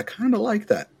dark. But I kind of like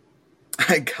that.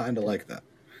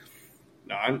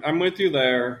 No, I'm with you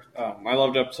there. I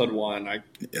loved episode 1. Like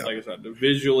I said,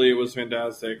 visually it was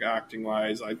fantastic. Acting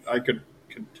wise, I could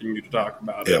continue to talk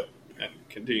about it and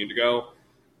continue to go.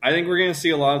 I think we're going to see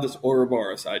a lot of this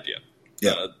Ouroboros idea.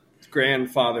 Yeah.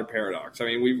 Grandfather paradox. I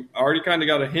mean, we've already kind of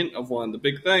got a hint of one of the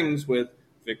big things with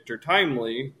Victor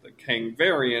Timely, the Kang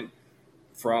variant,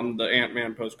 from the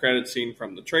Ant-Man post-credit scene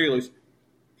from the trailers.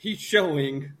 He's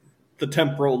showing the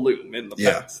temporal loom in the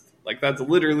past. That's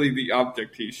literally the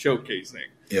object he's showcasing.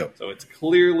 Yep. So it's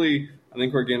clearly, I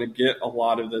think we're going to get a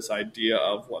lot of this idea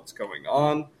of what's going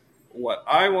on. What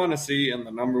I want to see, and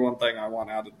the number one thing I want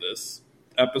out of this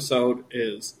episode,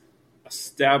 is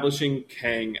establishing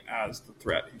Kang as the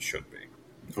threat he should be.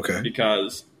 Okay.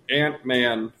 Because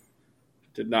Ant-Man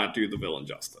did not do the villain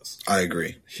justice. I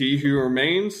agree. He Who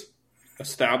Remains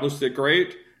established it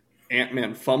great.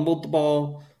 Ant-Man fumbled the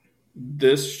ball.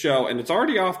 This show, and it's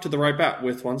already off to the right bat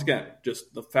with, once again,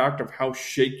 just the fact of how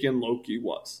shaken Loki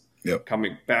was. Yep.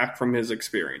 Coming back from his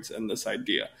experience and this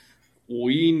idea.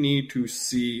 We need to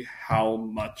see how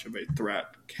much of a threat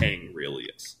Kang really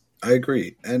is. I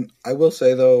agree. And I will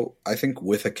say, though, I think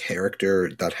with a character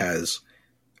that has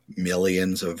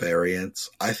millions of variants,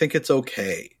 I think it's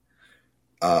okay.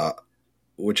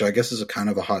 Which I guess is a kind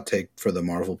of a hot take for the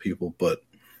Marvel people, but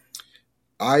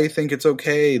I think it's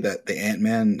okay that the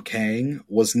Ant-Man Kang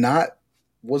was not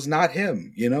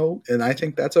him, and I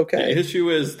think that's okay. The issue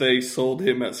is they sold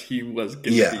him as he was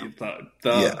going to be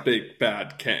the big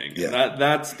bad Kang. Yeah.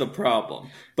 That's the problem.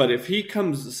 But if he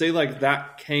comes, say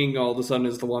that Kang all of a sudden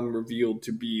is the one revealed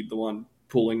to be the one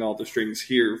pulling all the strings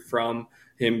here from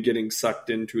him getting sucked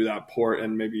into that port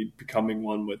and maybe becoming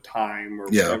one with time or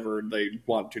whatever they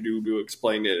want to do to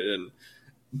explain it.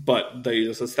 But they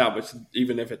just establish,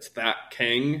 even if it's that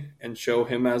Kang, and show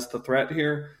him as the threat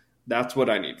here, that's what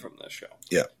I need from this show.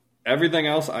 Yeah. Everything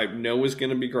else I know is going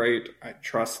to be great. I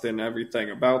trust in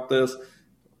everything about this.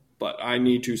 But I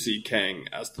need to see Kang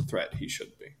as the threat he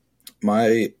should be.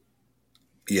 I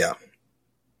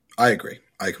agree.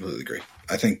 I completely agree.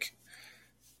 I think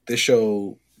this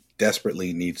show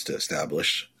desperately needs to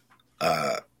establish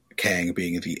Kang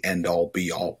being the end-all,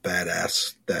 be-all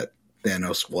badass that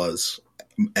Thanos was,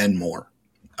 and more,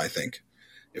 I think.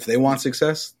 If they want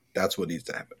success, that's what needs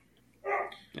to happen.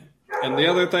 Yeah. And the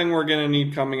other thing we're going to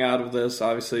need coming out of this,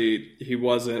 obviously, he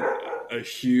wasn't a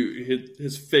huge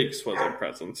his face was a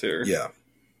presence here. Yeah.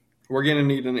 We're gonna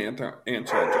need an answer to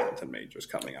Jonathan Majors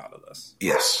coming out of this.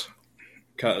 Yes.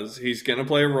 Because he's gonna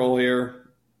play a role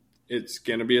here. It's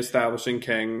gonna be establishing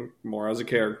Kang more as a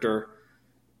character.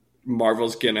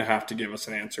 Marvel's gonna have to give us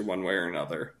an answer one way or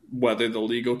another. Whether the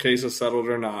legal case is settled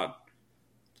or not.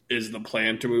 Is the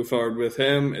plan to move forward with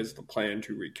him? Is the plan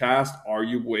to recast? Are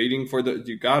you waiting for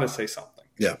you gotta say something.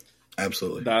 Yeah,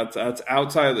 absolutely. That's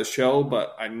outside of the show,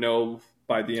 but I know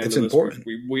by the end it's of this important.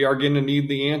 we are gonna need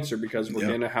the answer because we're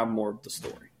gonna have more of the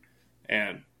story.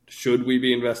 And should we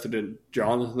be invested in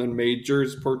Jonathan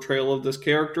Majors' portrayal of this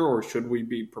character, or should we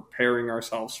be preparing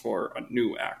ourselves for a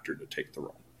new actor to take the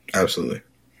role? Absolutely.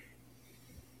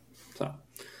 So, all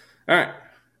right.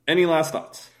 Any last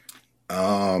thoughts?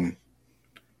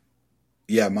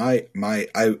 Yeah,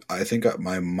 I think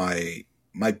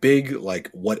my big like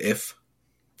what if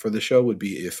for the show would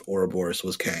be if Ouroboros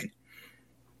was Kang.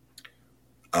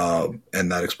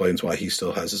 And that explains why he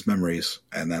still has his memories,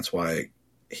 and that's why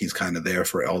he's kind of there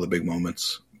for all the big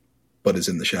moments, but is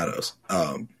in the shadows.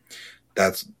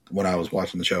 That's when I was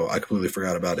watching the show. I completely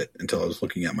forgot about it until I was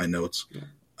looking at my notes.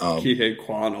 Kihei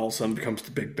Kwan all of a sudden becomes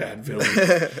the big bad villain.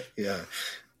 Yeah.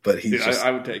 But he's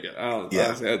I would take it.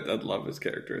 Honestly, I'd love his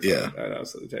character. So yeah. I'd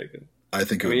absolutely take it. I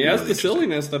think he has the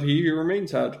silliness that He Who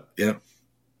Remains had. Yeah.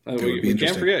 We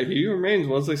can't forget, He Who Remains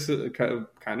was a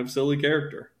kind of silly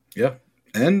character. Yeah.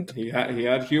 And he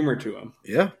had humor to him.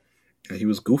 Yeah. And he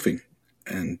was goofing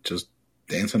and just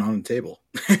dancing on the table.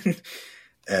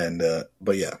 And,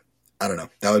 but yeah, I don't know.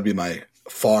 That would be my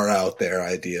far out there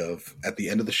idea of at the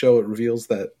end of the show, it reveals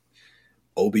that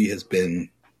Obi has been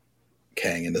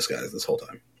Kang in disguise this whole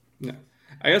time. Yeah.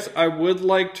 I guess I would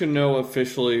like to know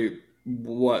officially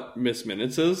what Miss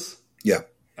Minutes is. Yeah.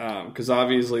 Because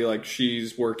obviously, like,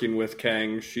 she's working with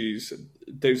Kang.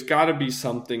 There's got to be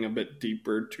something a bit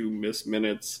deeper to Miss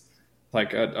Minutes,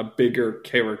 like a bigger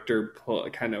character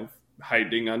kind of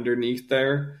hiding underneath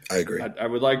there. I agree. I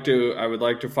would like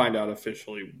to find out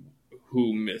officially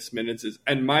who Miss Minutes is,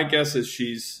 and my guess is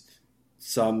she's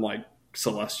some like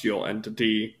celestial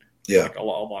entity. Yeah, like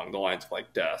along the lines of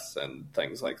like Death and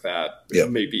things like that. Yeah,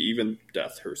 maybe even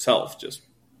Death herself. Just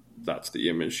that's the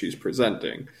image she's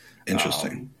presenting.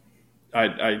 Interesting.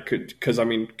 I could, because I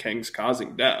mean, Kang's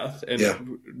causing death, and yeah.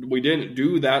 we didn't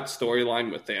do that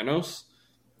storyline with Thanos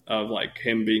of like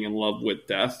him being in love with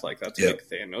Death. Like that's like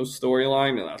Thanos'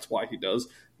 storyline, and that's why he does.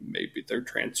 Maybe they're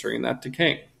transferring that to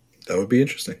Kang. That would be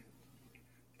interesting.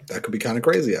 That could be kind of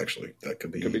crazy, actually. That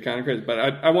could be kind of crazy. But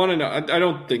I want to know. I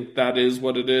don't think that is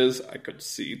what it is. I could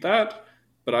see that.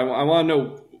 But I want to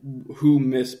know who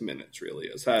Miss Minutes really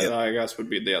is. That, I guess, would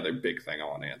be the other big thing I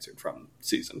want answered from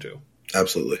Season 2.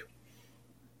 Absolutely.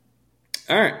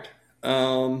 All right.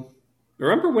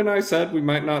 Remember when I said we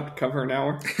might not cover an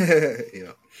hour?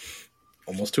 Yeah.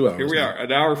 Almost 2 hours. Here we are,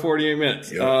 an hour, 48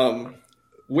 minutes. Yep.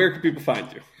 Where can people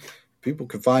find you? People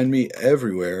can find me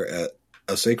everywhere at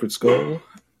A Sacred Skull.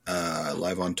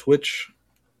 Live on Twitch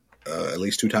at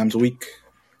least 2 times a week.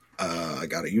 I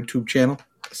got a YouTube channel,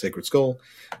 A Sacred Skull.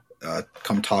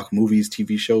 Come talk movies,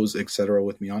 TV shows, etc.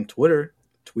 with me on Twitter.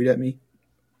 Tweet at me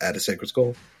at A Sacred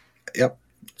Skull. Yep,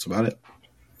 that's about it.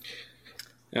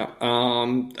 Yeah,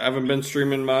 I haven't been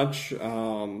streaming much,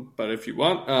 but if you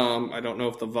want, I don't know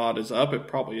if the VOD is up. It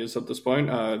probably is at this point.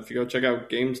 If you go check out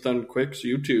Games Done Quick's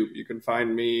YouTube, you can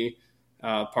find me.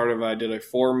 I did a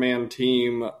 4-man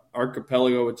team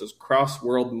archipelago, which is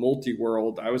cross-world,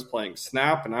 multi-world. I was playing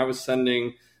Snap, and I was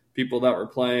sending people that were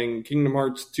playing Kingdom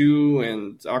Hearts 2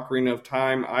 and Ocarina of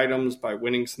Time items by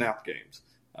winning Snap games.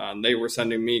 They were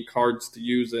sending me cards to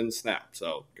use in Snap.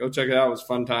 So go check it out. It was a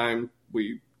fun time.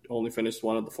 We only finished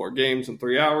one of the 4 games in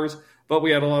 3 hours, but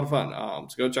we had a lot of fun.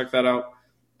 So go check that out.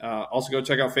 Also, go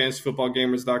check out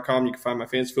fantasyfootballgamers.com. You can find my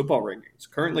fantasy football rankings.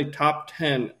 Currently top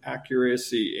 10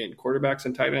 accuracy in quarterbacks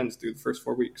and tight ends through the first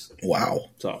 4 weeks. Wow.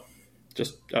 So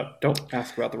just don't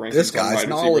ask about the rankings this guy's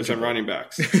on wide receivers and running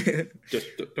backs. Just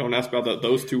don't ask about that.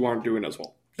 Those two aren't doing as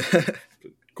well.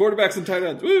 Quarterbacks and tight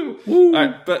ends. Woo! Woo. All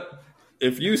right, but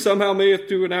if you somehow made it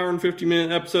through an hour and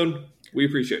 50-minute episode, we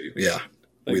appreciate you. Yeah,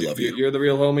 we love you. You're the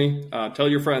real homie. Tell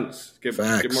your friends. Get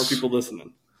more people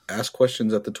listening. Ask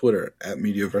questions at the Twitter at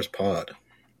Mediaverse Pod.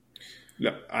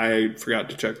 Yeah, I forgot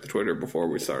to check the Twitter before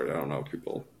we started. I don't know if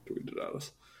people tweeted at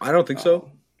us. I don't think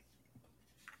so.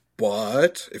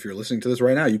 But if you're listening to this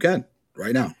right now, you can.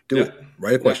 Right now. Do it.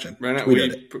 Write a question. Right now.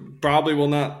 We probably will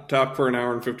not talk for an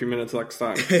hour and 50 minutes next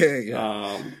time.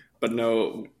 Yeah. But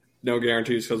no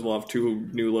guarantees because we'll have 2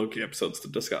 new Loki episodes to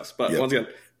discuss. But once again,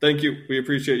 thank you. We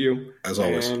appreciate you. As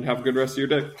always. And have a good rest of your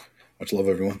day. Much love,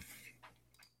 everyone.